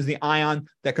 Calcium is the ion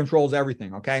that controls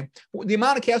everything, okay? The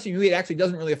amount of calcium you eat actually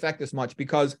doesn't really affect this much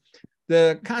because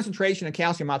the concentration of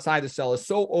calcium outside the cell is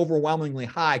so overwhelmingly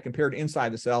high compared to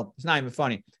inside the cell. It's not even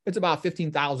funny. It's about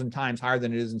 15,000 times higher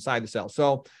than it is inside the cell.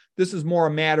 So this is more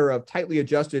a matter of tightly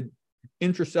adjusted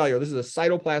intracellular. This is a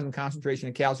cytoplasm concentration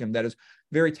of calcium that is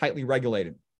very tightly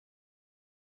regulated.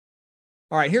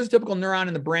 All right, here's a typical neuron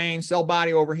in the brain, cell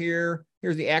body over here.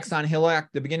 Here's the axon hillock,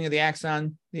 the beginning of the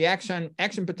axon. The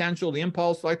action potential, the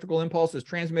impulse, electrical impulse is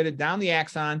transmitted down the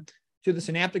axon to the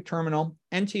synaptic terminal.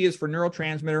 NT is for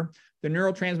neurotransmitter. The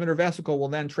neurotransmitter vesicle will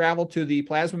then travel to the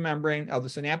plasma membrane of the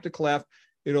synaptic cleft.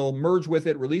 It'll merge with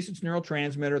it, release its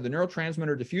neurotransmitter. The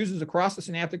neurotransmitter diffuses across the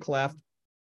synaptic cleft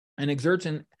and exerts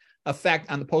an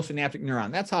effect on the postsynaptic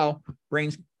neuron. That's how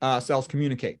brain cells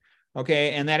communicate.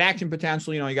 Okay, and that action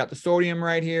potential, you got the sodium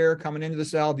right here coming into the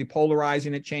cell,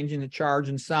 depolarizing it, changing the charge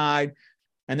inside,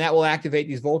 and that will activate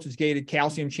these voltage-gated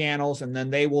calcium channels, and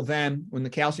then they will then, when the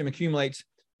calcium accumulates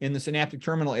in the synaptic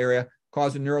terminal area,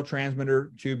 cause the neurotransmitter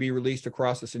to be released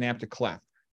across the synaptic cleft.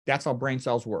 That's how brain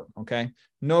cells work, okay?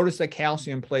 Notice that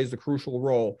calcium plays the crucial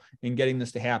role in getting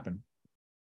this to happen.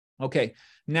 Okay,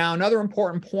 now another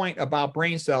important point about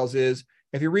brain cells is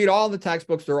if you read all the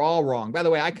textbooks, they're all wrong. By the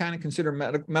way, I kind of consider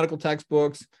medical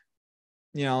textbooks,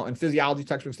 and physiology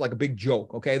textbooks like a big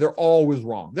joke, okay? They're always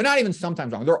wrong. They're not even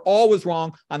sometimes wrong. They're always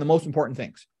wrong on the most important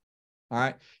things, all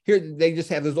right? Here, they just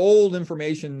have this old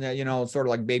information that, it's sort of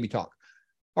like baby talk.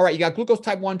 All right, you got glucose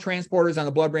type 1 transporters on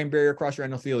the blood-brain barrier across your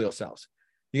endothelial cells.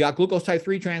 You got glucose type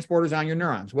 3 transporters on your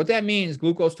neurons. What that means,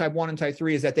 glucose type 1 and type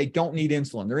 3, is that they don't need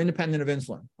insulin. They're independent of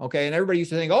insulin, okay? And everybody used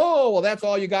to think, oh, well, that's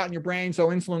all you got in your brain, so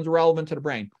insulin's irrelevant to the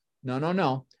brain. No, no,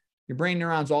 no. Your brain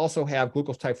neurons also have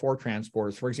glucose type 4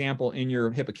 transporters. For example, in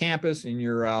your hippocampus, in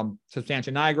your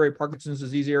substantia nigra, Parkinson's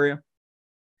disease area.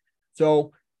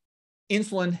 So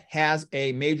insulin has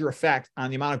a major effect on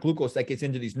the amount of glucose that gets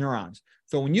into these neurons.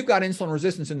 So when you've got insulin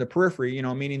resistance in the periphery,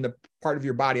 meaning the part of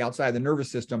your body outside the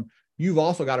nervous system, you've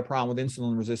also got a problem with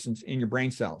insulin resistance in your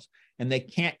brain cells, and they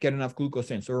can't get enough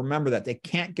glucose in. So remember that they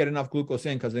can't get enough glucose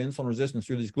in because of insulin resistance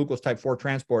through these glucose type 4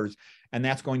 transporters, and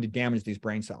that's going to damage these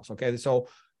brain cells. Okay, so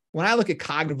when I look at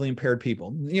cognitively impaired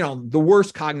people, the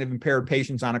worst cognitive impaired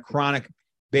patients on a chronic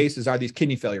basis are these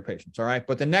kidney failure patients. All right,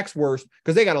 but the next worst,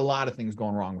 because they got a lot of things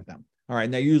going wrong with them. All right,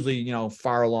 and they're usually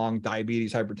far along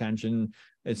diabetes, hypertension,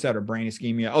 et cetera, brain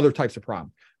ischemia, other types of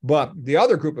problems. But the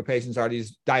other group of patients are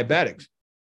these diabetics.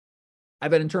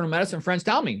 I've had internal medicine friends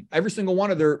tell me every single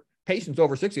one of their patients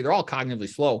over 60, they're all cognitively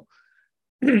slow.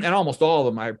 And almost all of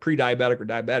them are pre-diabetic or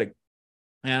diabetic.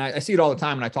 And I see it all the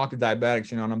time when I talk to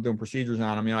diabetics, and I'm doing procedures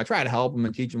on them. I try to help them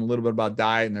and teach them a little bit about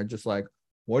diet. And they're just like,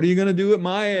 what are you going to do at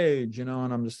my age? And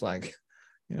I'm just like,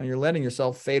 you're letting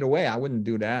yourself fade away. I wouldn't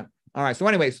do that. All right. So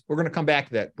anyways, we're going to come back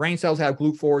to that. Brain cells have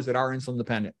GLUT4s that are insulin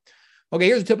dependent. Okay.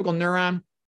 Here's a typical neuron.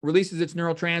 Releases its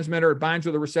neurotransmitter. It binds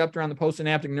with a receptor on the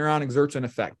postsynaptic neuron, exerts an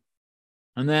effect.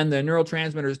 And then the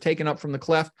neurotransmitter is taken up from the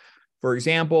cleft, for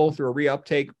example, through a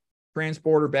reuptake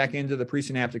transporter back into the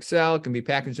presynaptic cell. It can be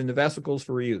packaged into vesicles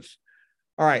for reuse.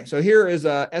 All right, so here is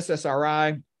a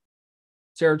SSRI,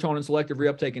 serotonin selective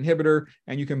reuptake inhibitor,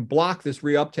 and you can block this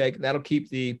reuptake. That'll keep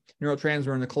the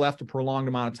neurotransmitter in the cleft a prolonged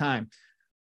amount of time.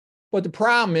 But the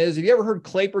problem is, have you ever heard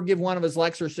Klaper give one of his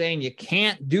lectures saying you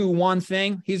can't do one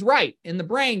thing? He's right. In the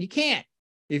brain, you can't.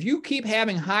 If you keep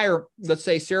having higher, let's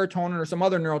say, serotonin or some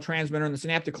other neurotransmitter in the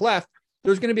synaptic cleft,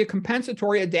 there's going to be a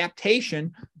compensatory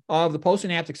adaptation of the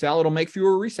postsynaptic cell. It'll make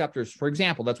fewer receptors. For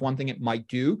example, that's one thing it might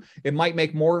do. It might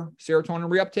make more serotonin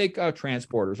reuptake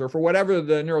transporters, or for whatever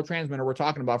the neurotransmitter we're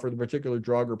talking about for the particular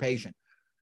drug or patient.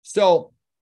 So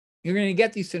you're going to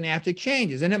get these synaptic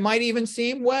changes. And it might even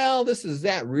seem, well, is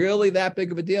that really that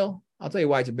big of a deal? I'll tell you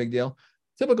why it's a big deal.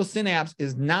 Typical synapse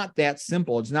is not that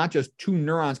simple. It's not just two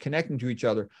neurons connecting to each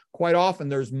other. Quite often,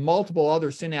 there's multiple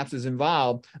other synapses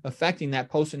involved affecting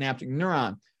that postsynaptic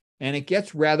neuron. And it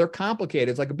gets rather complicated.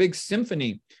 It's like a big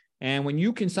symphony. And when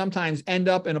you can sometimes end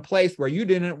up in a place where you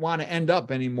didn't want to end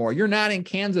up anymore, you're not in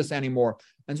Kansas anymore.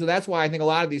 And so that's why I think a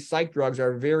lot of these psych drugs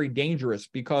are very dangerous,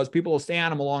 because people will stay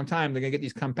on them a long time. They're going to get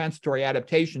these compensatory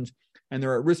adaptations, and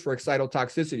they're at risk for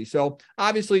excitotoxicity. So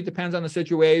obviously it depends on the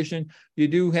situation. You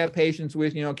do have patients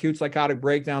with, acute psychotic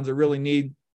breakdowns that really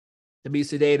need to be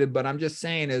sedated. But I'm just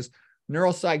saying is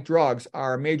neuropsych drugs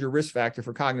are a major risk factor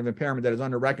for cognitive impairment that is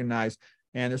under-recognized.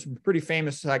 And there's some pretty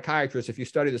famous psychiatrists, if you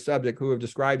study the subject, who have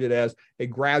described it as a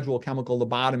gradual chemical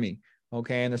lobotomy.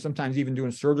 Okay. And they're sometimes even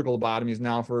doing surgical lobotomies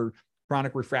now for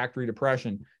chronic refractory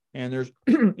depression. And there's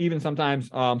even sometimes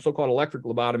so-called electric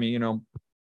lobotomy,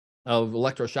 of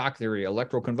electroshock theory,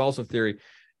 electroconvulsive theory.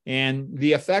 And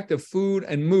the effect of food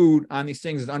and mood on these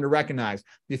things is under-recognized.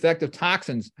 The effect of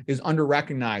toxins is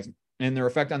under-recognized, and their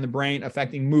effect on the brain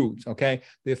affecting moods, okay?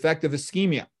 The effect of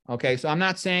ischemia, okay? So I'm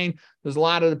not saying there's a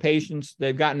lot of the patients,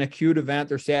 they've got an acute event,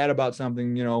 they're sad about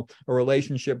something, a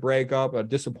relationship breakup, a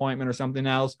disappointment or something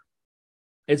else,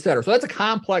 et cetera. So that's a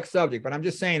complex subject, but I'm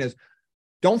just saying is,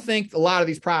 don't think a lot of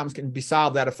these problems can be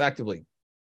solved that effectively.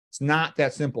 It's not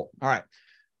that simple. All right.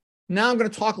 Now I'm going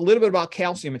to talk a little bit about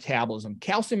calcium metabolism.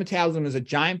 Calcium metabolism is a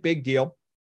giant big deal.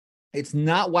 It's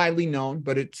not widely known,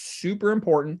 but it's super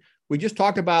important. We just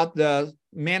talked about the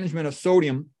management of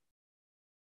sodium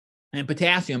and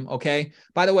potassium, okay?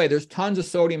 By the way, there's tons of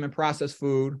sodium in processed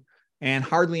food and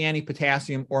hardly any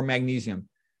potassium or magnesium.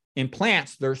 In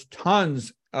plants, there's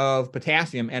tons of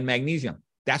potassium and magnesium.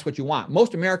 That's what you want.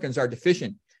 Most Americans are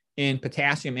deficient in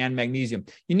potassium and magnesium.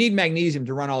 You need magnesium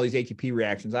to run all these ATP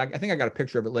reactions. I think I got a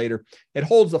picture of it later. It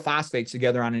holds the phosphates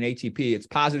together on an ATP. It's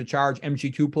positive charge,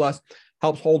 Mg2 plus,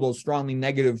 helps hold those strongly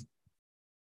negative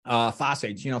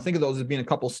phosphates. Think of those as being a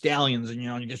couple stallions, and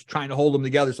you're just trying to hold them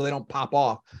together so they don't pop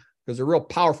off, because they're real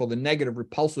powerful. The negative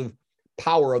repulsive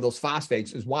power of those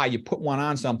phosphates is why you put one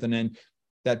on something, and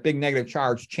that big negative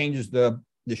charge changes the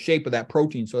shape of that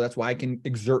protein. So that's why it can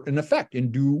exert an effect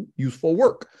and do useful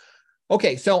work.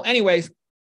 Okay, so anyways,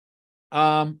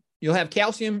 you'll have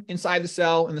calcium inside the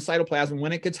cell in the cytoplasm.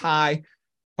 When it gets high,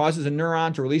 causes a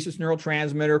neuron to release its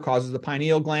neurotransmitter, causes the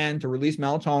pineal gland to release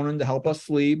melatonin to help us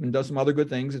sleep, and does some other good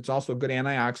things. It's also a good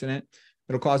antioxidant.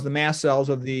 It'll cause the mast cells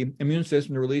of the immune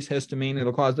system to release histamine.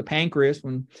 It'll cause the pancreas,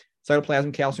 when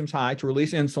cytoplasm calcium's high, to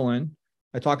release insulin.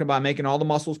 I talked about making all the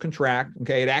muscles contract.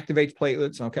 Okay, it activates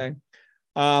platelets. Okay.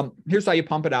 Here's how you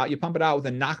pump it out. You pump it out with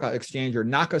a NACA exchanger.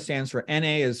 NACA stands for Na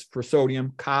is for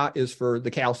sodium, Ka is for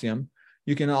the calcium.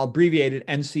 You can abbreviate it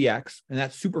NCX, and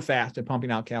that's super fast at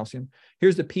pumping out calcium.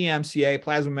 Here's the PMCA,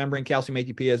 plasma membrane calcium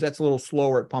ATPase. That's a little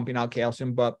slower at pumping out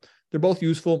calcium, but they're both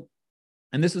useful.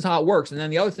 And this is how it works. And then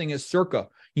the other thing is circa.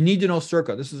 You need to know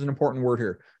circa. This is an important word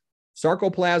here.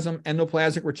 Sarcoplasm,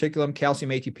 endoplasmic reticulum,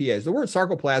 calcium ATPase. The word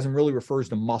sarcoplasm really refers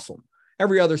to muscle.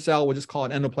 Every other cell, we'll just call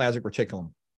it endoplasmic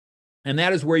reticulum. And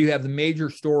that is where you have the major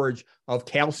storage of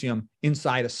calcium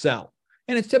inside a cell.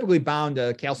 And it's typically bound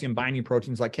to calcium binding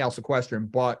proteins like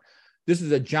calsequestrin, but this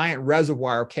is a giant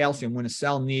reservoir of calcium when a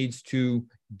cell needs to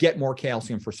get more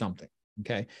calcium for something.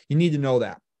 Okay, you need to know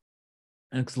that.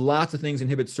 And because lots of things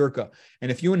inhibit SERCA. And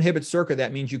if you inhibit SERCA,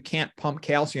 that means you can't pump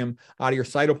calcium out of your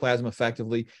cytoplasm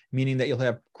effectively, meaning that you'll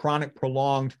have chronic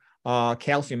prolonged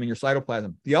calcium in your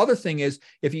cytoplasm. The other thing is,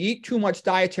 if you eat too much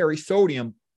dietary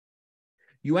sodium,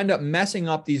 you end up messing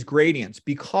up these gradients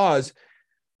because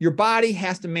your body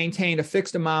has to maintain a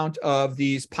fixed amount of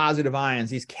these positive ions,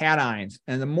 these cations.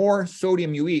 And the more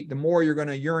sodium you eat, the more you're going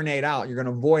to urinate out. You're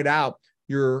going to void out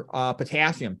your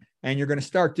potassium, and you're going to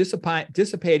start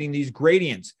dissipating these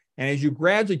gradients. And as you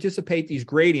gradually dissipate these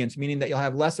gradients, meaning that you'll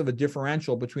have less of a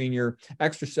differential between your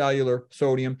extracellular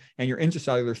sodium and your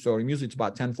intracellular sodium, usually it's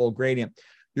about 10-fold gradient,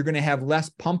 you're going to have less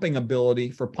pumping ability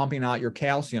for pumping out your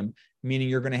calcium, meaning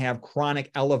you're going to have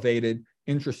chronic elevated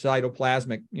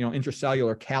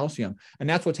intracellular calcium. And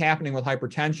that's what's happening with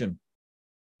hypertension.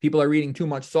 People are eating too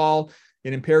much salt.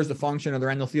 It impairs the function of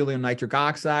their endothelial nitric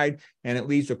oxide, and it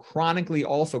leads to chronically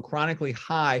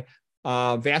high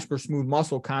vascular smooth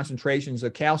muscle concentrations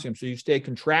of calcium. So you stay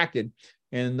contracted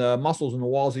in the muscles and the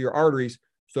walls of your arteries.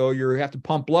 So you have to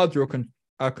pump blood through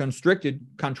a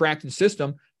contracted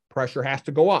system. Pressure has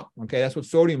to go up. Okay, that's what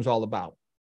sodium is all about.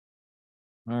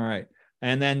 All right.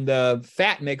 And then the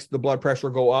fat makes the blood pressure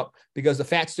go up because the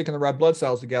fat's sticking the red blood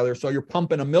cells together. So you're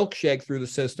pumping a milkshake through the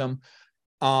system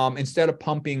instead of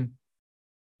pumping,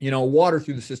 water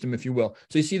through the system, if you will.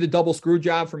 So you see the double screw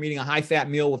job from eating a high-fat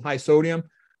meal with high sodium.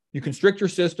 You constrict your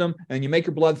system and you make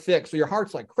your blood thick. So your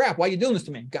heart's like, crap, why are you doing this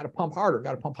to me? Got to pump harder,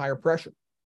 got to pump higher pressure.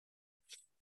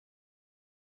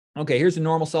 Okay, here's a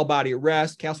normal cell body at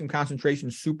rest. Calcium concentration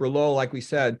is super low. Like we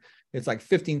said, it's like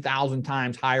 15,000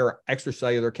 times higher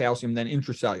extracellular calcium than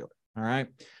intracellular. All right.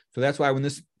 So that's why when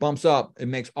this bumps up, it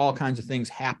makes all kinds of things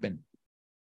happen.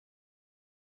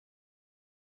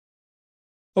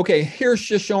 Okay, here's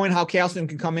just showing how calcium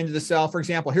can come into the cell. For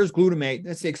example, here's glutamate.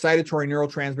 That's the excitatory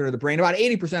neurotransmitter of the brain. About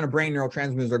 80% of brain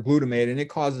neurotransmitters are glutamate, and it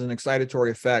causes an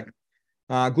excitatory effect.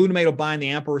 Glutamate will bind the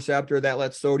AMPA receptor that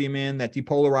lets sodium in, that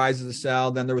depolarizes the cell.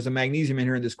 Then there was a magnesium in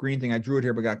here in this green thing. I drew it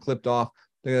here, but got clipped off.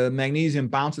 The magnesium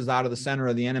bounces out of the center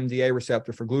of the NMDA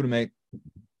receptor for glutamate.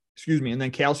 And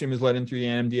then calcium is let in through the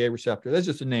NMDA receptor. That's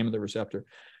just the name of the receptor.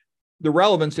 The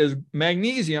relevance is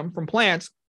magnesium from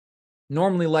plants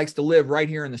normally likes to live right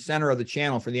here in the center of the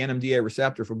channel for the NMDA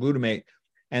receptor for glutamate,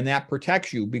 and that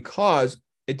protects you because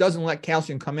it doesn't let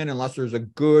calcium come in unless there's a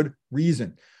good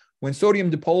reason. When sodium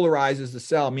depolarizes the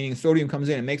cell, meaning sodium comes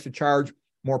in, it makes the charge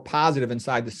more positive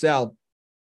inside the cell.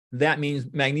 That means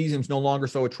magnesium is no longer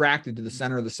so attracted to the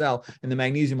center of the cell, and the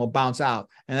magnesium will bounce out,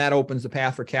 and that opens the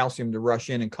path for calcium to rush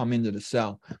in and come into the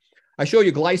cell. I show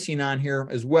you glycine on here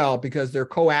as well because they're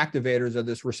co-activators of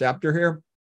this receptor here.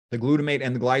 The glutamate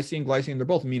and the glycine, they're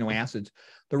both amino acids.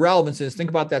 The relevance is, think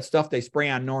about that stuff they spray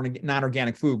on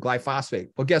non-organic food, glyphosate.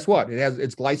 Well, guess what?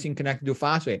 It's glycine connected to a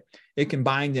phosphate. It can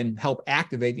bind and help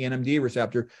activate the NMDA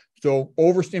receptor. So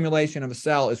overstimulation of a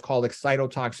cell is called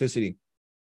excitotoxicity.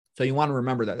 So you want to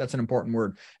remember that. That's an important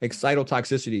word,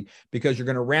 excitotoxicity, because you're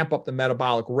going to ramp up the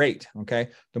metabolic rate, okay?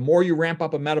 The more you ramp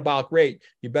up a metabolic rate,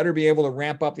 you better be able to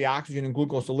ramp up the oxygen and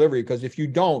glucose delivery, because if you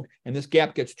don't, and this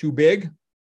gap gets too big,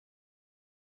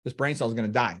 this brain cell is going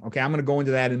to die. Okay, I'm going to go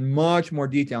into that in much more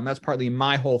detail, and that's partly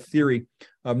my whole theory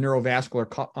of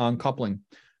neurovascular uncoupling.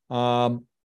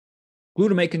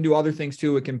 Glutamate can do other things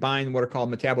too. It can bind what are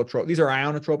called metabotropic. These are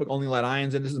ionotropic, only let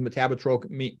ions in. This is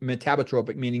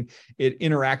metabotropic, meaning it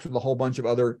interacts with a whole bunch of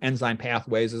other enzyme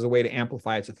pathways as a way to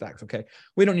amplify its effects. Okay,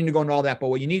 we don't need to go into all that, but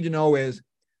what you need to know is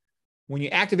when you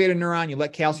activate a neuron, you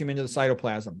let calcium into the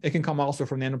cytoplasm. It can come also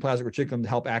from the endoplasmic reticulum to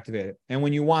help activate it. And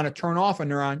when you want to turn off a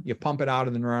neuron, you pump it out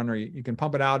of the neuron, or you can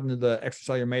pump it out into the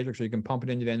extracellular matrix, or you can pump it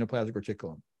into the endoplasmic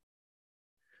reticulum.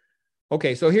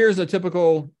 Okay, so here's a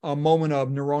typical moment of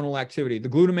neuronal activity. The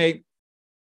glutamate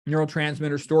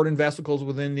neurotransmitter stored in vesicles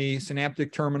within the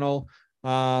synaptic terminal.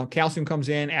 Calcium comes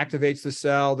in, activates the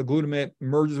cell. The glutamate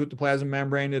merges with the plasma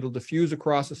membrane. It'll diffuse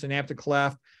across the synaptic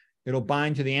cleft. It'll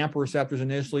bind to the AMPA receptors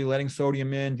initially, letting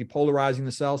sodium in, depolarizing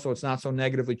the cell so it's not so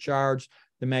negatively charged.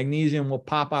 The magnesium will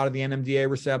pop out of the NMDA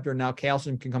receptor. Now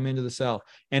calcium can come into the cell.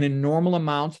 And in normal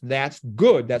amounts, that's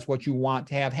good. That's what you want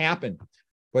to have happen.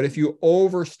 But if you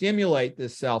overstimulate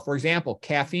this cell, for example,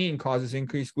 caffeine causes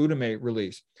increased glutamate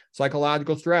release.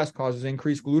 Psychological stress causes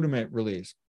increased glutamate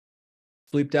release.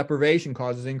 Sleep deprivation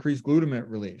causes increased glutamate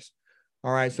release.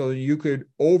 All right, so you could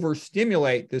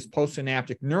overstimulate this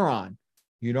postsynaptic neuron.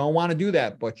 You don't want to do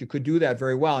that, but you could do that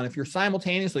very well. And if you're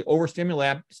simultaneously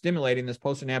stimulating this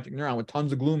postsynaptic neuron with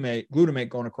tons of glutamate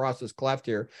going across this cleft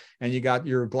here, and you got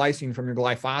your glycine from your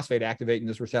glyphosate activating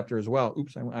this receptor as well.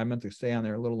 Oops, I meant to stay on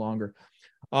there a little longer.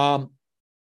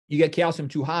 You get calcium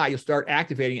too high, you'll start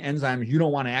activating enzymes you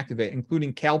don't want to activate,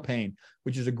 including calpain,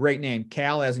 which is a great name.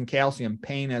 Cal as in calcium,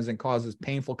 pain as in causes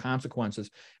painful consequences.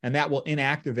 And that will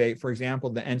inactivate, for example,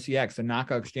 the NCX, the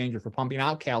knockout exchanger for pumping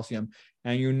out calcium.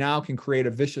 And you now can create a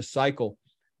vicious cycle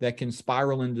that can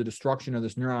spiral into destruction of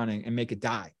this neuron and make it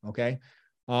die, okay?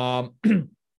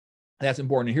 That's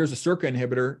important. And here's a SERCA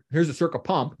inhibitor. Here's a SERCA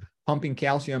pump, pumping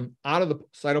calcium out of the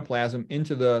cytoplasm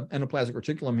into the endoplasmic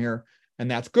reticulum here. And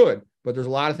that's good. But there's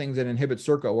a lot of things that inhibit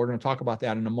SERCA. We're going to talk about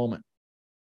that in a moment.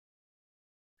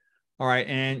 All right.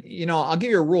 And, I'll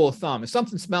give you a rule of thumb. If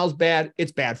something smells bad,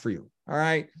 it's bad for you. All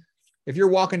right. If you're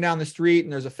walking down the street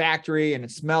and there's a factory and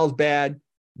it smells bad,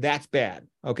 that's bad.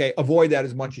 Okay. Avoid that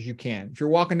as much as you can. If you're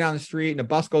walking down the street and a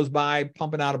bus goes by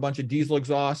pumping out a bunch of diesel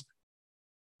exhaust,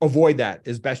 avoid that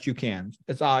as best you can.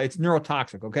 It's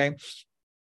neurotoxic. Okay.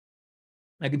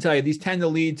 I can tell you these tend to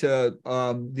lead to,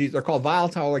 they're called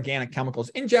volatile organic chemicals.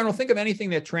 In general, think of anything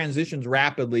that transitions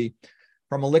rapidly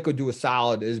from a liquid to a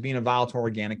solid as being a volatile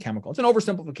organic chemical. It's an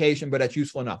oversimplification, but it's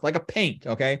useful enough. Like a paint,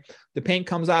 okay? The paint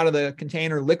comes out of the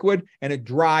container liquid and it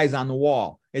dries on the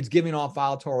wall. It's giving off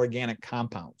volatile organic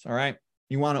compounds, all right?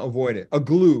 You want to avoid it. A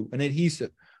glue, an adhesive,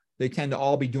 they tend to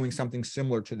all be doing something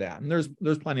similar to that. And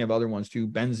there's plenty of other ones too,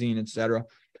 benzene, et cetera,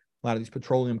 a lot of these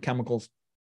petroleum chemicals.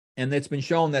 And it's been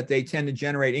shown that they tend to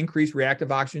generate increased reactive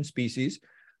oxygen species,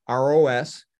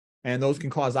 ROS, and those can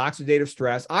cause oxidative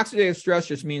stress. Oxidative stress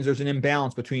just means there's an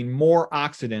imbalance between more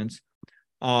oxidants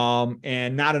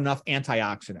and not enough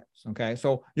antioxidants, okay?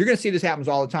 So you're going to see this happens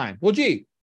all the time. Well, gee,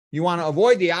 you want to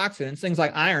avoid the oxidants, things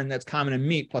like iron that's common in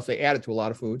meat, plus they add it to a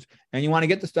lot of foods, and you want to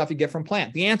get the stuff you get from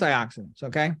plant, the antioxidants,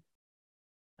 okay?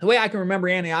 The way I can remember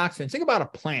antioxidants, think about a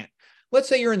plant. Let's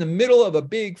say you're in the middle of a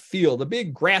big field, a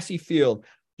big grassy field.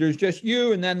 There's just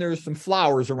you, and then there's some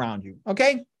flowers around you,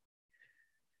 okay?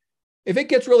 If it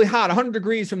gets really hot, 100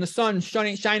 degrees from the sun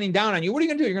shining down on you, what are you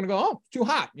going to do? You're going to go, oh, it's too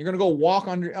hot. You're going to go walk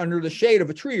under the shade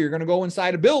of a tree. You're going to go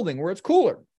inside a building where it's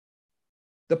cooler.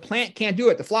 The plant can't do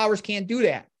it. The flowers can't do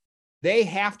that. They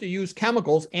have to use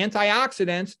chemicals,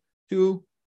 antioxidants, to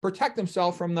protect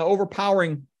themselves from the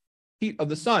overpowering heat of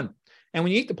the sun. And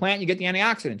when you eat the plant, you get the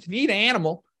antioxidants. If you eat an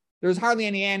animal, there's hardly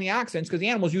any antioxidants because the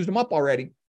animals used them up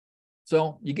already.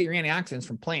 So you get your antioxidants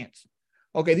from plants.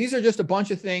 Okay, these are just a bunch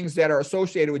of things that are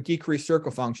associated with decreased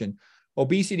SERCA function.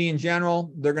 Obesity in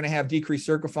general, they're going to have decreased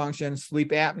SERCA function,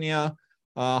 sleep apnea,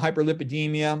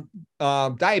 hyperlipidemia.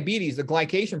 Diabetes, the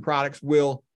glycation products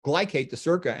will glycate the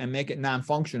SERCA and make it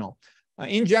non-functional.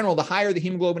 In general, the higher the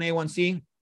hemoglobin A1C,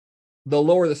 the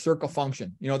lower the SERCA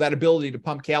function, that ability to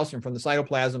pump calcium from the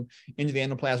cytoplasm into the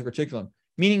endoplasmic reticulum,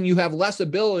 meaning you have less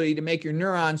ability to make your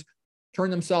neurons turn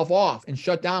themselves off and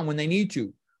shut down when they need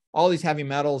to. All these heavy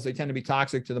metals, they tend to be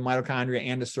toxic to the mitochondria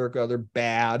and to SERCA. They're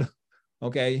bad,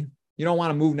 okay? You don't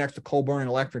want to move next to coal-burning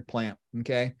electric plant,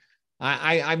 okay?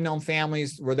 I've known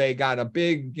families where they got a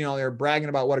big, they're bragging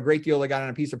about what a great deal they got on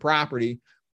a piece of property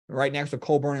right next to a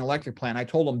coal-burning electric plant. I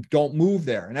told them, don't move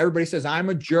there. And everybody says, I'm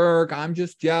a jerk. I'm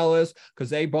just jealous because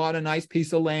they bought a nice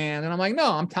piece of land. And I'm like,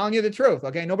 no, I'm telling you the truth,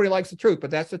 okay? Nobody likes the truth,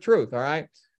 but that's the truth, all right?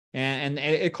 And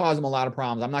it caused them a lot of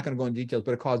problems. I'm not going to go into details,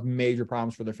 but it caused major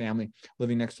problems for their family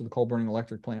living next to the coal-burning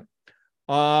electric plant.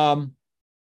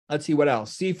 Let's see what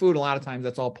else. Seafood, a lot of times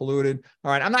that's all polluted.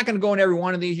 All right, I'm not going to go into every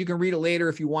one of these. You can read it later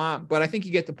if you want, but I think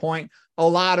you get the point. A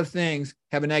lot of things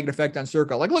have a negative effect on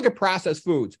SERCA. Like look at processed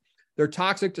foods. They're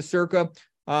toxic to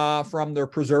SERCA from their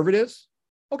preservatives.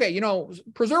 Okay,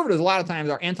 preservatives a lot of times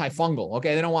are antifungal.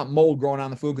 Okay, they don't want mold growing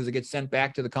on the food because it gets sent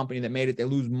back to the company that made it. They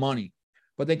lose money.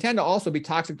 But they tend to also be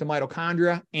toxic to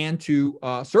mitochondria and to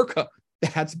SERCA.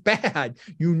 That's bad.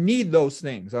 You need those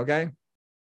things, okay?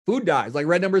 Food dyes, like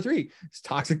red number 3, it's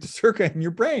toxic to SERCA in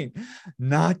your brain.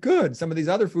 Not good. Some of these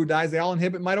other food dyes, they all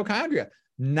inhibit mitochondria.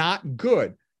 Not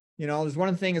good. There's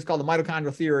one thing, it's called the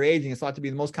mitochondrial theory of aging. It's thought to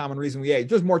be the most common reason we age.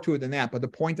 There's more to it than that, but the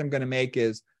point I'm going to make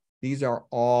is these are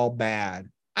all bad.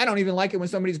 I don't even like it when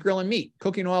somebody's grilling meat.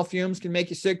 Cooking oil fumes can make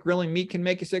you sick. Grilling meat can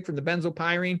make you sick from the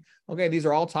benzopyrene. Okay, these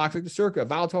are all toxic to SERCA.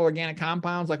 Volatile organic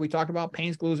compounds, like we talked about,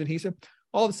 paints, glues, adhesive,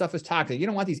 all this stuff is toxic. You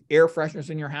don't want these air fresheners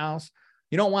in your house.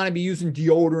 You don't want to be using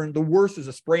deodorant. The worst is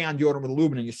a spray-on deodorant with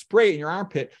aluminum. You spray it in your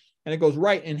armpit, and it goes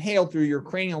right inhaled through your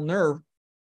cranial nerve,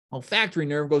 olfactory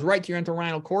nerve, goes right to your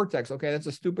entorhinal cortex. Okay, that's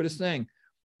the stupidest thing.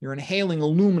 You're inhaling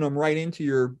aluminum right into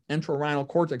your entorhinal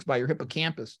cortex by your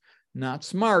hippocampus. Not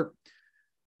smart.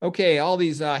 Okay, all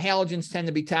these halogens tend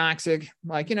to be toxic.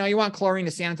 Like, you want chlorine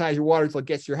to sanitize your water until it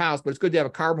gets to your house, but it's good to have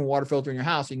a carbon water filter in your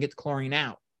house so you can get the chlorine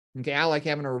out. Okay, I like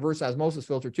having a reverse osmosis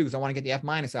filter too because I want to get the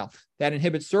F- out. That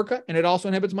inhibits circa and it also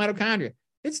inhibits mitochondria.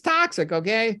 It's toxic,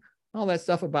 okay? All that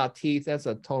stuff about teeth, that's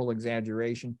a total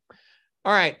exaggeration.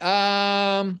 All right,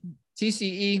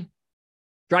 TCE,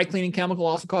 dry cleaning chemical,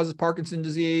 also causes Parkinson's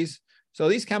disease. So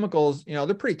these chemicals,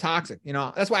 they're pretty toxic.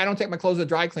 That's why I don't take my clothes to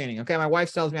dry cleaning. Okay. My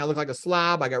wife tells me I look like a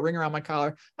slob. I got ring around my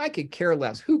collar. I could care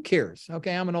less. Who cares?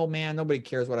 Okay. I'm an old man. Nobody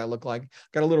cares what I look like.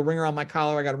 Got a little ring around my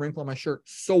collar. I got a wrinkle on my shirt.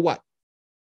 So what?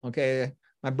 Okay.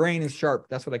 My brain is sharp.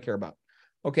 That's what I care about.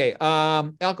 Okay.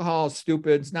 Alcohol is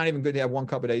stupid. It's not even good to have 1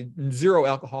 cup a day. 0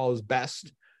 alcohol is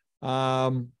best.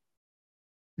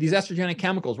 These estrogenic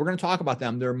chemicals, we're going to talk about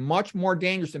them. They're much more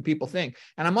dangerous than people think.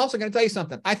 And I'm also going to tell you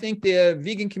something. I think the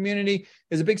vegan community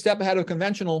is a big step ahead of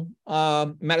conventional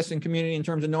medicine community in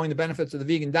terms of knowing the benefits of the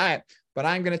vegan diet. But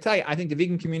I'm going to tell you, I think the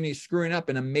vegan community is screwing up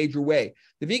in a major way.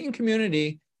 The vegan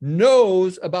community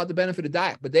knows about the benefit of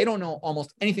diet, but they don't know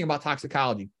almost anything about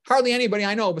toxicology. Hardly anybody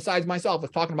I know besides myself is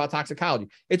talking about toxicology.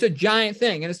 It's a giant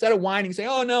thing. And instead of whining and saying,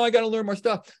 oh, no, I got to learn more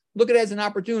stuff, look at it as an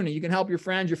opportunity. You can help your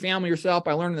friends, your family, yourself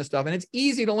by learning this stuff. And it's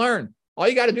easy to learn. All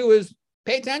you got to do is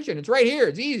pay attention. It's right here.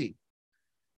 It's easy.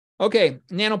 Okay,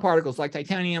 nanoparticles like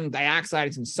titanium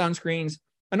dioxide in sunscreens.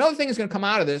 Another thing that's going to come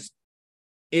out of this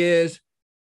is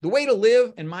the way to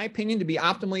live, in my opinion, to be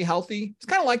optimally healthy. It's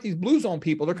kind of like these blue zone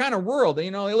people. They're kind of rural.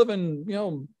 They live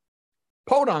in,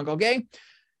 podunk, okay?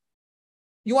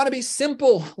 You want to be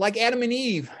simple like Adam and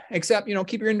Eve, except,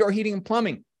 keep your indoor heating and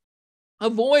plumbing.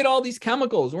 Avoid all these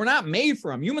chemicals. We're not made for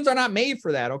them. Humans are not made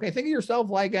for that, okay? Think of yourself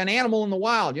like an animal in the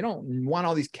wild. You don't want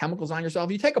all these chemicals on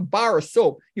yourself. You take a bar of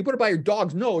soap, you put it by your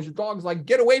dog's nose, your dog's like,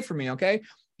 get away from me, okay?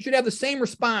 You should have the same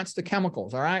response to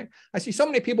chemicals, all right? I see so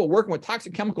many people working with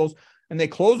toxic chemicals and they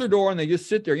close their door and they just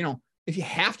sit there. If you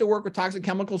have to work with toxic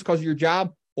chemicals because of your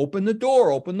job, open the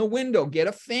door, open the window, get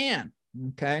a fan,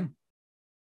 okay?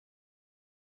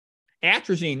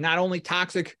 Atrazine, not only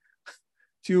toxic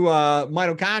to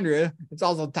mitochondria, it's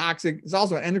also toxic. It's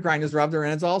also an endocrine disruptor,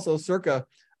 and it's also circa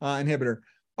inhibitor.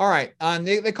 All right,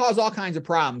 they cause all kinds of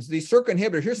problems. These circa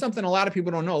inhibitors, here's something a lot of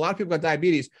people don't know. A lot of people got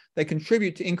diabetes. They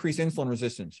contribute to increased insulin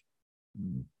resistance.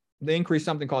 They increase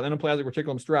something called endoplasmic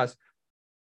reticulum stress.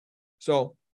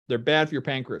 So they're bad for your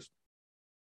pancreas.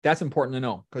 That's important to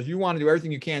know because you want to do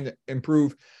everything you can to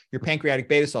improve your pancreatic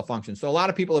beta cell function. So a lot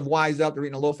of people have wised up. They're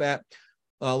eating a low-fat,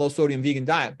 low-sodium vegan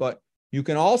diet, but you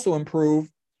can also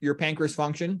improve your pancreas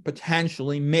function,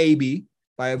 potentially, maybe,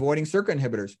 by avoiding circa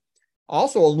inhibitors.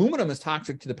 Also, aluminum is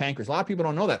toxic to the pancreas. A lot of people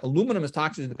don't know that. Aluminum is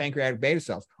toxic to the pancreatic beta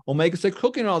cells. Omega-6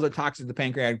 cooking oils are toxic to the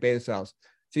pancreatic beta cells.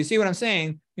 So you see what I'm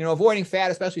saying? Avoiding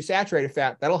fat, especially saturated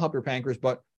fat, that'll help your pancreas,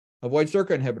 but avoid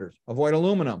circa inhibitors, avoid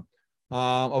aluminum.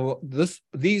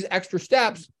 These extra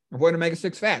steps, avoid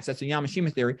omega-6 fats. That's the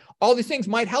Yamashita theory. All these things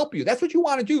might help you. That's what you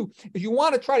want to do. Is you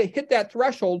want to try to hit that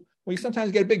threshold where you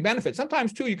sometimes get a big benefit.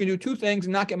 Sometimes, too, you can do 2 things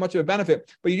and not get much of a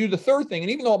benefit, but you do the 3rd thing, and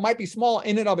even though it might be small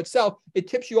in and of itself, it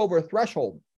tips you over a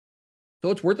threshold. So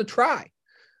it's worth a try.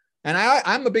 And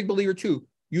I'm a big believer, too.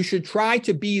 You should try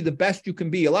to be the best you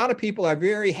can be. A lot of people are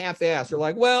very half-assed. They're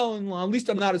like, well, at least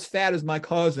I'm not as fat as my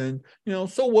cousin.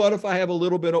 So what if I have a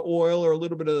little bit of oil or a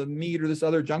little bit of meat or this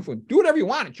other junk food? Do whatever you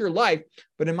want. It's your life.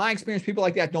 But in my experience, people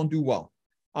like that don't do well.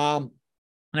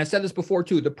 And I've said this before,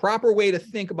 too. The proper way to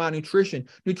think about nutrition.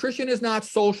 Nutrition is not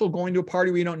social, going to a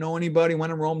party where you don't know anybody. When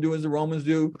in Rome, do as the Romans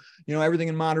do. Everything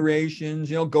in moderation.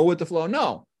 Go with the flow.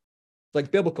 No. It's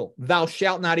like biblical. Thou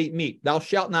shalt not eat meat. Thou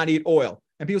shalt not eat oil.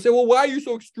 And people say, well, why are you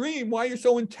so extreme? Why are you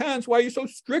so intense? Why are you so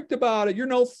strict about it? You're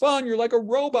no fun. You're like a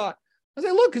robot. I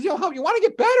say, look, because you want to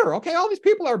get better. Okay. All these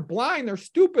people are blind. They're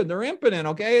stupid. They're impotent.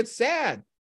 Okay. It's sad.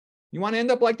 You want to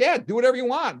end up like that. Do whatever you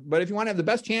want. But if you want to have the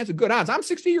best chance of good odds, I'm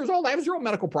 60 years old. I have 0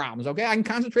 medical problems. Okay. I can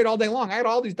concentrate all day long. I had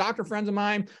all these doctor friends of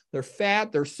mine. They're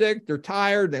fat. They're sick. They're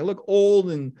tired. They look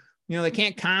old and, they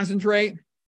can't concentrate.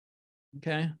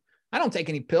 Okay. I don't take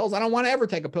any pills. I don't want to ever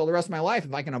take a pill the rest of my life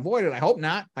if I can avoid it. I hope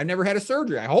not. I've never had a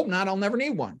surgery. I hope not. I'll never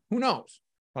need one. Who knows?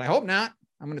 But I hope not.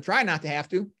 I'm going to try not to have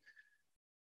to.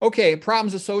 Okay,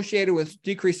 problems associated with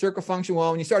decreased circa function.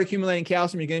 Well, when you start accumulating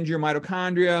calcium, you can injure your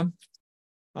mitochondria.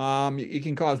 You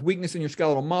can cause weakness in your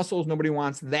skeletal muscles. Nobody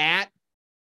wants that.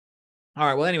 All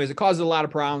right, well, anyways, it causes a lot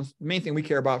of problems. The main thing we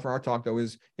care about for our talk, though,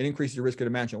 is it increases the risk of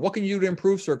dementia. What can you do to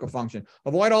improve circa function?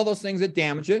 Avoid all those things that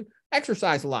damage it.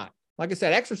 Exercise a lot. Like I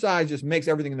said, exercise just makes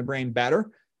everything in the brain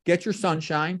better. Get your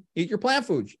sunshine, eat your plant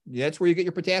foods. That's where you get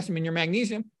your potassium and your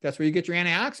magnesium. That's where you get your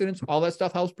antioxidants. All that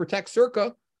stuff helps protect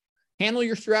circa. Handle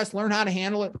your stress, learn how to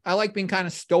handle it. I like being kind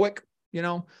of stoic.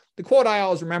 The quote I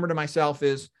always remember to myself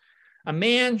is, A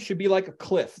man should be like a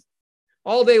cliff.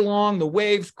 All day long, the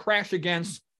waves crash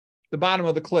against the bottom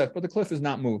of the cliff, but the cliff is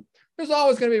not moved. There's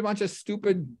always going to be a bunch of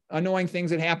stupid, annoying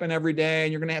things that happen every day,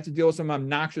 and you're going to have to deal with some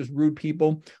obnoxious, rude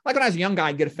people. Like when I was a young guy,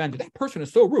 I'd get offended. That person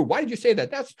is so rude. Why did you say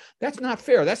that? That's not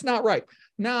fair. That's not right.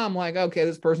 Now I'm like, okay,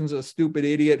 this person's a stupid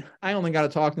idiot. I only got to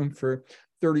talk to them for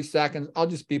 30 seconds. I'll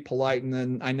just be polite, and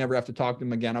then I never have to talk to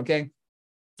them again. Okay.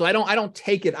 So I don't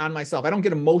take it on myself. I don't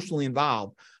get emotionally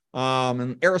involved.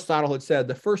 And Aristotle had said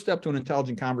the first step to an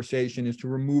intelligent conversation is to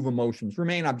remove emotions,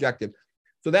 remain objective.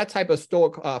 So that type of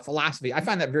Stoic philosophy, I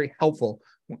find that very helpful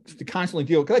to constantly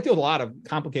deal, because I deal with a lot of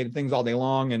complicated things all day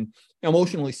long and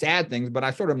emotionally sad things, but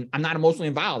I'm not emotionally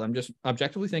involved. I'm just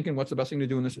objectively thinking what's the best thing to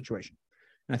do in this situation.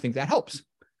 And I think that helps.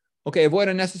 Okay, avoid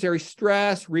unnecessary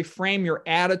stress, reframe your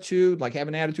attitude, like have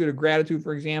an attitude of gratitude,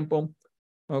 for example.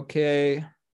 Okay.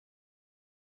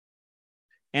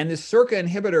 And the circa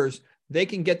inhibitors, they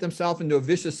can get themselves into a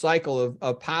vicious cycle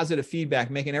of positive feedback,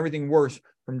 making everything worse,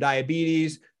 from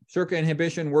diabetes, circa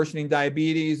inhibition, worsening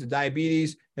diabetes,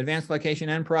 advanced glycation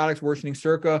end products, worsening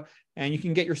circa, and you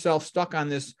can get yourself stuck on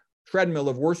this treadmill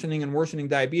of worsening and worsening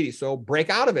diabetes. So break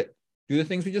out of it. Do the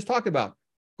things we just talked about.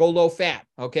 Go low fat,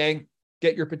 okay?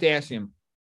 Get your potassium.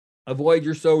 Avoid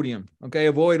your sodium, okay?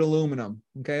 Avoid aluminum,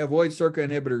 okay? Avoid circa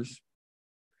inhibitors.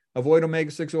 Avoid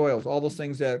omega-6 oils, all those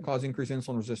things that cause increased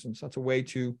insulin resistance. That's a way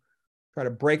to try to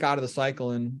break out of the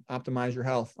cycle and optimize your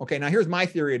health. Okay, now here's my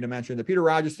theory of dementia, the Peter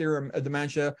Rogers theory of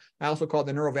dementia. I also call it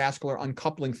the neurovascular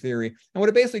uncoupling theory. And what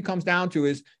it basically comes down to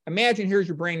is, imagine here's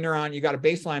your brain neuron, you got a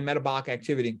baseline metabolic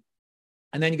activity,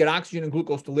 and then you get oxygen and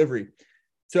glucose delivery.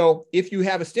 So if you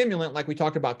have a stimulant, like we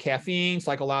talked about, caffeine,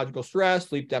 psychological stress,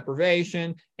 sleep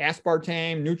deprivation,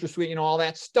 aspartame, NutraSweet, all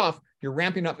that stuff, you're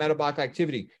ramping up metabolic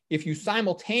activity. If you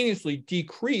simultaneously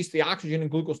decrease the oxygen and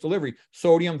glucose delivery,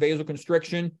 sodium,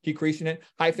 vasoconstriction, decreasing it,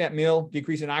 high-fat meal,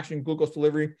 decreasing oxygen and glucose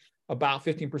delivery, about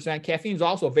 15%. Caffeine is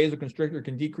also a vasoconstrictor,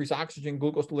 can decrease oxygen and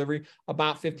glucose delivery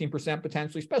about 15%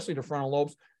 potentially, especially to frontal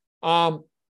lobes.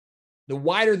 The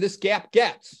wider this gap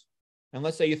gets, and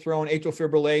let's say you throw in atrial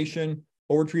fibrillation,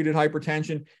 overtreated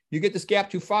hypertension, you get this gap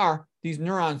too far, these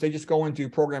neurons, they just go into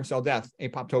programmed cell death,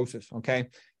 apoptosis, okay?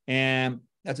 And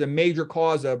that's a major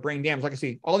cause of brain damage. Like I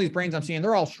see, all these brains I'm seeing,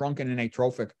 they're all shrunken and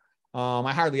atrophic.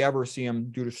 I hardly ever see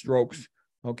them due to strokes,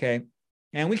 okay?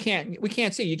 And we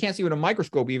can't see, you can't see with a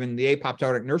microscope even the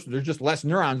apoptotic nerves. There's just less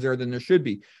neurons there than there should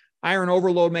be. Iron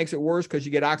overload makes it worse because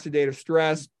you get oxidative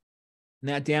stress, and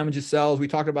that damages cells. We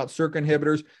talked about circa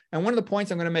inhibitors. And one of the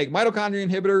points I'm going to make, mitochondria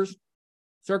inhibitors,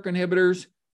 circa inhibitors,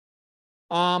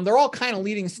 they're all kind of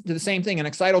leading to the same thing, and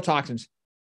excitotoxins.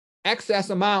 Excess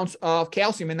amounts of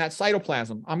calcium in that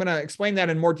cytoplasm. I'm going to explain that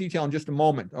in more detail in just a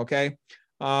moment, okay?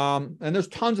 And there's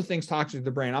tons of things toxic to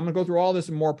the brain. I'm going to go through all this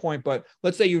in more point, but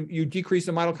let's say you decrease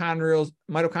the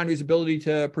mitochondria's ability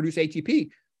to produce ATP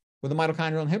with a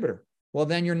mitochondrial inhibitor. Well,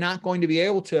 then you're not going to be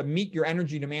able to meet your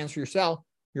energy demands for your cell.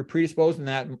 You're predisposing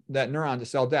that neuron to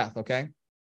cell death, okay?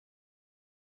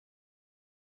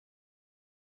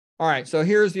 All right, so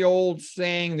here's the old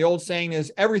saying. The old saying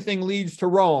is everything leads to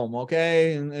Rome,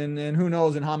 okay? And who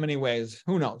knows in how many ways?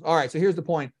 Who knows? All right, so here's the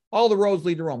point. All the roads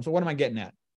lead to Rome. So what am I getting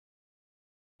at?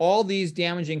 All these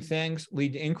damaging things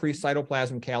lead to increased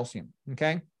cytoplasm calcium,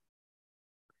 okay?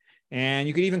 And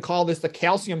you could even call this the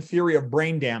calcium theory of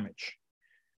brain damage.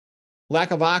 Lack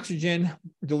of oxygen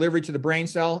delivery to the brain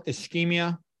cell,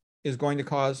 ischemia, is going to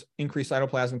cause increased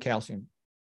cytoplasm calcium.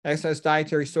 Excess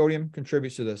dietary sodium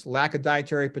contributes to this. Lack of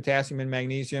dietary potassium and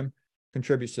magnesium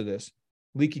contributes to this.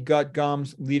 Leaky gut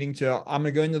gums leading to, I'm going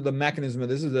to go into the mechanism of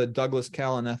this is the Douglas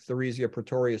Kell and Atheresia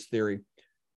praetorius theory.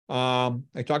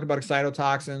 I talked about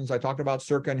excitotoxins. I talked about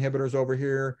circa inhibitors over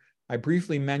here. I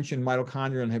briefly mentioned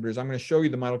mitochondrial inhibitors. I'm going to show you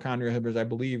the mitochondrial inhibitors, I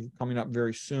believe, coming up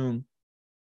very soon.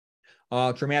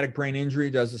 Traumatic brain injury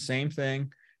does the same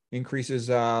thing, increases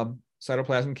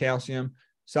cytoplasm calcium.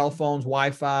 Cell phones,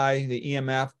 Wi-Fi, the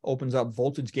EMF opens up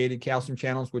voltage-gated calcium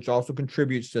channels, which also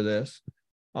contributes to this.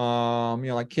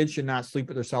 Like kids should not sleep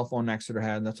with their cell phone next to their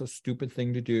head. That's a stupid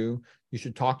thing to do. You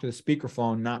should talk to the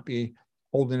speakerphone, not be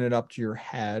holding it up to your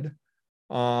head.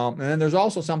 And then there's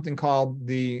also something called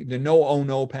the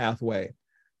no pathway,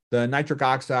 the nitric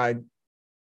oxide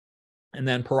and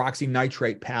then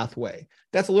peroxynitrate pathway.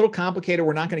 That's a little complicated.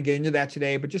 We're not going to get into that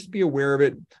today, but just be aware of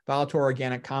it. Volatile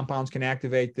organic compounds can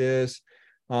activate this.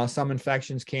 Some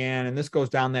infections can, and this goes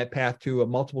down that path to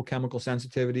multiple chemical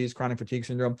sensitivities, chronic fatigue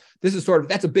syndrome. This is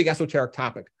that's a big esoteric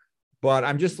topic, but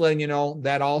I'm just letting you know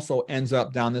that also ends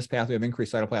up down this pathway of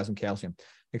increased cytoplasm calcium.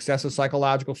 Excessive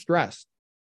psychological stress.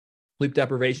 sleep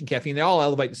deprivation, caffeine, they all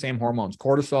elevate the same hormones,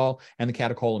 cortisol and the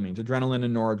catecholamines, adrenaline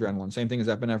and noradrenaline, same thing as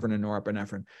epinephrine and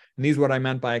norepinephrine. And these are what I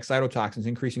meant by excitotoxins,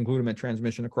 increasing glutamate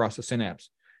transmission across the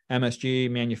synapse. MSG,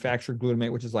 manufactured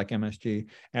glutamate, which is like MSG,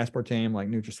 aspartame, like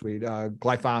NutraSweet,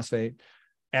 glyphosate,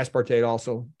 aspartate,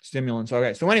 also stimulants.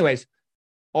 Okay, so anyways,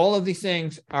 all of these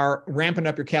things are ramping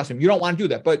up your calcium. You don't want to do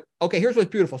that. But okay, here's what's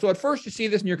beautiful. So at first you see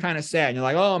this and you're kind of sad. And you're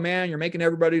like, oh man, you're making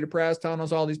everybody depressed, telling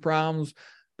us all these problems.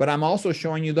 But I'm also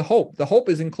showing you the hope. The hope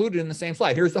is included in the same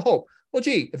slide. Here's the hope. Well,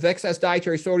 gee, if excess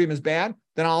dietary sodium is bad,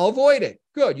 then I'll avoid it.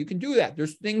 Good, you can do that.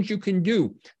 There's things you can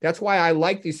do. That's why I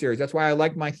like these series. That's why I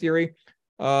like my theory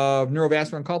of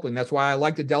neurovascular uncoupling. That's why I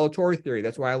like the dilatory theory.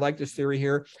 That's why I like this theory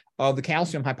here of the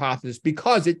calcium hypothesis,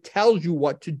 because it tells you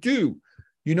what to do.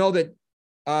 You know that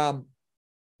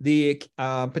the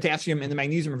potassium and the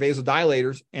magnesium are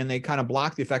vasodilators, and they kind of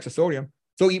block the effects of sodium.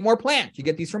 So eat more plants. You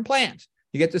get these from plants.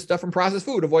 You get this stuff from processed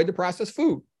food. Avoid the processed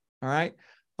food. All right.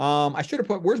 I should have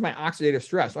put, where's my oxidative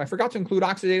stress? So I forgot to include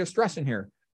oxidative stress in here.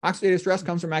 Oxidative stress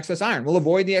comes from excess iron. We'll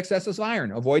avoid the excess of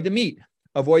iron. Avoid the meat.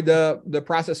 Avoid the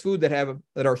processed food that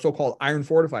are so-called iron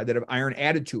fortified, that have iron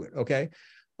added to it. Okay.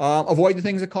 Avoid the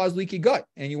things that cause leaky gut,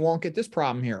 and you won't get this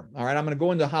problem here. All right. I'm going to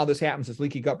go into how this happens, this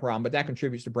leaky gut problem, but that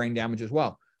contributes to brain damage as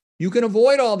well. You can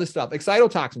avoid all this stuff.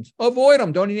 Excitotoxins, avoid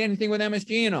them. Don't eat anything with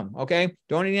MSG in them. Okay.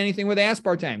 Don't eat anything with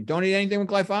aspartame. Don't eat anything with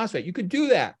glyphosate. You could do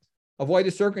that. Avoid the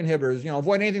SERC inhibitors,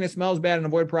 avoid anything that smells bad, and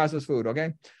avoid processed food.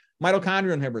 Okay.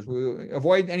 Mitochondrial inhibitors. We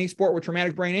avoid any sport with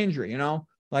traumatic brain injury,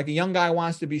 like a young guy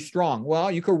wants to be strong.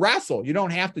 Well, you could wrestle. You don't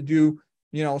have to do,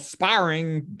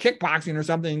 sparring, kickboxing or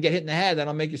something and get hit in the head.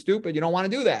 That'll make you stupid. You don't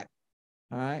want to do that.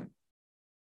 All right.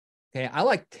 Okay. I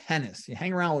like tennis. You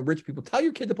hang around with rich people. Tell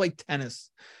your kid to play tennis.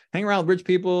 Hang around with rich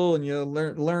people and you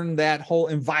learn that whole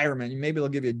environment. Maybe they'll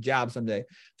give you a job someday.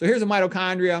 So here's a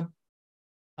mitochondria.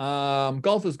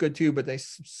 Golf is good too, but they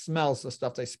smells the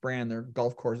stuff they spray on their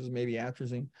golf courses, maybe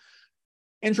atrazine.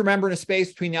 Intramembranous space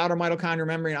between the outer mitochondrial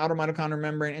membrane,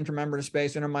 intermembranous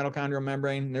space, inner mitochondrial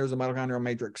membrane. There's a mitochondrial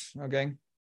matrix. Okay.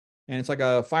 And it's like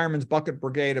a fireman's bucket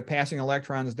brigade of passing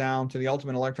electrons down to the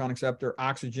ultimate electron acceptor,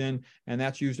 oxygen, and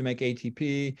that's used to make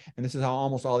ATP. And this is how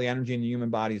almost all the energy in the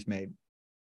human body is made.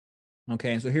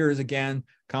 Okay, and so here is again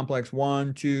complex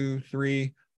 1, 2,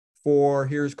 3, 4.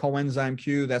 Here's coenzyme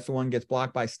Q. That's the one that gets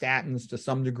blocked by statins to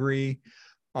some degree.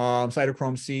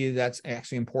 Cytochrome C, that's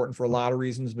actually important for a lot of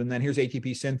reasons. But then here's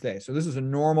ATP synthase. So this is a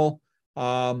normal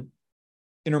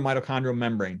intermitochondrial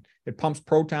membrane. It pumps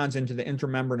protons into the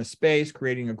intermembranous space,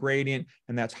 creating a gradient,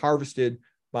 and that's harvested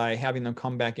by having them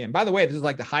come back in. By the way, this is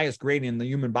like the highest gradient in the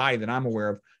human body that I'm aware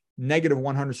of, negative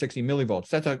 160 millivolts.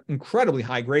 That's an incredibly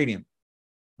high gradient.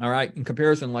 All right. In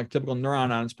comparison, like typical neuron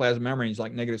on its plasma membrane is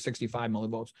like negative 65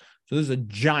 millivolts. So this is a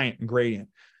giant gradient.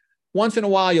 Once in a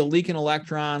while, you'll leak an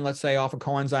electron, let's say off a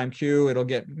coenzyme Q. It'll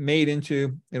get made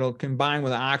into, it'll combine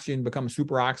with oxygen, become a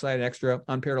superoxide, extra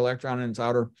unpaired electron in its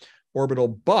outer orbital.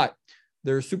 But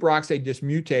there's superoxide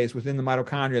dismutase within the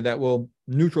mitochondria that will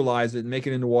neutralize it and make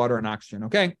it into water and oxygen.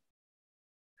 Okay.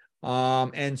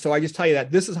 And so I just tell you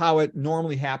that this is how it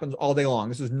normally happens all day long.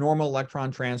 This is normal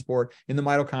electron transport in the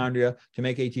mitochondria to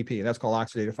make ATP. That's called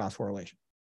oxidative phosphorylation.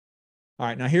 All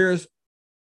right, now here's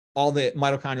all the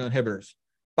mitochondrial inhibitors.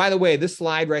 By the way, this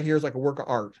slide right here is like a work of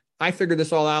art. I figured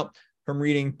this all out from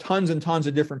reading tons and tons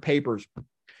of different papers.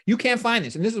 You can't find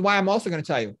this. And this is why I'm also going to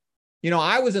tell you,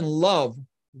 I was in love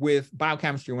with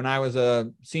biochemistry when I was a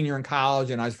senior in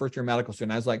college and I was first year medical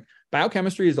student. I was like,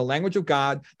 biochemistry is the language of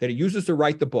God that it uses to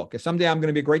write the book. If someday I'm going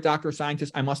to be a great doctor or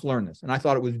scientist, I must learn this. And I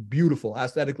thought it was beautiful,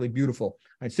 aesthetically beautiful.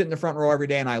 I'd sit in the front row every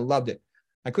day and I loved it.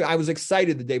 I was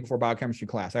excited the day before biochemistry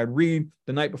class. I'd read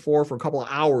the night before for a couple of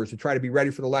hours to try to be ready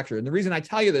for the lecture. And the reason I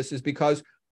tell you this is because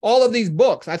all of these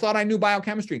books, I thought I knew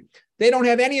biochemistry. They don't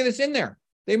have any of this in there.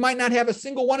 They might not have a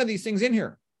single one of these things in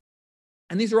here.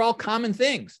 And these are all common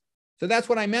things. So that's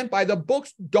what I meant by the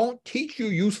books don't teach you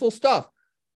useful stuff.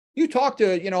 You talk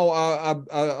to,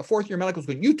 a fourth year medical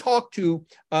student, you talk to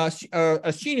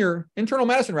a senior internal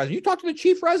medicine resident, you talk to the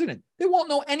chief resident, they won't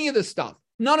know any of this stuff.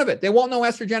 None of it. They won't know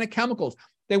estrogenic chemicals.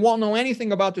 They won't know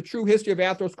anything about the true history of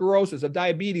atherosclerosis, of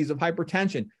diabetes, of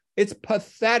hypertension. It's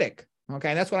pathetic.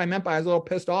 Okay. That's what I meant by I was a little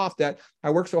pissed off that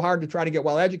I worked so hard to try to get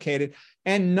well educated.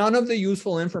 And none of the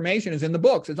useful information is in the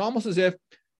books. It's almost as if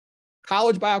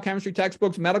college biochemistry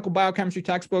textbooks, medical biochemistry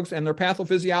textbooks, and their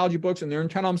pathophysiology books, and their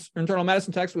internal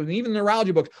medicine textbooks, and even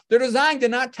neurology books, they're designed to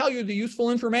not tell you the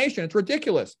useful information. It's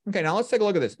ridiculous. Okay, now let's take a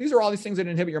look at this. These are all these things that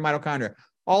inhibit your mitochondria.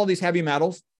 All of these heavy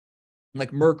metals,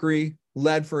 like mercury,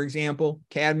 lead, for example,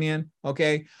 cadmium.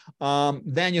 Okay,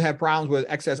 then you have problems with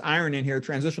excess iron in here,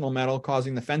 transitional metal,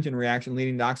 causing the Fenton reaction,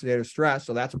 leading to oxidative stress.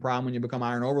 So that's a problem when you become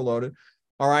iron overloaded.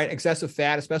 All right, excessive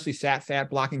fat, especially sat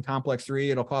fat blocking complex 3,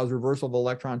 it'll cause reversal of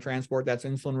electron transport. That's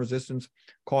insulin resistance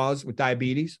cause with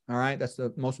diabetes. All right, that's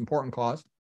the most important cause.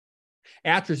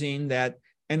 Atrazine, that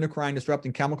endocrine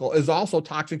disrupting chemical, is also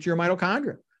toxic to your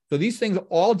mitochondria. So these things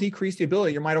all decrease the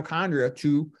ability of your mitochondria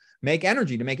to make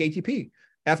energy, to make ATP.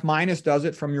 F minus does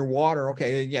it from your water.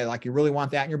 Okay, yeah, like you really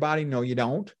want that in your body? No, you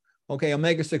don't. Okay,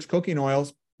 omega-6 cooking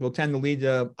oils will tend to lead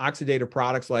to oxidative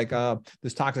products like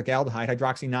this toxic aldehyde,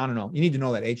 hydroxynonenal. You need to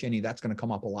know that HNE, that's going to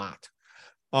come up a lot.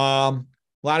 A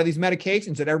lot of these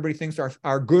medications that everybody thinks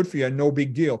are good for you, no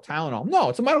big deal. Tylenol. No,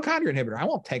 it's a mitochondria inhibitor. I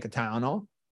won't take a Tylenol.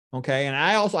 Okay. And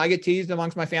I get teased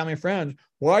amongst my family and friends.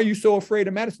 Why are you so afraid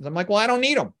of medicines? I'm like, well, I don't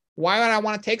need them. Why would I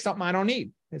want to take something I don't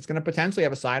need? It's going to potentially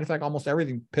have a side effect. Almost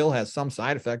every pill has some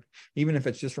side effect, even if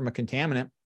it's just from a contaminant.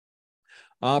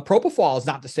 Propofol is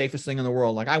not the safest thing in the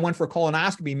world. Like I went for a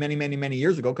colonoscopy many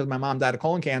years ago because my mom died of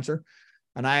colon cancer.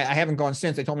 And I haven't gone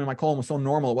since. They told me my colon was so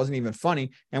normal, it wasn't even funny.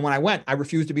 And when I went, I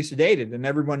refused to be sedated. And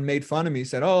everyone made fun of me,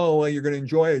 said, oh, well, you're going to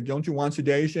enjoy it. Don't you want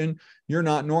sedation? You're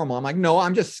not normal. I'm like, no,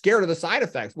 I'm just scared of the side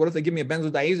effects. What if they give me a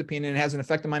benzodiazepine and it has an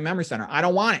effect on my memory center? I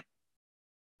don't want it.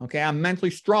 Okay, I'm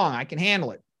mentally strong. I can handle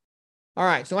it. All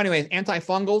right. So anyways,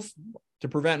 antifungals to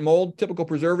prevent mold, typical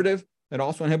preservative. It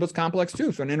also inhibits complex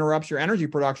 2, so it interrupts your energy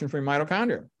production from your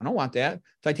mitochondria. I don't want that.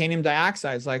 Titanium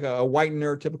dioxide is like a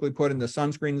whitener typically put into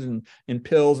sunscreens and in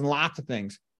pills and lots of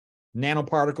things.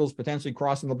 Nanoparticles potentially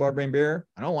crossing the blood-brain barrier.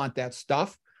 I don't want that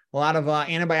stuff. A lot of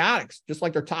antibiotics, just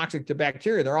like they're toxic to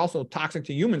bacteria, they're also toxic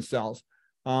to human cells.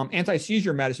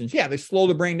 Anti-seizure medicines, yeah, they slow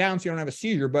the brain down so you don't have a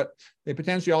seizure, but they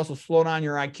potentially also slow down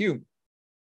your IQ.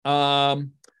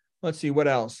 Let's see, what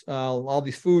else? All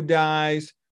these food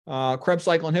dyes. Krebs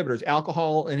cycle inhibitors.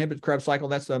 Alcohol inhibits Krebs cycle.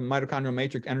 That's the mitochondrial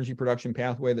matrix energy production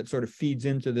pathway that sort of feeds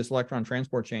into this electron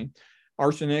transport chain.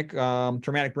 Arsenic,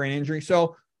 traumatic brain injury.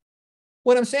 So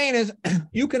what I'm saying is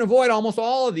you can avoid almost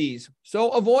all of these. So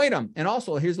avoid them. And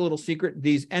also, here's a little secret.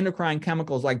 These endocrine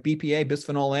chemicals like BPA,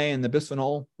 bisphenol A, and the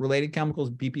bisphenol related chemicals,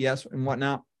 BPS and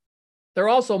whatnot, they're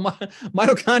also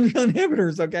mitochondrial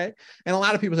inhibitors, okay? And a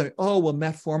lot of people say, oh, well,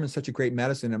 metformin is such a great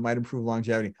medicine. It might improve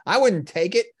longevity. I wouldn't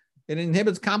take it. It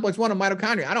inhibits complex 1 of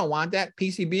mitochondria. I don't want that.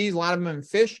 PCBs, a lot of them in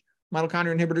fish,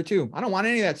 mitochondria inhibitor 2. I don't want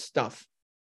any of that stuff.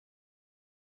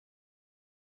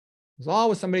 There's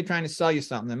always somebody trying to sell you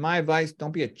something. And my advice,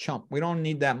 don't be a chump. We don't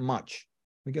need that much.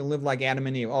 We can live like Adam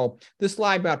and Eve. Oh, this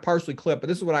slide got partially clipped, but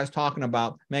this is what I was talking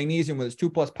about. Magnesium with its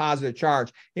 2+ positive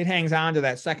charge. It hangs on to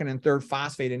that second and third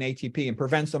phosphate in ATP and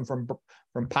prevents them from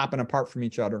popping apart from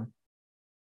each other.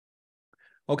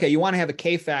 Okay, you want to have a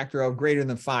K factor of greater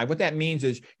than 5. What that means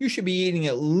is you should be eating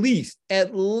at least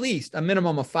a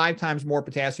minimum of 5 times more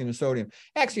potassium and sodium.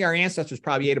 Actually, our ancestors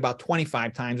probably ate about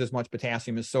 25 times as much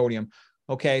potassium as sodium.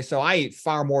 Okay, so I eat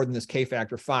far more than this K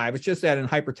factor 5. It's just that in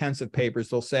hypertensive papers,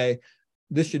 they'll say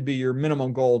this should be your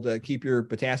minimum goal to keep your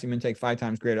potassium intake 5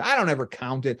 times greater. I don't ever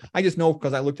count it. I just know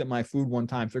because I looked at my food one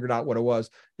time, figured out what it was.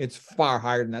 It's far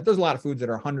higher than that. There's a lot of foods that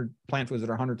are plant foods that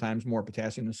are 100 times more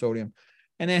potassium than sodium.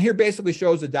 And then here basically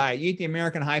shows the diet. You eat the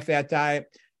American high-fat diet,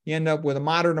 you end up with a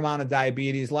moderate amount of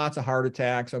diabetes, lots of heart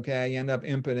attacks, okay? You end up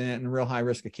impotent and real high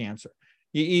risk of cancer.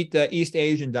 You eat the East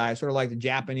Asian diet, sort of like the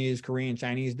Japanese, Korean,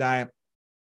 Chinese diet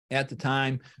at the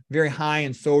time, very high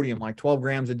in sodium, like 12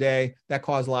 grams a day. That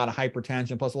caused a lot of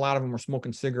hypertension. Plus, a lot of them were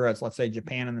smoking cigarettes, let's say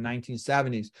Japan in the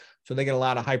 1970s. So they get a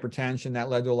lot of hypertension. That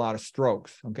led to a lot of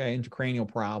strokes, okay,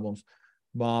 intracranial problems.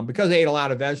 Because they ate a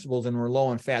lot of vegetables and were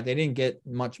low in fat, they didn't get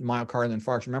much myocardial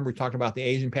infarction. Remember, we talked about the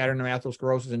Asian pattern of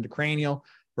atherosclerosis intracranial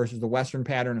versus the Western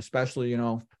pattern, especially,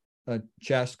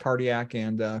 chest, cardiac,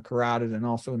 and carotid, and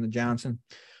also in the Johnson.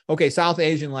 Okay, South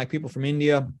Asian, like people from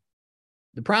India.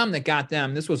 The problem that got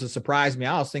them, this was a surprise to me.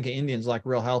 I was thinking Indians like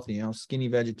real healthy, skinny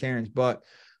vegetarians. But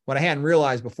what I hadn't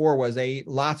realized before was they eat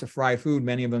lots of fried food.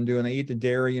 Many of them do, and they eat the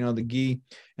dairy, the ghee.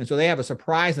 And so they have a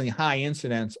surprisingly high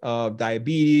incidence of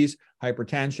diabetes,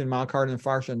 hypertension, myocardial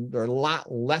infarction. They're a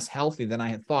lot less healthy than I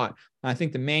had thought. And I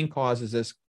think the main cause is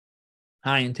this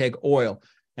high intake oil.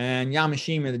 And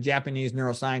Yamashima, the Japanese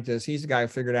neuroscientist, he's the guy who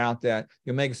figured out that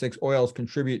the omega-6 oils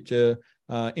contribute to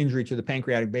injury to the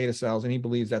pancreatic beta cells. And he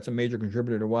believes that's a major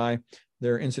contributor to why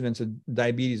their incidence of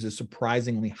diabetes is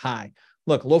surprisingly high.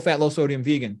 Look, low fat, low sodium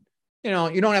vegan. You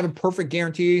don't have a perfect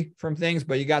guarantee from things,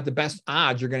 but you got the best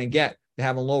odds you're going to get to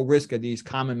have a low risk of these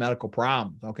common medical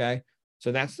problems. Okay.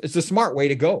 So it's a smart way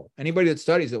to go. Anybody that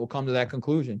studies it will come to that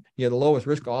conclusion. You have the lowest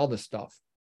risk of all this stuff.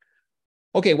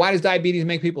 Okay. Why does diabetes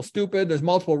make people stupid? There's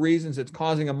multiple reasons. It's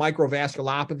causing a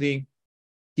microvasculopathy,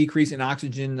 decrease in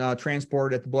oxygen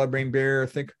transport at the blood-brain barrier,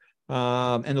 thick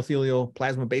endothelial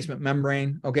plasma basement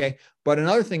membrane. Okay. But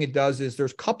another thing it does is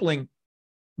there's coupling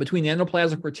between the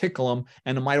endoplasmic reticulum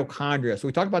and the mitochondria. So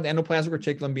we talked about the endoplasmic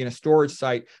reticulum being a storage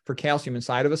site for calcium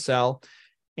inside of a cell.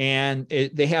 And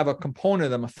they have a component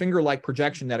of them, a finger-like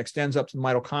projection that extends up to the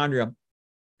mitochondria.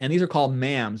 And these are called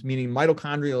MAMs, meaning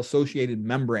mitochondrial-associated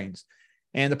membranes.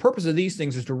 And the purpose of these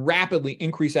things is to rapidly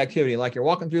increase activity. Like you're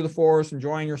walking through the forest,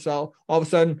 enjoying yourself. All of a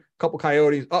sudden, a couple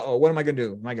coyotes, what am I going to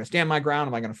do? Am I going to stand my ground?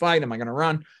 Am I going to fight? Am I going to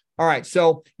run? All right,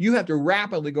 so you have to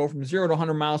rapidly go from 0 to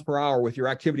 100 miles per hour with your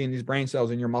activity in these brain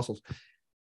cells and your muscles.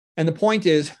 And the point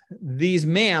is, these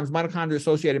MAMs,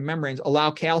 mitochondria-associated membranes,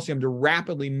 allow calcium to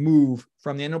rapidly move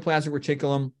from the endoplasmic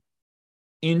reticulum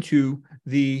into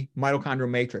the mitochondrial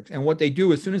matrix. And what they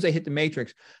do, as soon as they hit the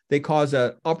matrix, they cause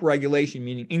a upregulation,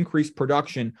 meaning increased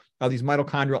production of these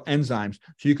mitochondrial enzymes.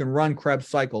 So you can run Krebs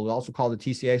cycle, also called the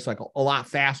TCA cycle, a lot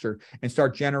faster and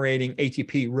start generating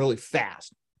ATP really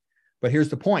fast. But here's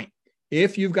the point.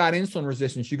 If you've got insulin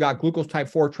resistance, you got glucose type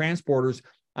 4 transporters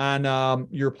on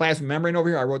your plasma membrane over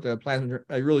here. I wrote the plasma.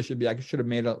 I really should have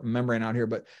made a membrane out here,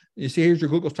 but you see, here's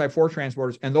your glucose type 4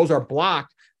 transporters, and those are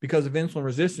blocked because of insulin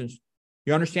resistance.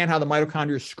 You understand how the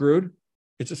mitochondria is screwed?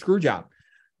 It's a screw job.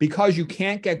 Because you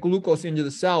can't get glucose into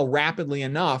the cell rapidly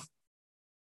enough,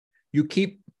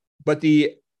 but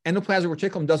the endoplasmic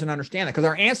reticulum doesn't understand that, because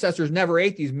our ancestors never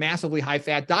ate these massively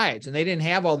high-fat diets, and they didn't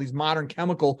have all these modern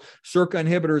chemical SERCA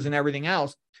inhibitors and everything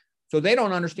else. So they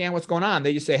don't understand what's going on.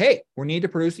 They just say, hey, we need to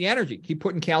produce the energy. Keep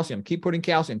putting calcium, keep putting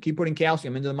calcium, keep putting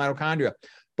calcium into the mitochondria.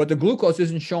 But the glucose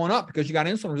isn't showing up because you got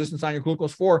insulin resistance on your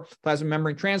glucose 4 plasma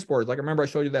membrane transporters. Like, I remember I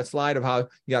showed you that slide of how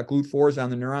you got GLUT4s on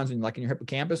the neurons and like in your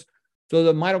hippocampus. So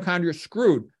the mitochondria is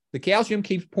screwed. The calcium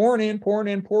keeps pouring in,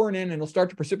 and it'll start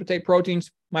to precipitate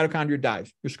proteins. Mitochondria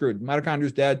dies. You're screwed. Mitochondria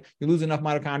is dead. You lose enough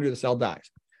mitochondria, the cell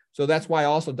dies. So that's why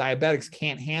also diabetics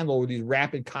can't handle these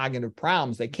rapid cognitive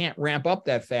problems. They can't ramp up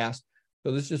that fast.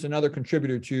 So this is just another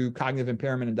contributor to cognitive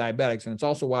impairment in diabetics. And it's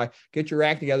also why get your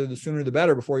act together, the sooner the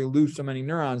better, before you lose so many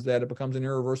neurons that it becomes an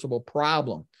irreversible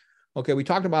problem. Okay, we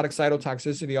talked about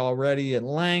excitotoxicity already at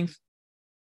length.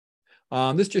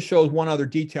 This just shows one other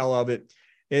detail of it,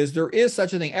 is there is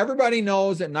such a thing. Everybody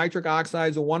knows that nitric oxide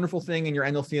is a wonderful thing in your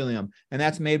endothelium, and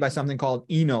that's made by something called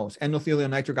eNOS, endothelial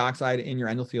nitric oxide in your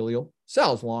endothelial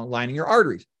cells lining your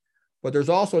arteries. But there's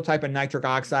also a type of nitric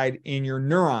oxide in your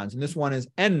neurons, and this one is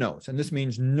nNOS, and this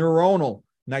means neuronal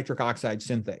nitric oxide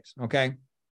synthase, okay?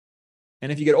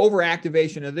 And if you get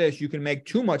overactivation of this, you can make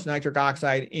too much nitric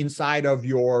oxide inside of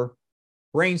your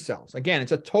brain cells. Again,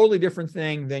 it's a totally different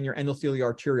thing than your endothelial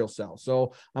arterial cells.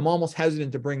 So I'm almost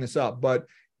hesitant to bring this up, but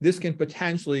this can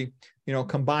potentially,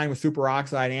 combine with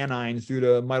superoxide anions due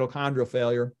to mitochondrial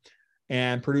failure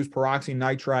and produce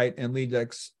peroxynitrite and lead to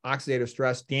oxidative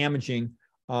stress, damaging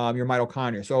your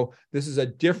mitochondria. So this is a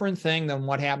different thing than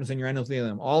what happens in your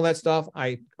endothelium. All that stuff,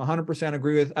 I 100%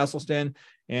 agree with Esselstyn,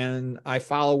 and I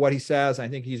follow what he says. I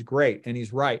think he's great, and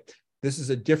he's right. This is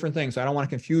a different thing, so I don't want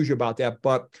to confuse you about that,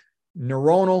 but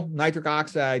neuronal nitric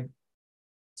oxide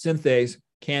synthase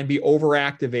can be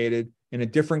overactivated in a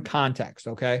different context,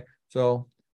 okay? So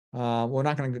we're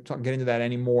not going to get into that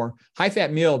anymore.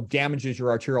 High-fat meal damages your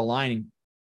arterial lining.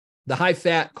 The high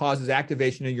fat causes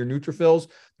activation of your neutrophils.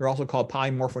 They're also called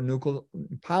polymorphonuclear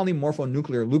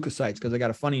leukocytes because they got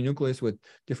a funny nucleus with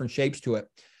different shapes to it.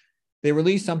 They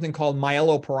release something called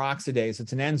myeloperoxidase.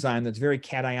 It's an enzyme that's very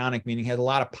cationic, meaning it has a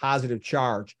lot of positive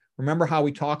charge. Remember how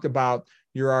we talked about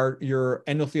your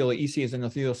endothelial, EC is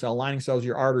endothelial cell lining cells,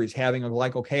 your arteries having a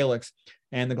glycocalyx,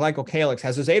 and the glycocalyx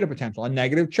has a zeta potential, a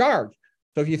negative charge.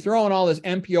 So if you throw in all this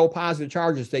MPO positive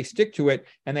charges, they stick to it,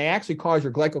 and they actually cause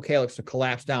your glycocalyx to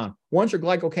collapse down. Once your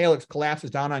glycocalyx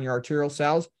collapses down on your arterial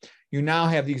cells, you now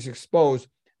have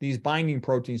these binding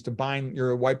proteins to bind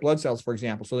your white blood cells, for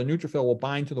example. So the neutrophil will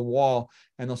bind to the wall,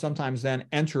 and they'll sometimes then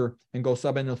enter and go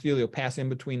subendothelial, pass in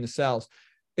between the cells.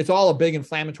 It's all a big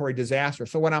inflammatory disaster.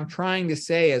 So what I'm trying to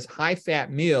say is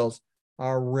high-fat meals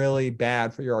are really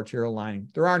bad for your arterial lining.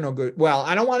 There are no good. Well,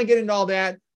 I don't want to get into all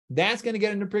that. That's going to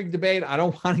get into a big debate. I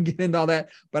don't want to get into all that,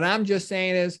 but I'm just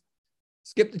saying is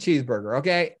skip the cheeseburger,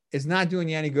 okay? It's not doing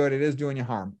you any good. It is doing you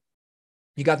harm.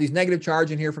 You got these negative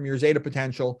charge in here from your zeta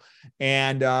potential,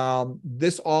 and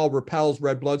this all repels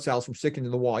red blood cells from sticking to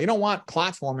the wall. You don't want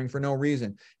clots forming for no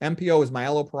reason. MPO is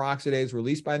myeloperoxidase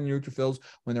released by the neutrophils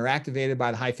when they're activated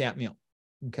by the high-fat meal,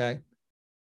 okay?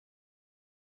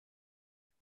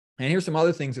 And here's some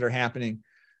other things that are happening.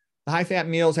 The high-fat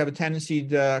meals have a tendency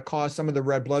to cause some of the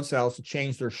red blood cells to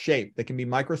change their shape. They can be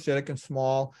microcytic and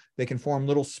small. They can form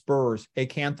little spurs.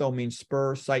 Acantho means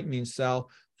spur, cyte means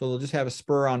cell. So they'll just have a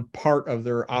spur on part of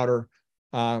their outer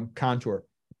contour.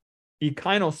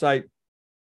 Echinocyte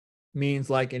means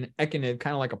like an echinid,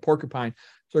 kind of like a porcupine.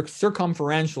 So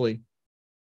circumferentially,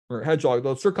 or hedgehog,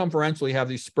 they'll circumferentially have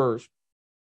these spurs.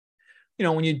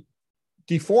 When you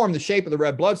deform the shape of the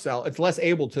red blood cell, it's less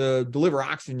able to deliver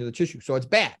oxygen to the tissue. So it's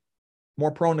bad,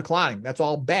 more prone to clotting. That's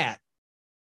all bad.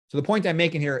 So the point I'm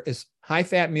making here is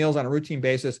high-fat meals on a routine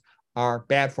basis are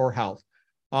bad for health.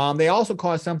 They also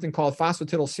cause something called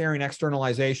phosphatidylserine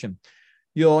externalization.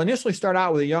 You'll initially start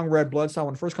out with a young red blood cell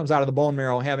when it first comes out of the bone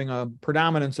marrow having a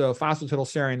predominance of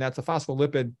phosphatidylserine. That's a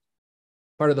phospholipid,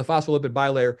 part of the phospholipid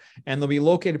bilayer, and they'll be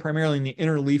located primarily in the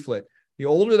inner leaflet. The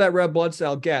older that red blood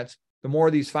cell gets, the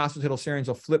more these phosphatidylserines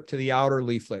will flip to the outer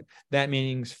leaflet. That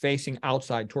means facing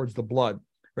outside towards the blood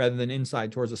rather than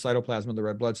inside towards the cytoplasm of the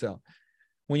red blood cell.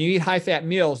 When you eat high-fat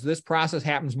meals, this process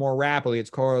happens more rapidly. It's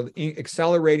called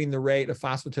accelerating the rate of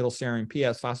phosphatidylserine,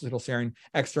 PS, phosphatidylserine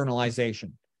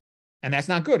externalization. And that's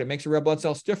not good. It makes the red blood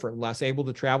cell stiffer, less able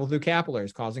to travel through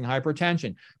capillaries, causing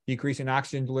hypertension, decreasing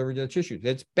oxygen delivery to the tissues.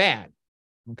 It's bad,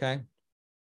 okay?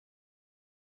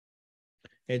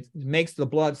 It makes the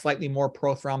blood slightly more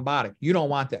prothrombotic. You don't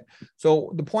want that.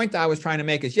 So the point that I was trying to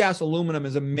make is, yes, aluminum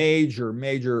is a major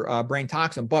brain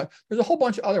toxin, but there's a whole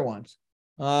bunch of other ones.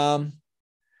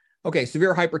 Okay,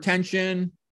 severe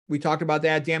hypertension. We talked about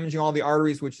that, damaging all the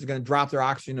arteries, which is going to drop their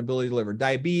oxygen ability to deliver.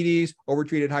 Diabetes,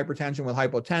 overtreated hypertension with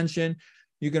hypotension.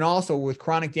 You can also, with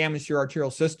chronic damage to your arterial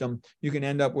system, you can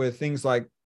end up with things like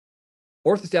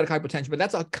orthostatic hypotension, but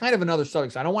that's a kind of another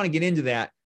subject. So I don't want to get into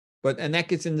that, and that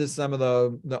gets into some of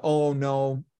the oh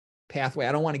no pathway.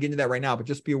 I don't want to get into that right now, but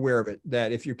just be aware of it,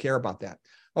 that if you care about that.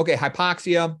 Okay,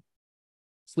 hypoxia,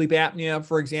 sleep apnea,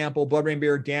 for example, blood-brain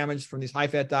barrier damage from these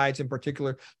high-fat diets in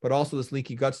particular, but also this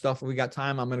leaky gut stuff. If we got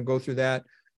time, I'm going to go through that.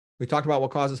 We talked about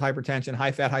what causes hypertension,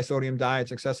 high-fat, high-sodium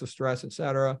diets, excessive stress,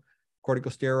 etc.,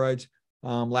 corticosteroids,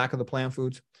 lack of the plant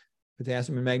foods,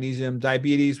 potassium and magnesium,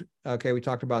 diabetes. Okay, we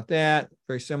talked about that.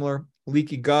 Very similar.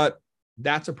 Leaky gut,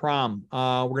 that's a problem.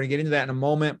 We're going to get into that in a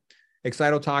moment.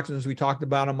 Excitotoxins, we talked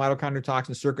about them, mitochondrial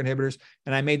toxins, circuit inhibitors,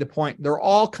 and I made the point, they're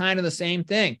all kind of the same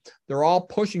thing. They're all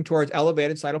pushing towards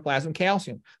elevated cytoplasmic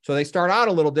calcium. So they start out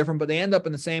a little different, but they end up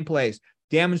in the same place.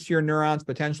 Damage to your neurons,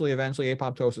 potentially, eventually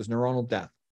apoptosis, neuronal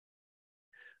death.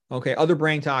 Okay, other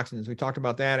brain toxins, we talked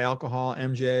about that, alcohol,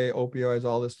 MJ, opioids,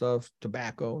 all this stuff,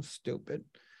 tobacco, stupid.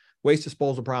 Waste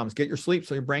disposal problems. Get your sleep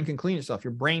so your brain can clean itself.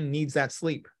 Your brain needs that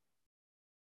sleep.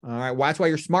 All right. Well, that's why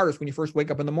you're smartest when you first wake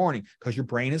up in the morning, because your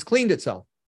brain has cleaned itself.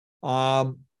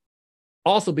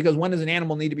 Also, because when does an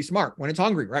animal need to be smart? When it's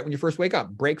hungry, right? When you first wake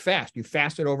up, break fast. You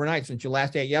fasted overnight since you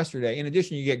last ate yesterday. In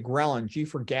addition, you get ghrelin, G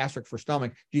for gastric for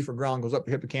stomach, G for ghrelin goes up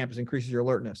your hippocampus, increases your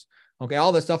alertness. Okay.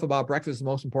 All this stuff about breakfast is the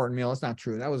most important meal. That's not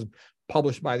true. That was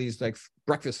published by these like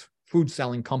breakfast food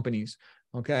selling companies.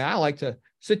 Okay. I like to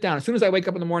sit down. As soon as I wake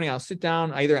up in the morning, I'll sit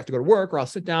down. I either have to go to work or I'll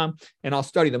sit down and I'll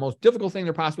study. The most difficult thing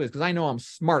there possibly is, because I know I'm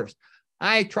smartest.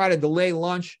 I try to delay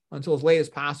lunch until as late as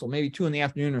possible, maybe 2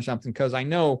 p.m. or something, because I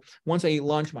know once I eat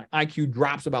lunch, my IQ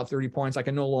drops about 30 points. I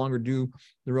can no longer do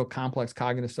the real complex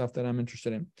cognitive stuff that I'm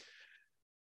interested in.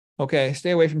 Okay, stay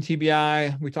away from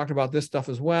TBI. We talked about this stuff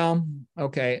as well.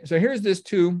 Okay, so here's this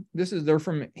too.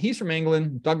 He's from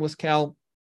England, Douglas Kell.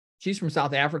 She's from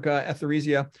South Africa,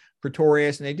 Etheresia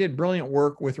Pretorius, and they did brilliant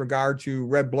work with regard to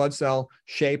red blood cell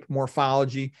shape,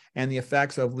 morphology, and the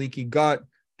effects of leaky gut,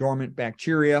 dormant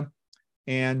bacteria.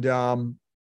 And I'll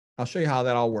show you how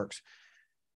that all works.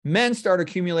 Men start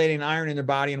accumulating iron in their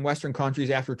body in Western countries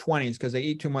after 20s because they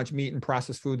eat too much meat and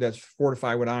processed food that's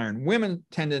fortified with iron. Women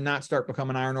tend to not start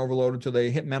becoming iron overloaded until they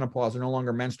hit menopause. They're no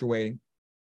longer menstruating.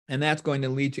 And that's going to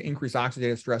lead to increased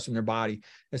oxidative stress in their body,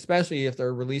 especially if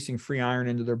they're releasing free iron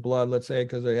into their blood, let's say,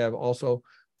 because they have also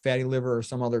fatty liver or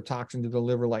some other toxin to the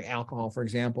liver, like alcohol, for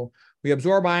example. We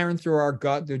absorb iron through our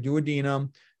gut, the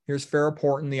duodenum. Here's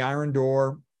ferroportin, the iron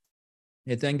door.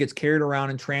 It then gets carried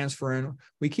around and transferred.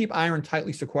 We keep iron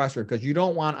tightly sequestered because you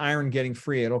don't want iron getting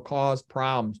free. It'll cause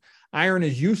problems. Iron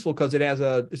is useful because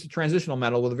it's a transitional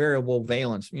metal with a variable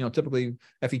valence, typically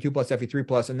Fe2 plus, Fe3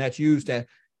 plus, and that's used to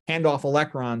hand off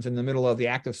electrons in the middle of the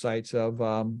active sites of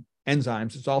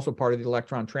enzymes. It's also part of the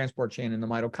electron transport chain in the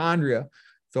mitochondria.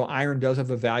 So iron does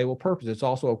have a valuable purpose. It's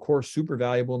also, of course, super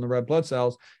valuable in the red blood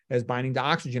cells as binding to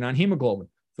oxygen on hemoglobin.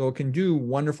 So it can do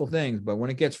wonderful things, but when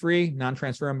it gets free,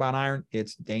 non-transferrin bound iron,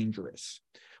 it's dangerous.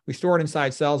 We store it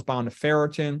inside cells bound to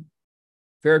ferritin.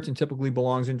 Ferritin typically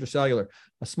belongs intracellular.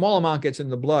 A small amount gets in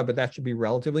the blood, but that should be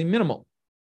relatively minimal.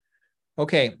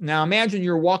 Okay, now imagine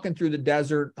you're walking through the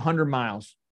desert 100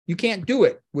 miles. You can't do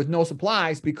it with no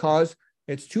supplies because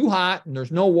it's too hot and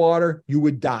there's no water. You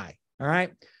would die, all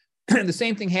right? The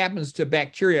same thing happens to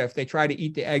bacteria if they try to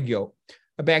eat the egg yolk.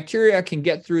 A bacteria can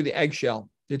get through the eggshell.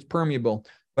 It's permeable,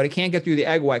 but it can't get through the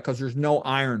egg white because there's no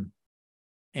iron.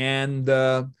 And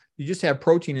you just have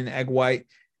protein in the egg white.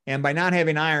 And by not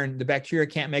having iron, the bacteria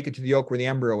can't make it to the yolk where the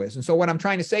embryo is. And so what I'm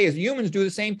trying to say is humans do the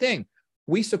same thing.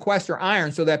 We sequester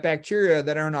iron so that bacteria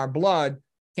that are in our blood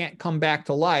can't come back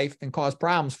to life and cause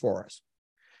problems for us.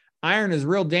 Iron is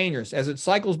real dangerous. As it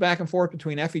cycles back and forth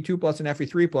between Fe2 plus and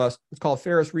Fe3 plus, it's called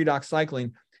ferrous redox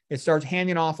cycling. It starts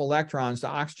handing off electrons to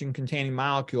oxygen-containing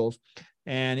molecules,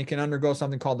 and it can undergo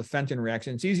something called the Fenton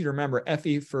reaction. It's easy to remember,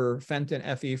 Fe for Fenton,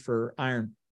 Fe for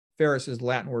iron. Ferrous is the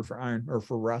Latin word for iron or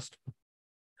for rust.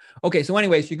 Okay, so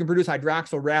anyways, you can produce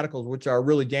hydroxyl radicals, which are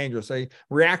really dangerous. They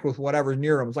react with whatever's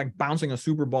near them. It's like bouncing a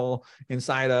super ball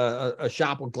inside a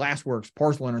shop with glassworks,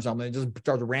 porcelain or something. It just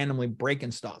starts randomly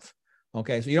breaking stuff.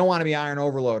 Okay, so you don't want to be iron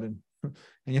overloaded, and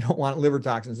you don't want liver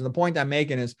toxins. And the point I'm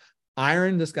making is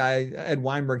iron, this guy, Ed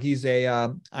Weinberg, he's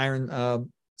a iron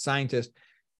scientist.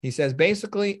 He says,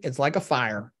 basically, it's like a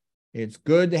fire. It's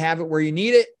good to have it where you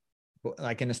need it,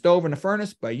 like in the stove and the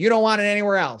furnace, but you don't want it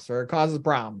anywhere else or it causes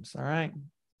problems, all right?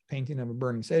 Painting of a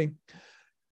burning city.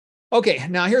 Okay,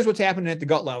 now here's what's happening at the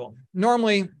gut level.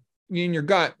 Normally, in your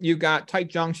gut, you've got tight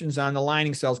junctions on the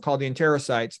lining cells called the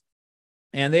enterocytes,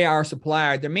 and they are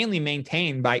supplied, they're mainly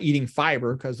maintained by eating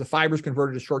fiber because the fiber is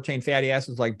converted to short-chain fatty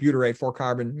acids like butyrate,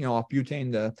 4-carbon, off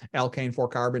butane, the alkane,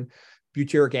 4-carbon,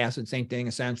 butyric acid, same thing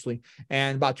essentially.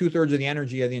 And about 2/3 of the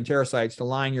energy of the enterocytes to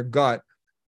line your gut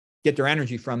get their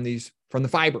energy from the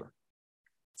fiber.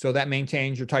 So that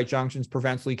maintains your tight junctions,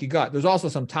 prevents leaky gut. There's also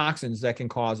some toxins that can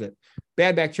cause it.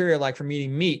 Bad bacteria, like from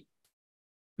eating meat.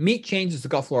 Meat changes the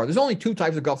gut flora. There's only 2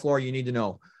 types of gut flora you need to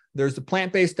know. There's the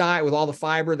plant-based diet with all the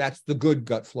fiber. That's the good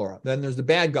gut flora. Then there's the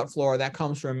bad gut flora. That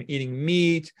comes from eating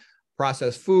meat,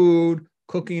 processed food,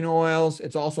 cooking oils.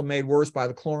 It's also made worse by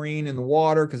the chlorine in the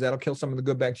water because that'll kill some of the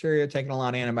good bacteria, taking a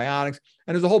lot of antibiotics.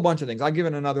 And there's a whole bunch of things. I'll give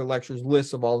in another lecture's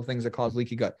list of all the things that cause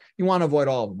leaky gut. You want to avoid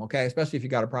all of them, okay? Especially if you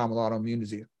got a problem with autoimmune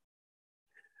disease.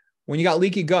 When you got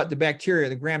leaky gut, the bacteria,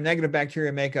 the gram-negative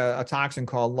bacteria make a toxin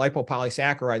called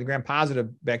lipopolysaccharide. The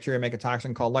gram-positive bacteria make a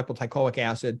toxin called lipoteichoic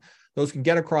acid. Those can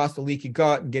get across the leaky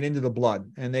gut and get into the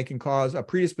blood, and they can cause a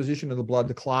predisposition of the blood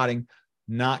to clotting,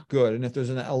 not good. And if there's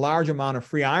a large amount of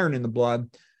free iron in the blood,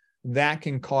 that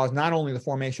can cause not only the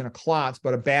formation of clots,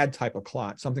 but a bad type of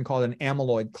clot, something called an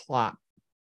amyloid clot.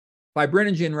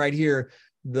 Fibrinogen right here,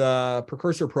 the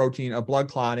precursor protein of blood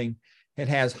clotting, it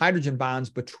has hydrogen bonds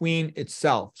between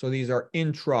itself. So these are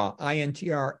intra,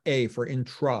 I-N-T-R-A for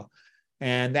intra.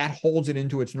 And that holds it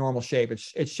into its normal shape.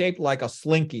 It's shaped like a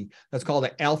slinky. That's called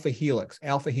an alpha helix.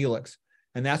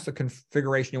 And that's the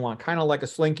configuration you want, kind of like a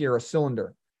slinky or a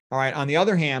cylinder. All right. On the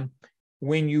other hand,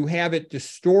 when you have it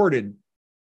distorted,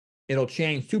 it'll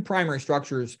change. 2 primary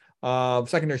structures of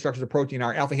secondary structures of protein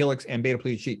are alpha helix and beta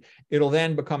pleated sheet. It'll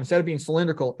then become, instead of being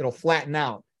cylindrical, it'll flatten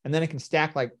out, and then it can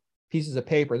stack like pieces of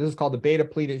paper. This is called the beta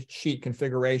pleated sheet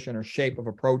configuration or shape of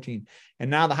a protein.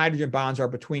 And now the hydrogen bonds are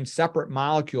between separate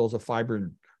molecules of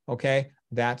fibrin. Okay,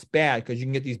 that's bad because you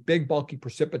can get these big bulky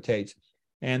precipitates.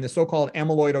 And the so-called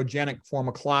amyloidogenic form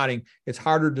of clotting, it's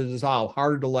harder to dissolve,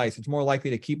 harder to lyse. It's more likely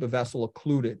to keep a vessel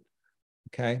occluded.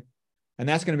 Okay, and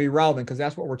that's going to be relevant because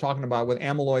that's what we're talking about with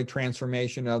amyloid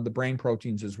transformation of the brain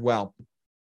proteins as well.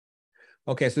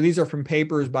 Okay, so these are from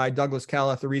papers by Douglas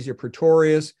Kell, Atheresia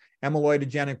praetorius,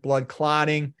 amyloidogenic blood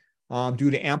clotting due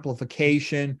to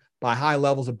amplification by high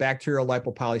levels of bacterial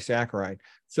lipopolysaccharide.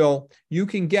 So you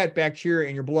can get bacteria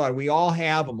in your blood. We all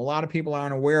have them. A lot of people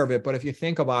aren't aware of it, but if you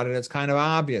think about it, it's kind of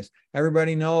obvious.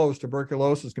 Everybody knows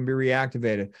tuberculosis can be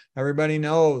reactivated. Everybody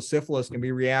knows syphilis can be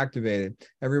reactivated.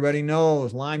 Everybody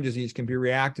knows Lyme disease can be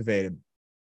reactivated.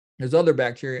 There's other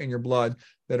bacteria in your blood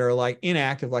that are like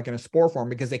inactive, like in a spore form,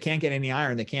 because they can't get any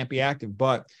iron. They can't be active.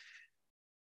 But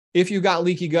if you got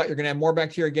leaky gut, you're going to have more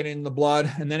bacteria getting in the blood.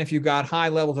 And then if you've got high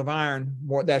levels of iron,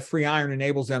 that free iron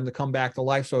enables them to come back to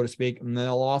life, so to speak. And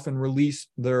they'll often release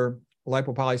their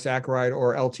lipopolysaccharide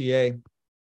or LTA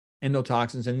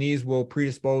endotoxins, and these will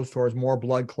predispose towards more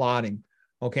blood clotting.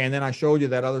 Okay, and then I showed you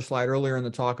that other slide earlier in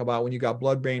the talk about when you got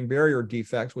blood-brain barrier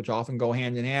defects, which often go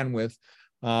hand in hand with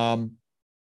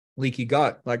leaky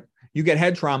gut. Like you get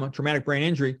head trauma, traumatic brain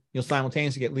injury, you'll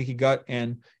simultaneously get leaky gut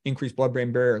and increased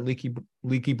blood-brain barrier,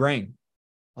 leaky brain.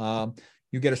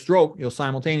 You get a stroke, you'll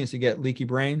simultaneously get leaky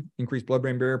brain, increased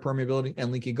blood-brain barrier permeability,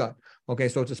 and leaky gut. Okay,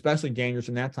 so it's especially dangerous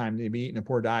in that time to be eating a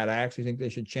poor diet. I actually think they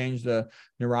should change the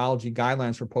neurology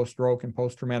guidelines for post-stroke and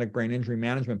post-traumatic brain injury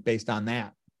management based on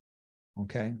that.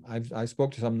 Okay, I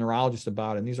spoke to some neurologists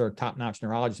about it, and these are top-notch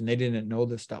neurologists, and they didn't know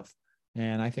this stuff.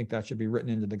 And I think that should be written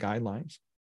into the guidelines.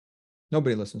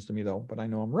 Nobody listens to me, though, but I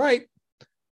know I'm right.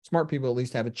 Smart people at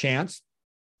least have a chance.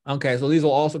 Okay, so these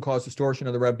will also cause distortion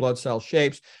of the red blood cell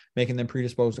shapes, making them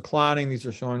predisposed to clotting. These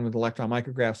are shown with electron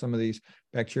micrographs, some of these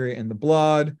bacteria in the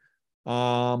blood.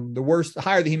 The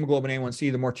higher the hemoglobin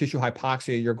A1C, the more tissue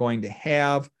hypoxia you're going to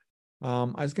have. I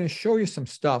was going to show you some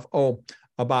stuff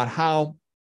about how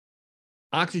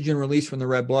oxygen released from the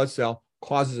red blood cell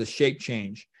causes a shape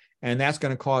change. And that's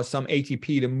going to cause some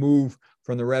ATP to move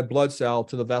from the red blood cell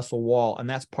to the vessel wall. And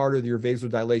that's part of your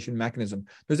vasodilation mechanism.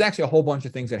 There's actually a whole bunch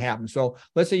of things that happen. So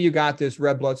let's say you got this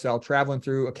red blood cell traveling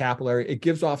through a capillary. It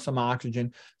gives off some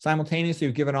oxygen. Simultaneously,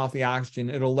 you've given off the oxygen.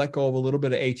 It'll let go of a little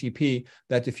bit of ATP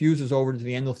that diffuses over to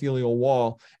the endothelial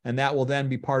wall. And that will then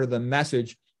be part of the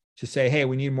message to say, hey,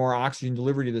 we need more oxygen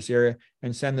delivery to this area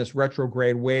and send this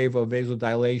retrograde wave of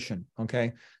vasodilation,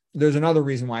 okay? There's another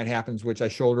reason why it happens, which I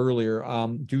showed earlier,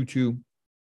 due to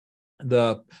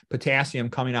the potassium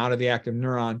coming out of the active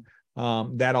neuron,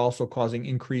 that also causing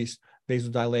increased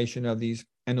vasodilation of these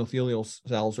endothelial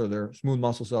cells or their smooth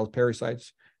muscle cells,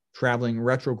 pericytes, traveling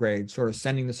retrograde, sort of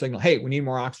sending the signal, hey, we need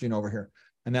more oxygen over here.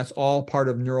 And that's all part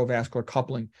of neurovascular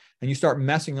coupling. And you start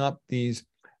messing up these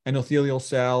endothelial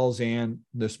cells and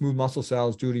the smooth muscle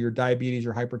cells due to your diabetes,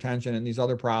 your hypertension, and these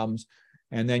other problems.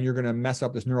 And then you're going to mess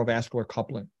up this neurovascular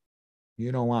coupling.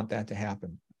 You don't want that to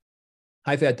happen.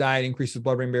 High-fat diet increases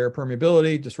blood-brain barrier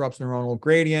permeability, disrupts neuronal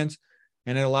gradients,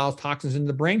 and it allows toxins into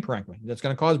the brain correctly. That's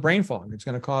going to cause brain fog. It's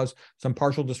going to cause some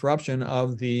partial disruption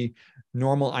of the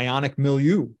normal ionic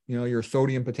milieu. You know, your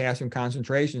sodium, potassium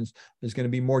concentrations is going to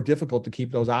be more difficult to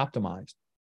keep those optimized.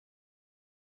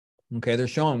 Okay, they're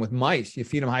showing with mice, you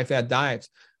feed them high-fat diets,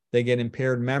 they get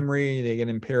impaired memory, they get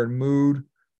impaired mood,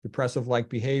 depressive-like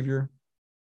behavior.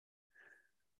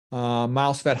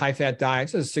 Mouse-fed high-fat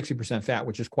diets is 60% fat,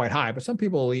 which is quite high, but some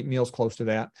people will eat meals close to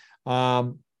that.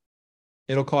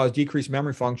 It'll cause decreased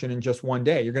memory function in just one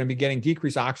day. You're going to be getting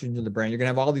decreased oxygen to the brain. You're going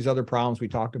to have all these other problems we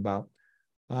talked about.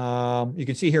 You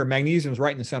can see here, magnesium is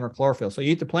right in the center of chlorophyll. So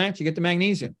you eat the plants, you get the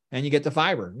magnesium, and you get the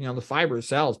fiber. You know, the fiber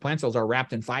cells, plant cells are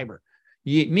wrapped in fiber.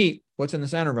 You eat meat, what's in the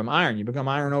center of them? Iron. You become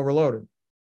iron overloaded.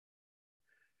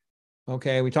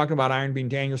 Okay, we talked about iron being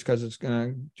dangerous because it's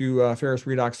going to do ferrous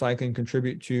redox cycling,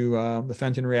 contribute to the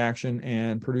Fenton reaction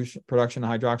and production of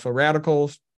hydroxyl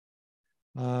radicals.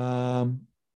 So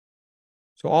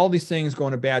all these things go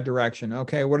in a bad direction.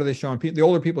 Okay, what are they showing? The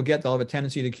older people get, they'll have a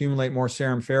tendency to accumulate more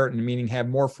serum ferritin, meaning have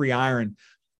more free iron.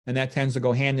 And that tends to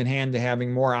go hand in hand to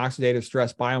having more oxidative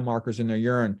stress biomarkers in their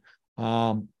urine,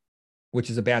 which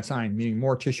is a bad sign, meaning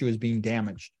more tissue is being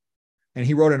damaged. And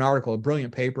he wrote an article, a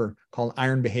brilliant paper called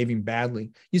Iron Behaving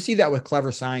Badly. You see that with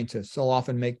clever scientists. They'll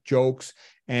often make jokes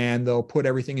and they'll put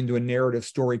everything into a narrative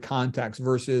story context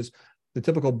versus the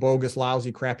typical bogus,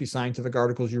 lousy, crappy scientific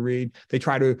articles you read. They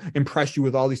try to impress you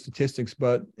with all these statistics,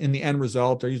 but in the end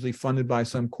result, they're usually funded by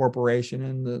some corporation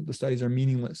and the studies are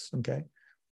meaningless, okay?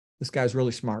 This guy's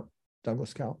really smart,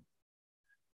 Douglas Kell.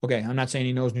 Okay, I'm not saying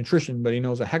he knows nutrition, but he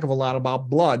knows a heck of a lot about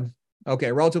blood.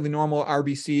 Okay, relatively normal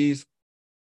RBCs.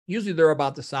 Usually they're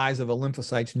about the size of a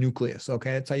lymphocyte's nucleus,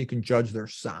 okay? That's how you can judge their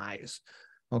size.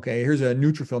 Okay, here's a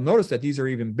neutrophil. Notice that these are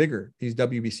even bigger, these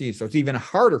WBCs, so it's even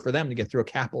harder for them to get through a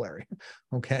capillary,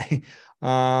 okay?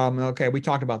 Okay, we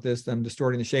talked about this, them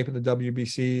distorting the shape of the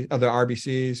WBC, of the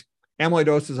RBCs.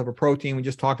 Amyloidosis of a protein, we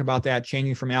just talked about that,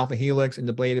 changing from alpha helix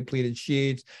into pleated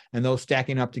sheets, and those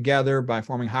stacking up together by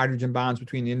forming hydrogen bonds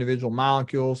between the individual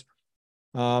molecules.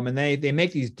 And they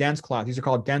make these dense clots. These are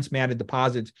called dense matted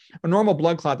deposits. A normal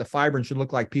blood clot, the fibrin should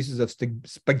look like pieces of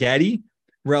spaghetti,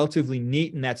 relatively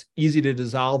neat, and that's easy to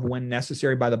dissolve when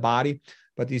necessary by the body.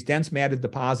 But these dense matted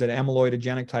deposit,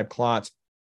 amyloidogenic type clots,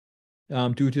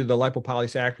 due to the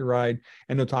lipopolysaccharide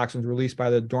endotoxins released by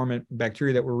the dormant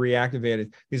bacteria that were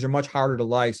reactivated, these are much harder to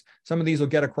lyse. Some of these will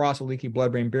get across a leaky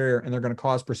blood-brain barrier, and they're going to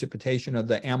cause precipitation of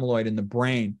the amyloid in the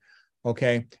brain.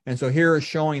 Okay, and so here is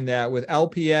showing that with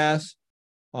LPS,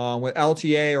 with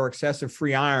LTA or excessive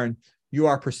free iron, you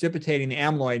are precipitating the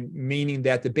amyloid, meaning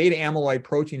that the beta amyloid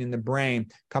protein in the brain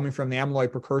coming from the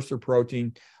amyloid precursor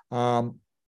protein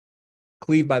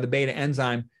cleaved by the beta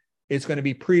enzyme, it's going to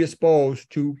be predisposed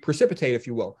to precipitate, if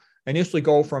you will. Initially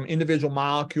go from individual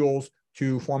molecules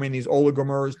to forming these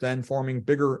oligomers, then forming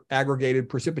bigger aggregated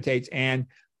precipitates, and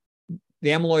the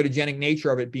amyloidogenic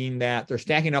nature of it being that they're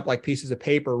stacking up like pieces of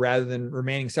paper rather than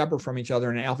remaining separate from each other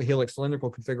in an alpha helix cylindrical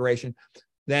configuration.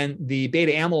 Then the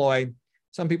beta amyloid,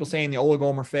 some people say in the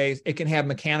oligomer phase, it can have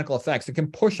mechanical effects. It can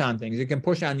push on things. It can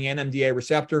push on the NMDA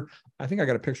receptor. I think I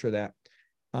got a picture of that.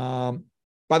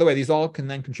 By the way, these all can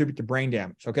then contribute to brain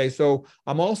damage. Okay, so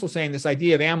I'm also saying this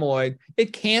idea of amyloid,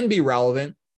 it can be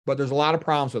relevant, but there's a lot of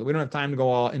problems with it. We don't have time to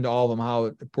go into all of them,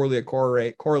 how poorly it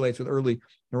correlates with early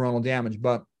neuronal damage.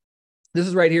 But this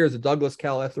is right here is the Douglas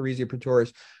Kell Etheresia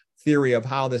Pretorius theory of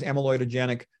how this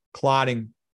amyloidogenic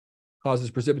clotting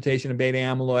causes precipitation of beta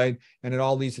amyloid, and it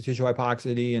all leads to tissue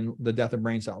hypoxia and the death of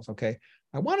brain cells. Okay.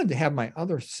 I wanted to have my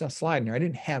other slide in here. I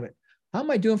didn't have it. How am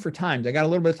I doing for time? I got a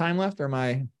little bit of time left, or am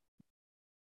I?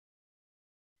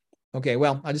 Okay,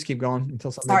 well, I'll just keep going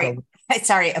until somebody.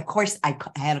 Sorry. Of course, I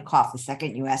had a cough the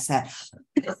second you asked that.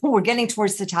 We're getting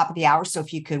towards the top of the hour, so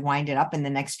if you could wind it up in the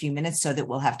next few minutes so that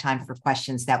we'll have time for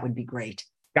questions, that would be great.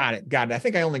 Got it. I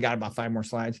think I only got about 5 more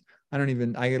slides. I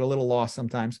get a little lost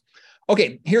sometimes.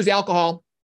 Okay, here's alcohol.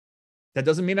 That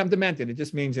doesn't mean I'm demented. It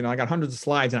just means, I got hundreds of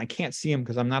slides and I can't see them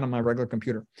because I'm not on my regular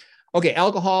computer. Okay,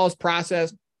 alcohol is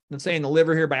processed, let's say in the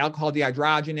liver here, by alcohol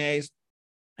dehydrogenase.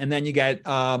 And then you get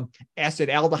acid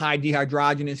aldehyde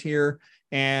dehydrogenase here.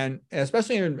 And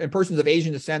especially in persons of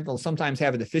Asian descent, they'll sometimes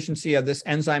have a deficiency of this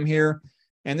enzyme here.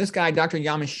 And this guy, Dr.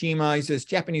 Yamashima, he's this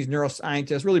Japanese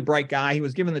neuroscientist, really bright guy. He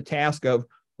was given the task of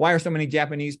why are so many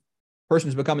Japanese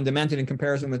persons becoming demented in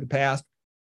comparison with the past?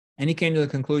 And he came to the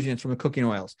conclusion it's from the cooking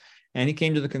oils. And he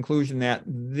came to the conclusion that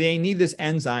they need this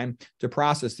enzyme to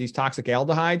process these toxic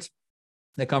aldehydes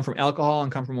that come from alcohol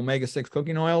and come from omega-6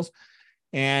 cooking oils.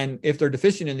 And if they're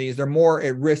deficient in these, they're more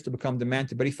at risk to become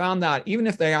demented. But he found out even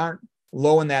if they aren't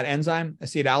low in that enzyme,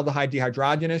 acetaldehyde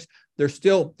dehydrogenase, they're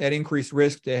still at increased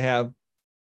risk to have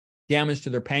damage to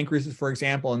their pancreas, for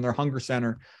example, and their hunger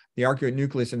center, the arcuate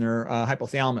nucleus in their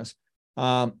hypothalamus.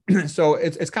 So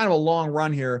it's kind of a long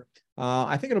run here.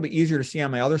 I think it'll be easier to see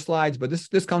on my other slides, but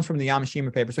this comes from the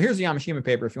Yamashima paper. So here's the Yamashima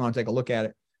paper if you want to take a look at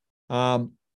it.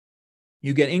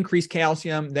 You get increased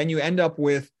calcium, then you end up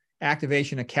with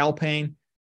activation of calpain.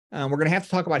 We're going to have to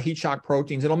talk about heat shock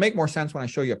proteins. It'll make more sense when I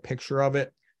show you a picture of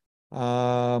it.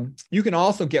 You can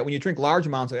also get, when you drink large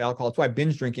amounts of alcohol, that's why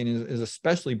binge drinking is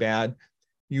especially bad.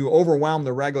 You overwhelm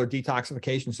the regular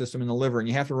detoxification system in the liver, and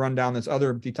you have to run down this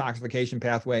other detoxification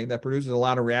pathway that produces a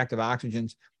lot of reactive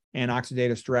oxygens and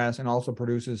oxidative stress, and also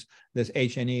produces this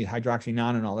HNE,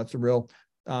 hydroxynonenal. That's a real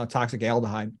toxic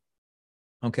aldehyde.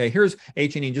 Okay, here's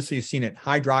HNE, just so you've seen it,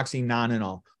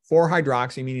 hydroxynonenal.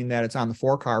 4-hydroxy, meaning that it's on the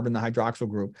 4-carbon, the hydroxyl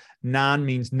group. Non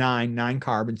means 9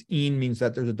 carbons. Ene means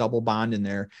that there's a double bond in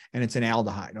there, and it's an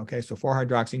aldehyde. Okay, so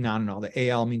 4-hydroxynonenal. The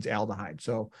Al means aldehyde.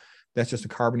 So that's just a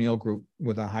carbonyl group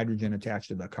with a hydrogen attached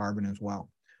to the carbon as well.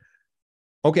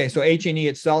 Okay, so HNE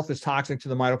itself is toxic to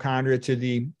the mitochondria, to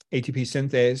the ATP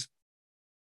synthase.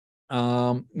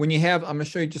 When you have, I'm going to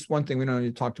show you just one thing. We don't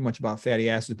need to talk too much about fatty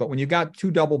acids, but when you've got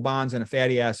 2 double bonds in a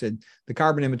fatty acid, the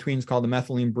carbon in between is called the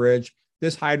methylene bridge.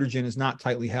 This hydrogen is not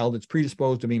tightly held. It's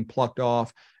predisposed to being plucked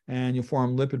off, and you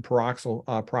form lipid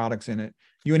peroxyl products in it.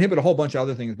 You inhibit a whole bunch of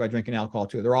other things by drinking alcohol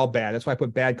too. They're all bad. That's why I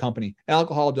put bad company.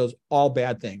 Alcohol does all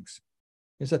bad things.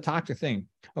 It's a toxic thing.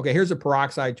 Okay, here's a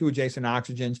peroxide, 2 adjacent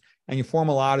oxygens, and you form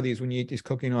a lot of these when you eat these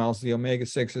cooking oils. The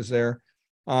omega-6 is there.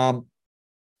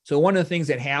 So one of the things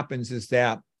that happens is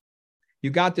that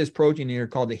you got this protein here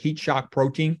called the heat shock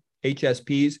protein,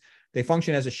 HSPs. They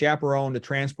function as a chaperone to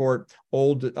transport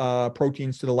old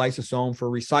proteins to the lysosome for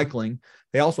recycling.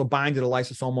 They also bind to the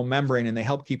lysosomal membrane, and they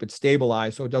help keep it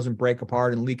stabilized so it doesn't break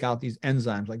apart and leak out these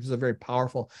enzymes. Like, this is a very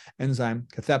powerful enzyme,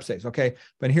 cathepsase. Okay,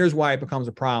 but here's why it becomes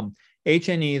a problem.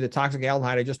 HNE, the toxic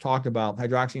aldehyde I just talked about,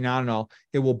 hydroxynonenal,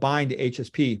 it will bind to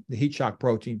HSP, the heat shock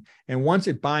protein. And once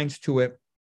it binds to it,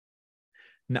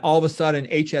 all of a sudden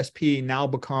HSP now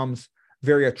becomes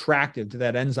very attractive to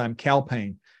that enzyme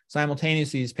calpain.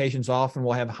 Simultaneously, these patients often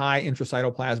will have high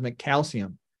intracytoplasmic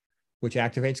calcium, which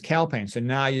activates calpain. So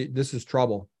now this is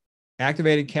trouble.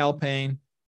 Activated calpain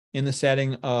in the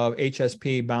setting of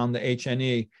HSP bound to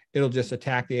HNE, it'll just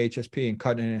attack the HSP and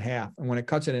cut it in half. And when it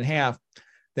cuts it in half,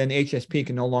 then the HSP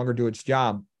can no longer do its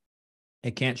job.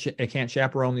 It can't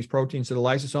chaperone these proteins to the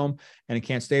lysosome, and it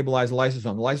can't stabilize the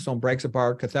lysosome. The lysosome breaks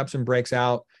apart, cathepsin breaks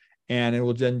out, and it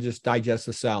will then just digest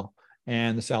the cell,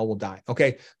 and the cell will die.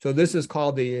 Okay, so this is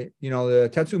called the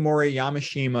Tetsumori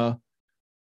Yamashima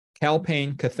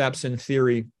calpain cathepsin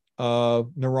theory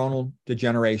of neuronal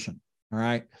degeneration. All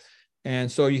right,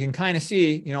 and so you can kind of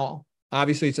see,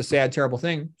 obviously it's a sad, terrible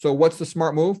thing. So what's the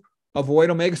smart move?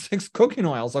 Avoid omega-6 cooking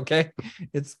oils. Okay,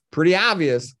 it's pretty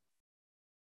obvious.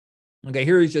 Okay,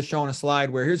 here he's just showing a slide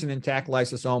where here's an intact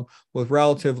lysosome with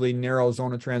relatively narrow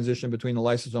zone of transition between the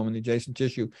lysosome and the adjacent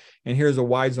tissue. And here's a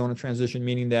wide zone of transition,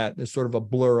 meaning that there's sort of a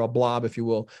blur, a blob, if you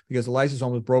will, because the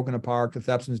lysosome is broken apart,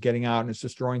 cathepsin is getting out, and it's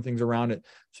destroying things around it.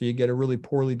 So you get a really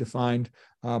poorly defined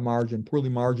margin, poorly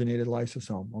marginated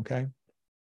lysosome, okay?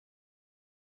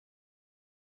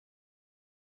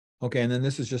 Okay, and then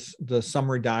this is just the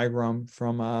summary diagram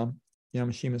from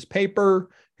Yamashima's paper.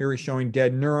 Here he's showing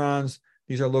dead neurons.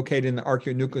 These are located in the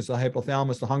arcuate nucleus of the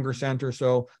hypothalamus, the hunger center.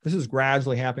 So this is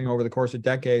gradually happening over the course of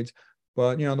decades.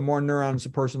 But, the more neurons a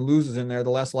person loses in there, the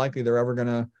less likely they're ever going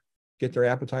to get their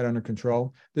appetite under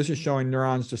control. This is showing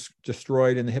neurons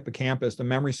destroyed in the hippocampus, the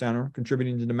memory center,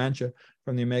 contributing to dementia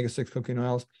from the omega-6 cooking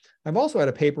oils. I've also had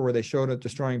a paper where they showed it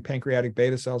destroying pancreatic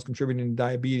beta cells, contributing to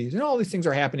diabetes. And all these things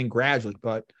are happening gradually,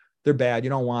 but they're bad. You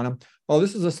don't want them. Oh,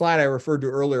 this is a slide I referred to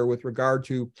earlier with regard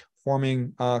to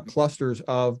forming clusters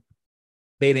of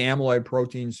beta amyloid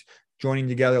proteins joining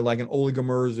together like an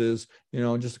oligomers is,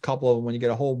 just a couple of them when you get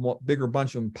a whole bigger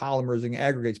bunch of them, polymers and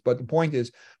aggregates. But the point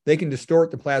is they can distort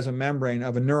the plasma membrane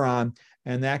of a neuron,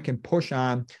 and that can push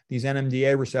on these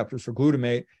NMDA receptors for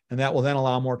glutamate, and that will then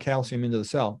allow more calcium into the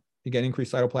cell. You get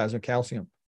increased cytoplasmic calcium.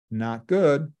 Not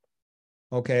good.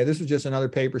 Okay, this is just another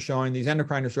paper showing these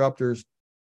endocrine disruptors,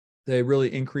 they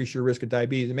really increase your risk of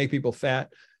diabetes. They make people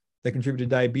fat. They contribute to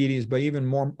diabetes, but even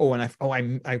more. I let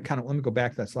me go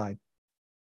back to that slide.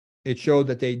 It showed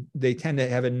that they tend to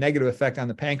have a negative effect on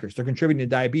the pancreas. They're contributing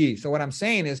to diabetes. So what I'm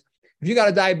saying is, if you got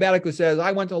a diabetic who says,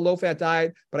 I went to a low-fat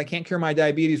diet, but I can't cure my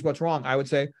diabetes, what's wrong? I would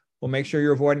say, well, make sure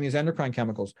you're avoiding these endocrine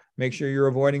chemicals. Make sure you're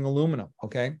avoiding aluminum,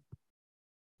 okay?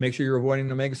 Make sure you're avoiding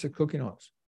the omega-6 cooking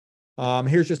oils.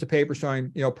 Here's just a paper showing,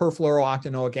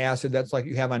 perfluorooctanoic acid. That's like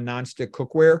you have on nonstick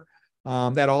cookware.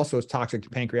 That also is toxic to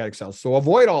pancreatic cells. So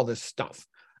avoid all this stuff.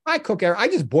 I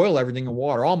just boil everything in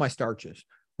water, all my starches.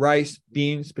 Rice,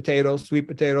 beans, potatoes, sweet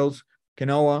potatoes,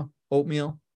 quinoa,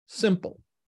 oatmeal, simple.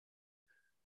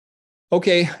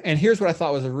 Okay, and here's what I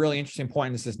thought was a really interesting point,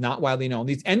 and this is not widely known.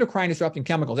 These endocrine disrupting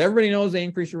chemicals, everybody knows they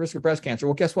increase your risk of breast cancer.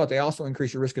 Well, guess what? They also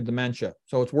increase your risk of dementia.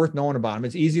 So it's worth knowing about them.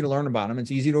 It's easy to learn about them.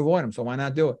 It's easy to avoid them. So why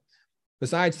not do it?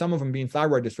 Besides some of them being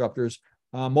thyroid disruptors,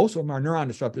 most of them are neuron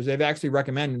disruptors. They've actually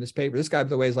recommended in this paper. This guy, by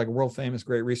the way, is like a world famous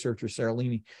great researcher,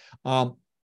 Seralini.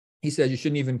 He says you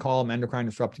shouldn't even call them endocrine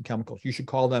disrupting chemicals. You should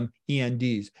call them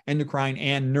ENDs, endocrine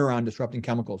and neuron disrupting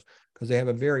chemicals, because they have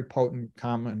a very potent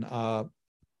common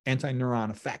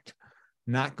anti-neuron effect.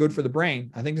 Not good for the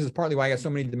brain. I think this is partly why I got so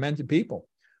many demented people.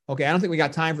 Okay, I don't think we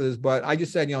got time for this, but I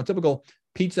just said, typical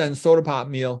pizza and soda pop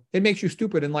meal, it makes you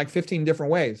stupid in like 15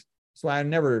 different ways. So I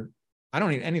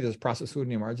don't eat any of this processed food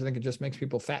anymore. I just think it just makes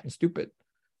people fat and stupid.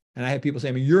 And I had people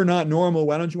saying, you're not normal.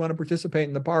 Why don't you want to participate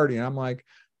in the party? And I'm like,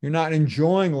 you're not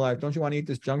enjoying life. Don't you want to eat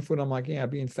this junk food? I'm like, yeah,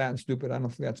 being fat and stupid, I don't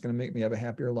think that's going to make me have a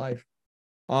happier life.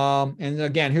 And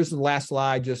again, here's the last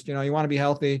slide. Just, you want to be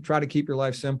healthy, try to keep your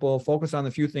life simple, focus on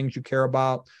the few things you care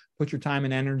about, put your time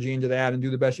and energy into that and do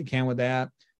the best you can with that.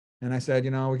 And I said, we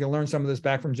can learn some of this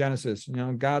back from Genesis.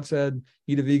 God said,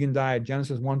 eat a vegan diet,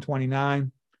 Genesis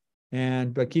 1:29.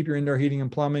 But keep your indoor heating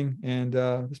and plumbing. And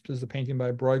this is a painting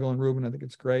by Bruegel and Rubin. I think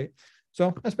it's great.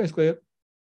 So that's basically it.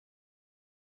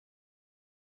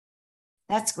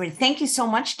 That's great. Thank you so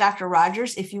much, Dr.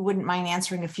 Rogers. If you wouldn't mind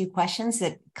answering a few questions,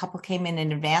 that a couple came in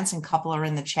advance and a couple are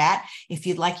in the chat. If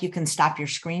you'd like, you can stop your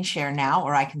screen share now,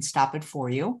 or I can stop it for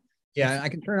you. Yeah, I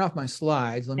can turn off my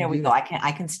slides. There we go. I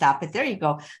can stop it. There you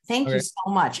go. Thank you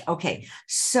so much. Okay.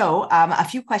 So a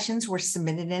few questions were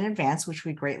submitted in advance, which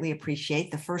we greatly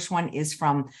appreciate. The first one is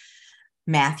from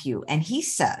Matthew, and he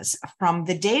says, from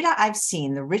the data I've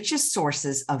seen, the richest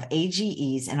sources of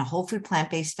AGEs in a whole food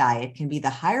plant-based diet can be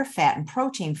the higher fat and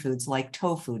protein foods like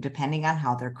tofu, depending on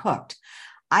how they're cooked.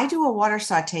 I do a water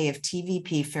saute of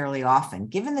TVP fairly often.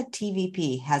 Given that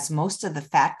TVP has most of the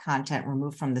fat content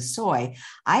removed from the soy,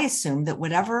 I assume that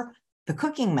whatever the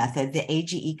cooking method, the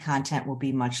AGE content will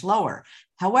be much lower.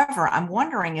 However, I'm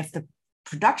wondering if the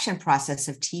production process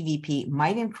of TVP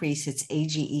might increase its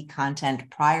AGE content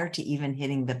prior to even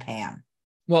hitting the pan.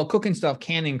 Well, cooking stuff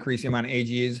can increase the amount of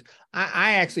AGEs.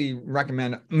 I actually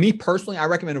recommend, me personally, I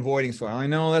recommend avoiding soy. I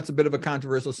know that's a bit of a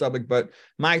controversial subject, but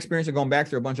my experience of going back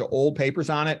through a bunch of old papers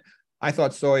on it, I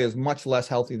thought soy is much less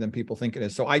healthy than people think it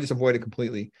is. So I just avoid it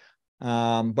completely.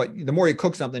 But the more you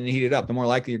cook something and heat it up, the more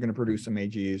likely you're going to produce some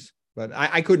AGEs. But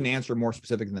I couldn't answer more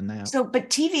specific than that. So, but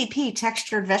TVP,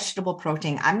 textured vegetable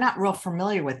protein, I'm not real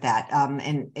familiar with that.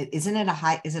 And isn't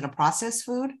it is it a processed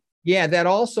food? Yeah, that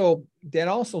also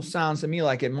sounds to me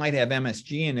like it might have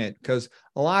MSG in it, because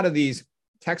a lot of these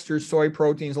textured soy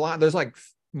proteins, there's like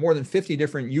more than 50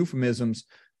 different euphemisms,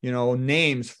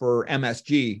 names for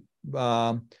MSG.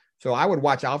 So I would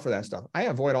watch out for that stuff. I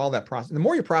avoid all that process. The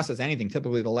more you process anything,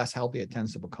 typically the less healthy it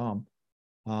tends to become.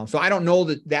 So I don't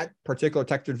know that particular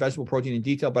textured vegetable protein in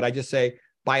detail, but I just say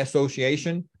by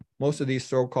association, most of these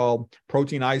so-called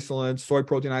protein isolates, soy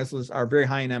protein isolates, are very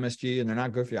high in MSG and they're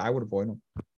not good for you. I would avoid them.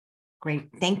 Great.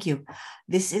 Thank you.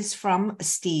 This is from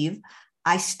Steve.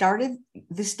 I started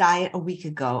this diet a week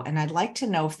ago, and I'd like to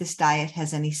know if this diet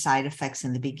has any side effects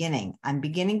in the beginning. I'm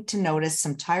beginning to notice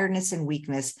some tiredness and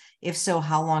weakness. If so,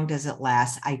 how long does it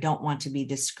last? I don't want to be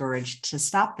discouraged to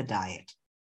stop the diet.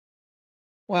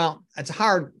 Well, it's a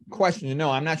hard question to know.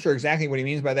 I'm not sure exactly what he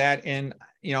means by that. And,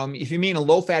 if you mean a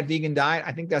low-fat vegan diet,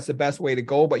 I think that's the best way to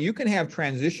go. But you can have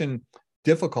transition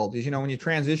difficulties. When you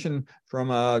transition from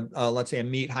let's say a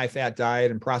meat, high-fat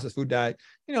diet and processed food diet,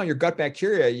 your gut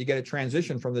bacteria, you get a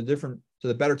transition from the different to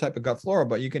the better type of gut flora.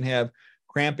 But you can have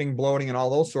cramping, bloating, and all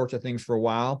those sorts of things for a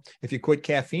while. If you quit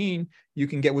caffeine, you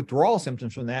can get withdrawal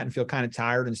symptoms from that and feel kind of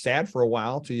tired and sad for a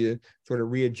while till you sort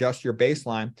of readjust your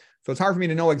baseline. So it's hard for me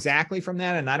to know exactly from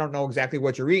that. And I don't know exactly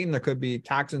what you're eating. There could be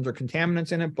toxins or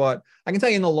contaminants in it, but I can tell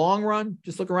you in the long run,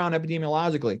 just look around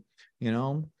epidemiologically,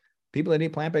 people that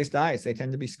eat plant-based diets, they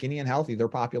tend to be skinny and healthy, their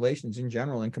populations in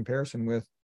general, in comparison with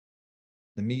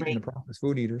the meat and the processed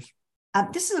food eaters.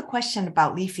 This is a question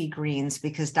about leafy greens,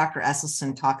 because Dr.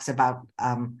 Esselstyn talks about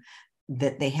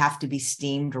that they have to be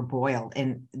steamed or boiled.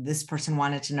 And this person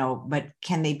wanted to know, but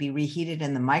can they be reheated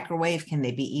in the microwave? Can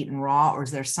they be eaten raw? Or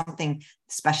is there something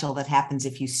special that happens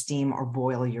if you steam or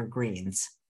boil your greens?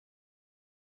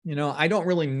 I don't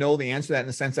really know the answer to that, in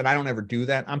the sense that I don't ever do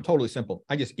that. I'm totally simple.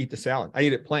 I just eat the salad. I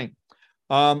eat it plain.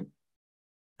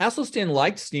 Esselstyn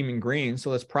liked steaming greens,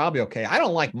 so that's probably okay. I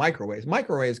don't like microwaves.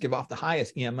 Microwaves give off the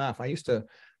highest EMF. I used to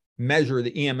measure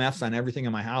the EMFs on everything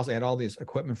in my house. I had all these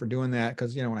equipment for doing that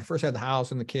because, when I first had the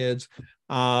house and the kids,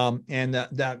 and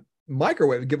that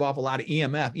microwave would give off a lot of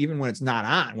EMF, even when it's not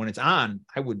on. When it's on,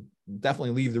 I would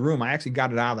definitely leave the room. I actually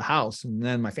got it out of the house, and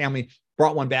then my family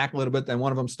brought one back a little bit. Then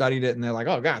one of them studied it, and they're like,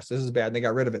 "Oh gosh, this is bad." And they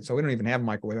got rid of it. So we don't even have a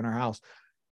microwave in our house.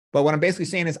 But what I'm basically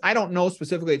saying is I don't know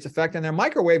specifically its effect on their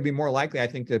microwave. Would be more likely, I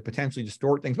think, to potentially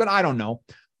distort things, but I don't know.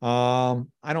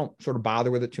 I don't sort of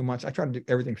bother with it too much. I try to do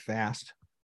everything fast.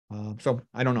 So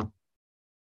I don't know.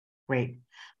 Great.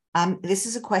 This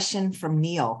is a question from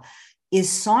Neil. Is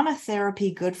sauna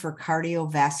therapy good for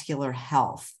cardiovascular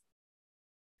health?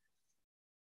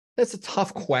 That's a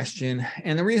tough question.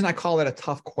 And the reason I call that a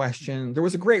tough question, there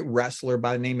was a great wrestler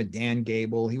by the name of Dan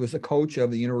Gable. He was the coach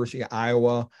of the University of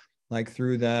Iowa, like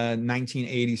through the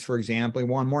 1980s, for example. He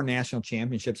won more national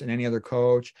championships than any other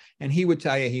coach. And he would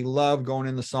tell you he loved going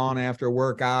in the sauna after a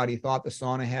workout. He thought the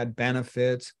sauna had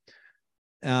benefits.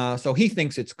 So he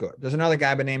thinks it's good. There's another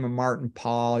guy by the name of Martin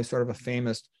Pall. He's sort of a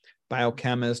famous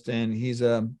biochemist, and he's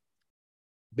a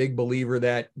big believer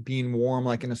that being warm,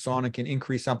 like in a sauna, can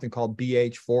increase something called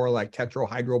BH4, like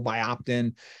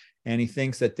tetrahydrobiopterin. And he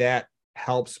thinks that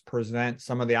helps prevent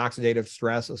some of the oxidative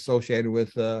stress associated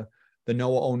with the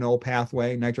NOAA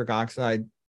pathway, nitric oxide,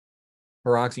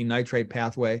 peroxynitrate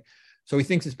pathway. So he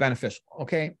thinks it's beneficial.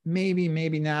 Okay, maybe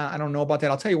not. I don't know about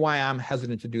that. I'll tell you why I'm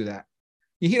hesitant to do that.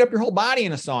 You heat up your whole body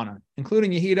in a sauna,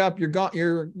 including you heat up your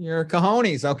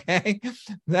cojones, okay?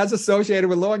 That's associated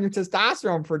with lowering your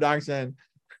testosterone production.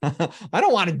 I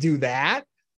don't want to do that,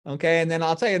 okay? And then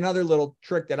I'll tell you another little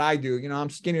trick that I do. I'm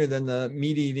skinnier than the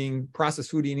meat-eating, processed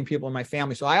food eating people in my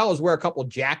family. So I always wear a couple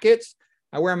jackets.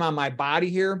 I wear them on my body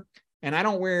here. And I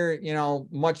don't wear,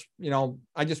 much,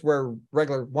 I just wear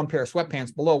regular one pair of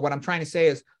sweatpants below. What I'm trying to say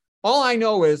is, all I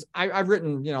know is I've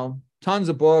written, tons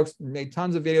of books, made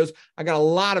tons of videos. I got a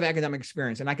lot of academic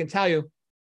experience. And I can tell you,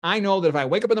 I know that if I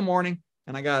wake up in the morning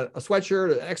and I got a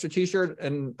sweatshirt, an extra t-shirt,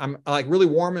 and I'm like really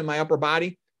warm in my upper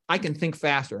body, I can think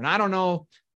faster. And I don't know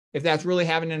if that's really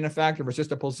having an effect, or if it's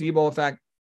just a placebo effect,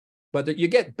 but you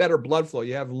get better blood flow.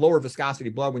 You have lower viscosity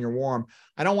blood when you're warm.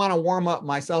 I don't want to warm up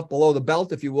myself below the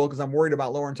belt, if you will, because I'm worried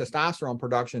about lowering testosterone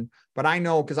production. But I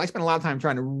know, because I spend a lot of time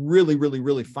trying to really, really,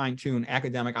 really fine tune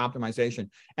academic optimization.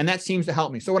 And that seems to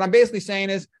help me. So what I'm basically saying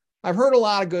is, I've heard a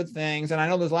lot of good things. And I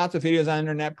know there's lots of videos on the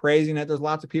internet praising it. There's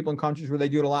lots of people in countries where they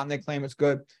do it a lot and they claim it's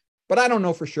good. But I don't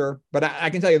know for sure. But I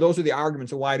can tell you those are the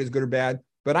arguments of why it is good or bad.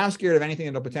 But I'm scared of anything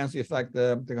that'll potentially affect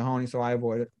the cojones, so I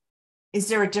avoid it. Is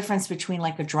there a difference between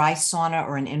like a dry sauna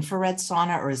or an infrared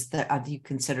sauna, or do you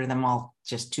consider them all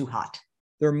just too hot?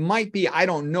 There might be, I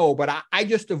don't know, but I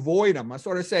just avoid them. I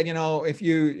sort of said, if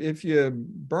you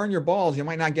burn your balls, you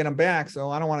might not get them back. So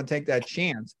I don't want to take that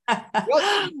chance.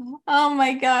 Oh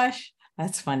my gosh.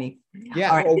 That's funny.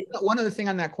 Yeah. Right. One other thing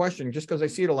on that question, just because I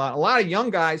see it a lot of young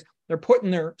guys, they're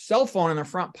putting their cell phone in their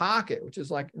front pocket, which is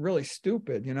like really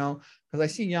stupid, because I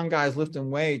see young guys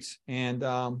lifting weights, and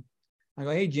I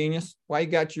go, hey, genius, why you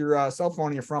got your cell phone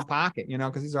in your front pocket?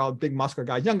 Because these are all big muscular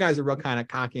guys. Young guys are real kind of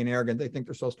cocky and arrogant. They think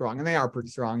they're so strong, and they are pretty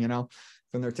strong,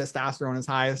 when their testosterone is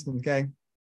highest. Okay.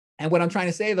 And what I'm trying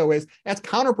to say, though, is that's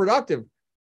counterproductive.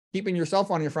 Keeping your cell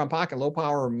phone in your front pocket, low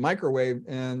power microwave,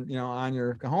 and, on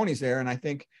your cojones there. And I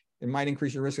think it might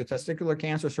increase your risk of testicular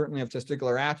cancer, certainly of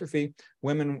testicular atrophy.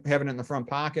 Women having it in the front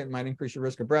pocket might increase your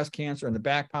risk of breast cancer in the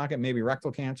back pocket, maybe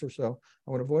rectal cancer. So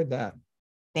I would avoid that.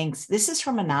 Thanks. This is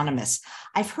from Anonymous.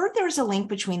 I've heard there is a link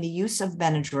between the use of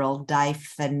Benadryl,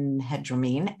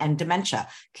 diphenhydramine, and dementia.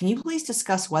 Can you please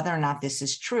discuss whether or not this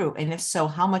is true? And if so,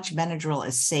 how much Benadryl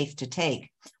is safe to take?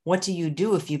 What do you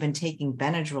do if you've been taking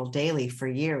Benadryl daily for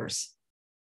years?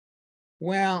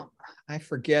 Well, I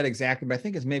forget exactly, but I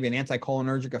think it's maybe an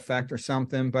anticholinergic effect or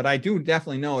something. But I do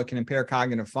definitely know it can impair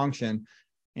cognitive function.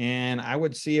 And I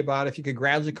would see about if you could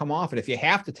gradually come off it. If you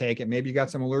have to take it, maybe you got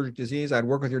some allergic disease, I'd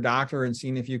work with your doctor and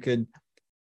seeing if you could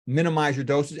minimize your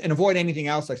doses and avoid anything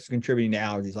else that's contributing to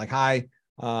allergies, like high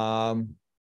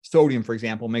sodium, for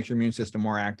example, makes your immune system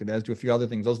more active, as do a few other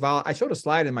things. I showed a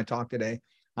slide in my talk today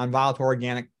on volatile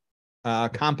organic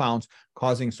compounds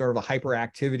causing sort of a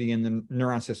hyperactivity in the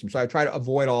neuron system. So I try to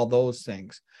avoid all those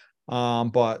things.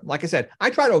 But like I said, I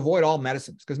try to avoid all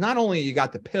medicines because not only you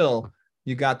got the pill,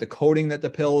 you got the coating that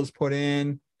the pill is put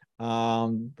in,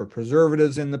 the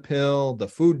preservatives in the pill, the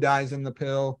food dyes in the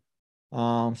pill.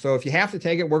 So if you have to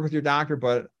take it, work with your doctor,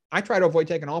 but I try to avoid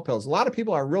taking all pills. A lot of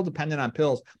people are real dependent on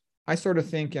pills. I sort of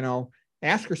think,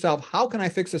 ask yourself, how can I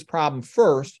fix this problem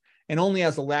first? And only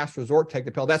as a last resort, take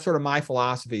the pill. That's sort of my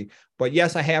philosophy. But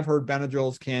yes, I have heard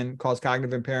Benadryls can cause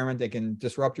cognitive impairment. They can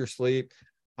disrupt your sleep.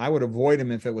 I would avoid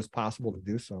them if it was possible to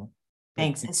do so.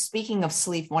 Thanks. And speaking of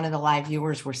sleep, one of the live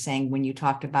viewers were saying when you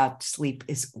talked about sleep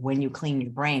is when you clean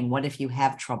your brain. What if you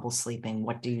have trouble sleeping?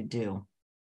 What do you do?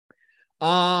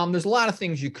 There's a lot of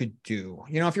things you could do.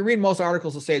 If you read most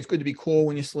articles, they'll say it's good to be cool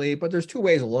when you sleep, but there's two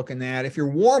ways of looking at it. If you're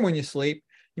warm when you sleep,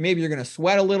 maybe you're going to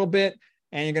sweat a little bit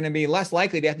and you're going to be less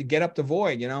likely to have to get up to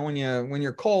void. When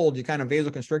you're cold, you kind of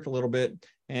vasoconstrict a little bit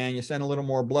and you send a little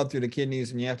more blood through the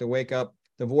kidneys and you have to wake up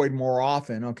to void more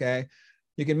often. Okay.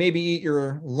 You can maybe eat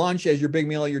your lunch as your big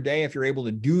meal of your day if you're able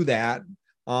to do that.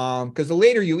 Because the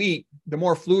later you eat, the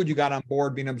more fluid you got on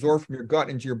board being absorbed from your gut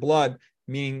into your blood,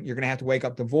 meaning you're going to have to wake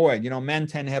up the void. Men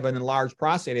tend to have an enlarged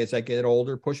prostate as they get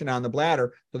older, pushing on the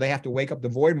bladder. So they have to wake up the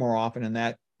void more often, and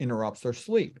that interrupts their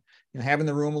sleep. Having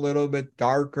the room a little bit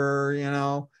darker, you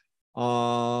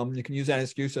can use that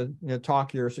excuse to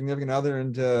talk your significant other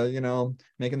into,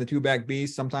 making the two back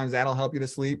beast. Sometimes that'll help you to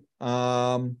sleep.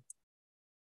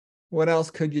 What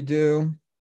else could you do?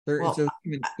 There's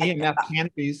EMF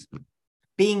canopies.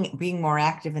 Being more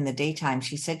active in the daytime.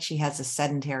 She said she has a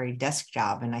sedentary desk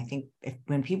job. And I think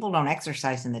when people don't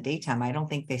exercise in the daytime, I don't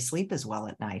think they sleep as well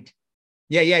at night.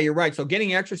 Yeah, you're right. So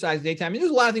getting exercise daytime, there's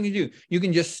a lot of things you do. You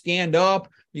can just stand up.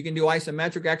 You can do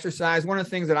isometric exercise. One of the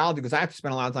things that I'll do, because I have to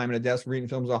spend a lot of time at a desk reading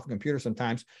films off a computer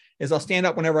sometimes, is I'll stand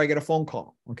up whenever I get a phone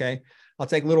call. Okay. I'll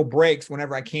take little breaks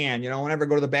whenever I can. Whenever I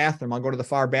go to the bathroom, I'll go to the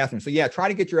far bathroom. So yeah, try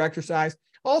to get your exercise.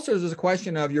 Also, there's a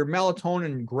question of your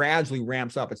melatonin gradually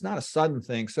ramps up. It's not a sudden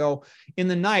thing. So in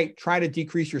the night, try to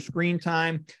decrease your screen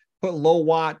time, put low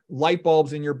watt light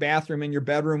bulbs in your bathroom, in your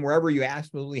bedroom, wherever you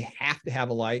absolutely have to have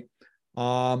a light.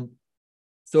 So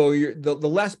the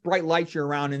less bright lights you're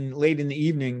around late in the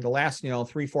evening, the last,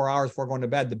 3-4 hours before going to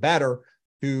bed, the better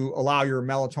to allow your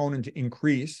melatonin to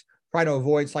increase. Try to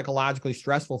avoid psychologically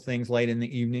stressful things late in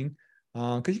the evening.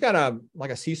 Because you got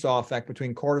a seesaw effect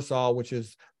between cortisol, which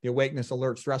is the awakeness,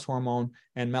 alert, stress hormone,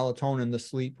 and melatonin, the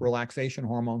sleep relaxation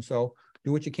hormone. So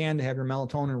do what you can to have your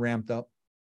melatonin ramped up.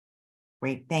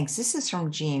 Great, thanks. This is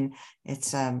from Jean.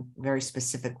 It's a very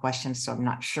specific question, so I'm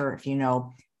not sure if you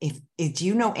know. Do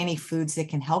you know any foods that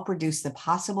can help reduce the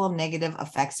possible negative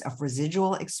effects of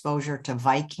residual exposure to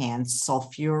Vicans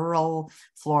sulfuryl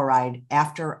fluoride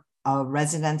after a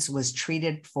residence was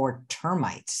treated for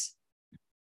termites?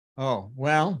 Oh,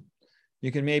 well,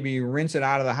 you can maybe rinse it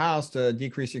out of the house to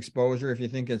decrease exposure if you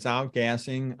think it's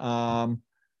outgassing.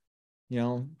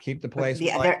 Keep the place.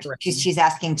 She's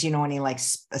asking, do you know any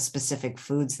specific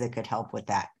foods that could help with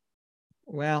that?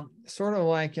 Well, sort of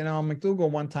like,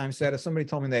 McDougall one time said, if somebody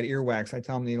told me that earwax, I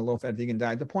tell them to eat a low-fat vegan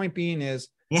diet. The point being is,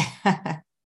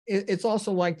 it's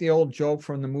also like the old joke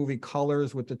from the movie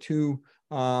Colors with the two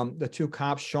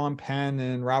cops, Sean Penn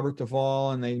and Robert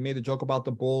Duvall, and they made a joke about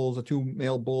the bulls. The two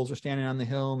male bulls are standing on the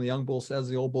hill, and the young bull says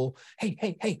to the old bull,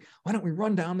 hey, why don't we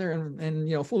run down there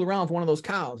and fool around with one of those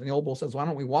cows? And the old bull says, why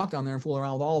don't we walk down there and fool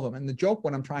around with all of them? And the joke,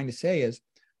 what I'm trying to say is,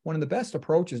 one of the best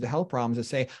approaches to health problems is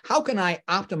say, how can I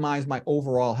optimize my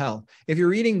overall health? If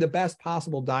you're eating the best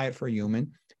possible diet for a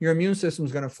human, your immune system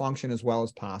is going to function as well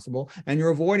as possible, and you're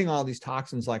avoiding all these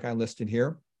toxins like I listed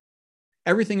here,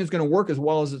 everything is going to work as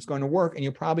well as it's going to work, and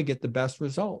you'll probably get the best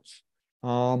results.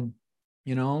 You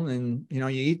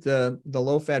eat the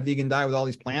low-fat vegan diet with all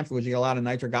these plant foods, you get a lot of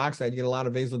nitric oxide, you get a lot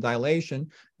of vasodilation,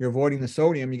 you're avoiding the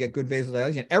sodium, you get good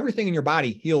vasodilation. Everything in your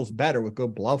body heals better with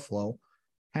good blood flow.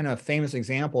 Kind of a famous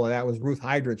example of that was Ruth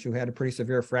Heidrich, who had a pretty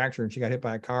severe fracture, and she got hit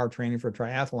by a car training for a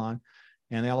triathlon.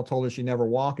 and they all told her she'd never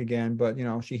walk again. But,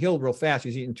 she healed real fast.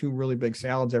 She's eating 2 really big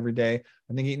salads every day.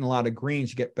 I think eating a lot of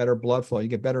greens, you get better blood flow, you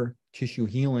get better tissue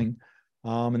healing.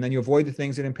 And then you avoid the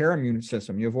things that impair immune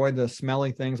system. You avoid the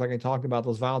smelly things like I talked about,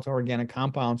 those volatile organic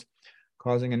compounds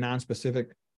causing a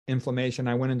non-specific inflammation.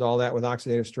 I went into all that with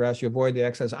oxidative stress. You avoid the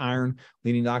excess iron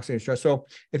leading to oxidative stress. So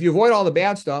if you avoid all the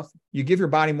bad stuff, you give your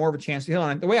body more of a chance to heal.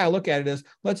 And the way I look at it is,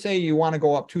 let's say you want to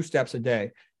go up 2 steps a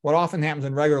day. What often happens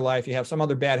in regular life, you have some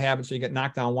other bad habits, so you get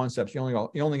knocked down 1 step. So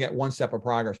you only get 1 step of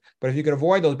progress. But if you can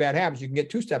avoid those bad habits, you can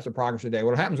get 2 steps of progress a day.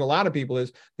 What happens to a lot of people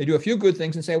is they do a few good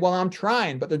things and say, well, I'm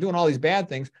trying, but they're doing all these bad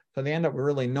things. So they end up with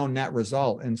really no net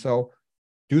result. And so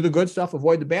do the good stuff,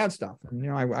 avoid the bad stuff. And,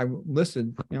 I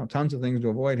listed, tons of things to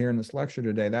avoid here in this lecture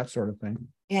today, that sort of thing.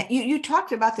 Yeah, you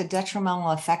talked about the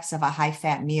detrimental effects of a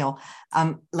high-fat meal.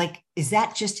 Is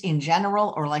that just in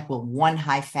general, or will one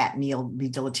high-fat meal be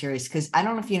deleterious? Because I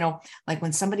don't know if you know,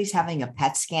 when somebody's having a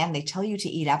PET scan, they tell you to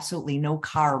eat absolutely no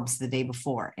carbs the day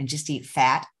before and just eat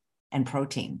fat and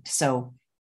protein. So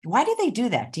why do they do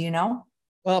that? Do you know?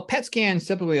 Well, PET scans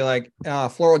typically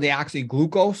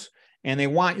fluorodeoxyglucose, and they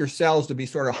want your cells to be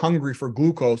sort of hungry for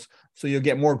glucose. So you'll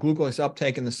get more glucose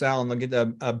uptake in the cell, and they'll get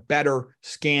a better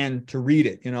scan to read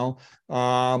it, So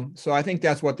I think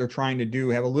that's what they're trying to do,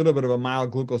 have a little bit of a mild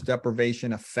glucose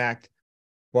deprivation effect.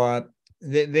 But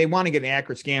they want to get an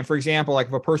accurate scan. For example,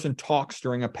 if a person talks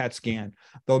during a PET scan,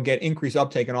 they'll get increased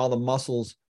uptake in all the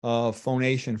muscles of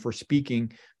phonation for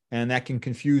speaking, and that can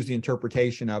confuse the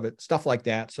interpretation of it, stuff like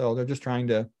that. So they're just trying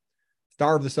to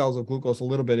starve the cells of glucose a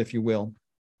little bit, if you will.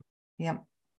 Yep.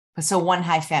 So one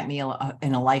high-fat meal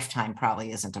in a lifetime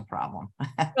probably isn't a problem.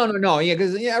 No. Yeah,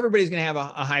 because everybody's going to have a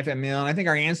high-fat meal. And I think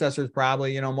our ancestors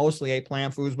probably, mostly ate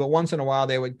plant foods, but once in a while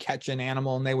they would catch an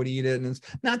animal and they would eat it. And it's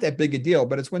not that big a deal,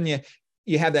 but it's when you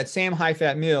have that same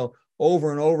high-fat meal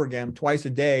over and over again, twice a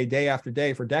day, day after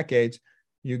day for decades,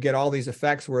 you get all these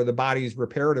effects where the body's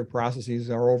reparative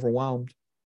processes are overwhelmed.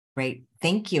 Great.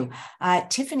 Thank you.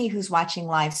 Tiffany, who's watching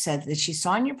live, said that she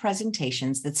saw in your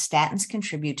presentations that statins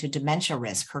contribute to dementia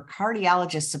risk. Her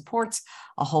cardiologist supports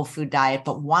a whole food diet,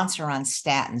 but wants her on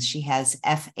statins. She has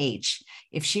FH.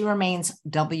 If she remains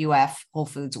WF, whole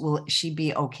foods, will she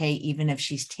be okay even if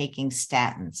she's taking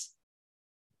statins?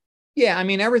 Yeah,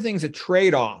 everything's a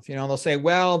trade-off. They'll say,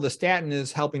 well, the statin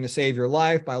is helping to save your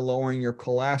life by lowering your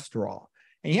cholesterol.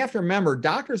 And you have to remember,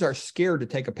 doctors are scared to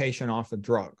take a patient off the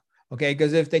drug. Okay,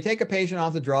 because if they take a patient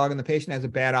off the drug and the patient has a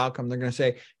bad outcome, they're going to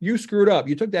say, you screwed up.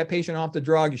 You took that patient off the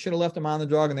drug. You should have left them on the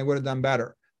drug and they would have done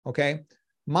better. Okay.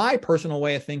 My personal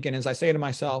way of thinking is I say to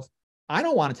myself, I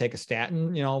don't want to take a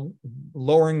statin,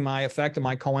 lowering my effect of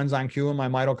my coenzyme Q and my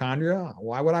mitochondria.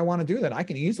 Why would I want to do that? I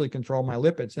can easily control my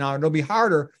lipids. Now, it'll be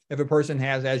harder if a person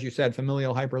has, as you said,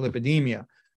 familial hyperlipidemia.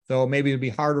 So maybe it'd be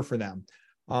harder for them.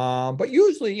 But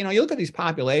usually, you look at these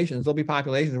populations, there'll be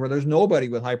populations where there's nobody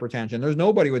with hypertension. There's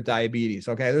nobody with diabetes.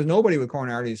 Okay. There's nobody with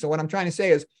coronary artery disease. So what I'm trying to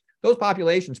say is those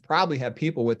populations probably have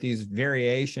people with these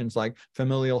variations like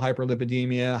familial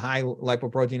hyperlipidemia, high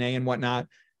lipoprotein A and whatnot.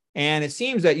 And it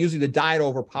seems that usually the diet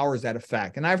overpowers that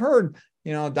effect. And I've heard,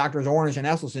 Doctors Ornish and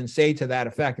Esselstyn say to that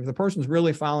effect, if the person's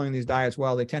really following these diets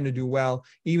well, they tend to do well,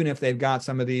 even if they've got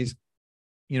some of these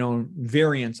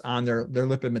variants on their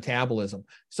lipid metabolism.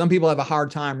 Some people have a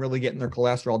hard time really getting their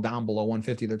cholesterol down below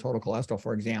 150, their total cholesterol,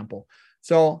 for example.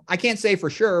 So I can't say for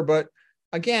sure, but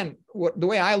again, the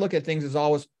way I look at things is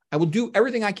always, I will do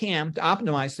everything I can to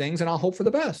optimize things and I'll hope for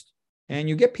the best. And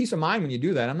you get peace of mind when you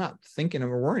do that. I'm not thinking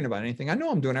or worrying about anything. I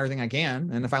know I'm doing everything I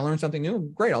can. And if I learn something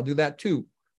new, great, I'll do that too.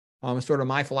 It's sort of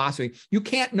my philosophy. You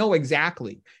can't know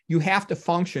exactly. You have to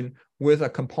function with a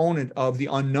component of the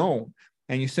unknown.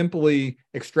 And you simply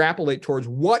extrapolate towards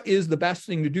what is the best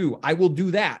thing to do. I will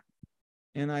do that.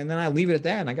 And then I leave it at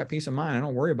that. And I got peace of mind. I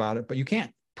don't worry about it. But you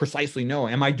can't precisely know,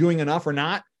 am I doing enough or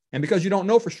not? And because you don't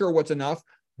know for sure what's enough,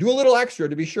 do a little extra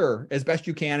to be sure as best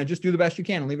you can and just do the best you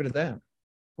can and leave it at that.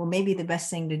 Well, maybe the best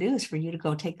thing to do is for you to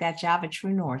go take that job at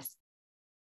True North.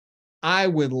 I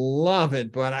would love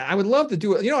it, but I would love to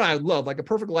do it. What I would love, like a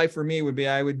perfect life for me would be,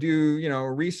 I would do,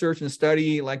 research and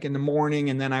study like in the morning,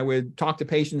 and then I would talk to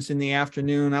patients in the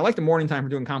afternoon. I like the morning time for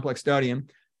doing complex studying.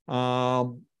 I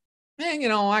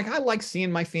like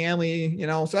seeing my family,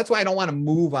 so that's why I don't want to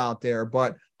move out there,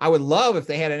 but I would love if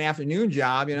they had an afternoon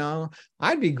job,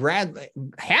 I'd be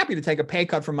happy to take a pay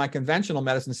cut from my conventional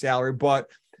medicine salary,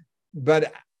 but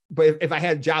if I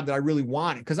had a job that I really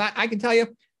wanted, because I can tell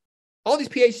you, all these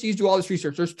PhDs do all this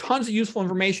research. There's tons of useful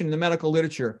information in the medical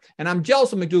literature. And I'm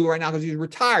jealous of McDougall right now because he's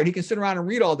retired. He can sit around and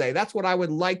read all day. That's what I would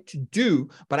like to do,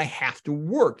 but I have to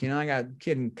work. I got a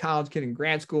kid in college, kid in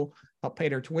grad school. I'll pay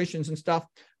their tuitions and stuff,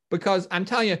 because I'm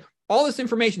telling you, all this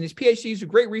information. These PhDs do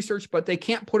great research, but they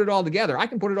can't put it all together. I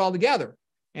can put it all together.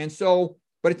 And so,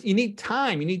 but you need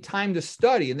time. You need time to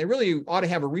study. And they really ought to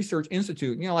have a research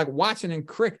institute, like Watson and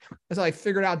Crick. That's how I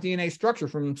figured out DNA structure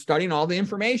from studying all the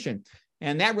information.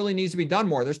 And that really needs to be done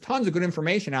more. There's tons of good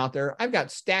information out there. I've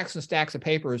got stacks and stacks of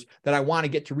papers that I want to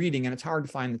get to reading, and it's hard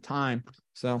to find the time.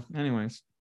 So anyways.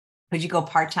 Could you go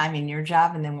part-time in your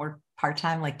job and then work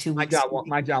part-time, like 2 weeks?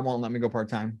 My job won't let me go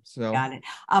part-time. So got it.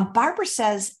 Barbara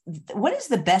says, what is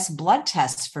the best blood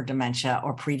test for dementia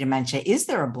or pre-dementia? Is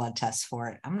there a blood test for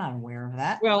it? I'm not aware of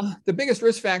that. Well, the biggest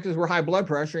risk factors were high blood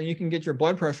pressure, and you can get your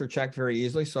blood pressure checked very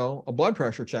easily. So a blood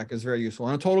pressure check is very useful,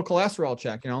 and a total cholesterol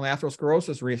check, the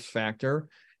atherosclerosis risk factor.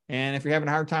 And if you're having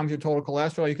a hard time with your total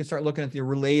cholesterol, you can start looking at the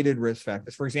related risk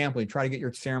factors. For example, you try to get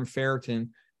your serum ferritin,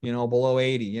 below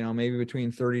 80, maybe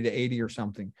between 30 to 80 or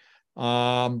something.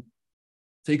 So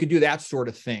you could do that sort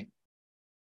of thing.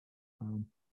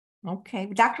 Okay.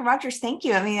 Dr. Rogers, thank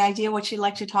you. Any idea what you'd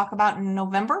like to talk about in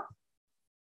November?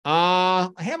 I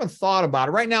haven't thought about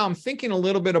it. Right now, I'm thinking a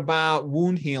little bit about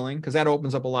wound healing because that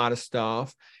opens up a lot of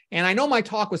stuff. And I know my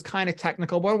talk was kind of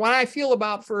technical, but what I feel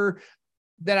about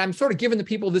that I'm sort of giving the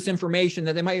people this information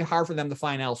that they might be hard for them to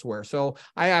find elsewhere. So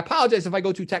I apologize if I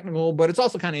go too technical, but it's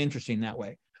also kind of interesting that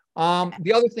way.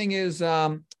 The other thing is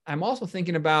I'm also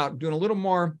thinking about doing a little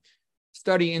more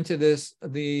study into the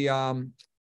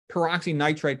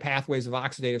peroxynitrite pathways of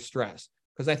oxidative stress,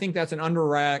 because I think that's an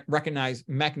under-recognized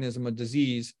mechanism of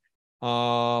disease.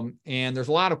 And there's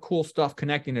a lot of cool stuff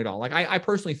connecting it all. Like I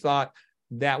personally thought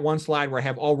that one slide where I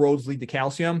have all roads lead to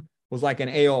calcium was like an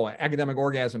AO, academic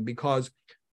orgasm, because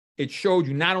it showed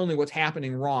you not only what's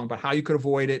happening wrong, but how you could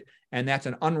avoid it. And that's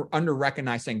an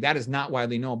under-recognized thing. That is not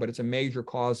widely known, but it's a major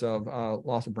cause of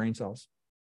loss of brain cells.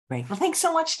 Great. Well, thanks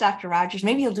so much, Dr. Rogers.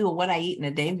 Maybe you'll do a What I Eat in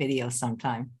a Day video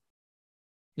sometime.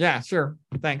 Yeah, sure.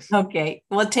 Thanks. Okay.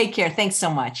 Well, take care. Thanks so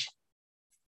much.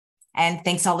 And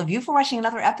thanks all of you for watching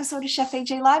another episode of Chef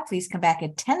AJ Live. Please come back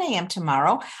at 10 a.m.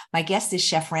 tomorrow. My guest is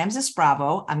Chef Ramses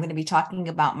Bravo. I'm going to be talking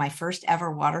about my first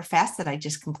ever water fast that I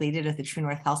just completed at the True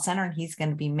North Health Center. And he's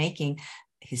going to be making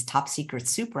his top secret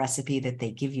soup recipe that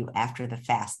they give you after the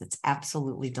fast. That's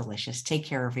absolutely delicious. Take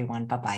care, everyone. Bye-bye.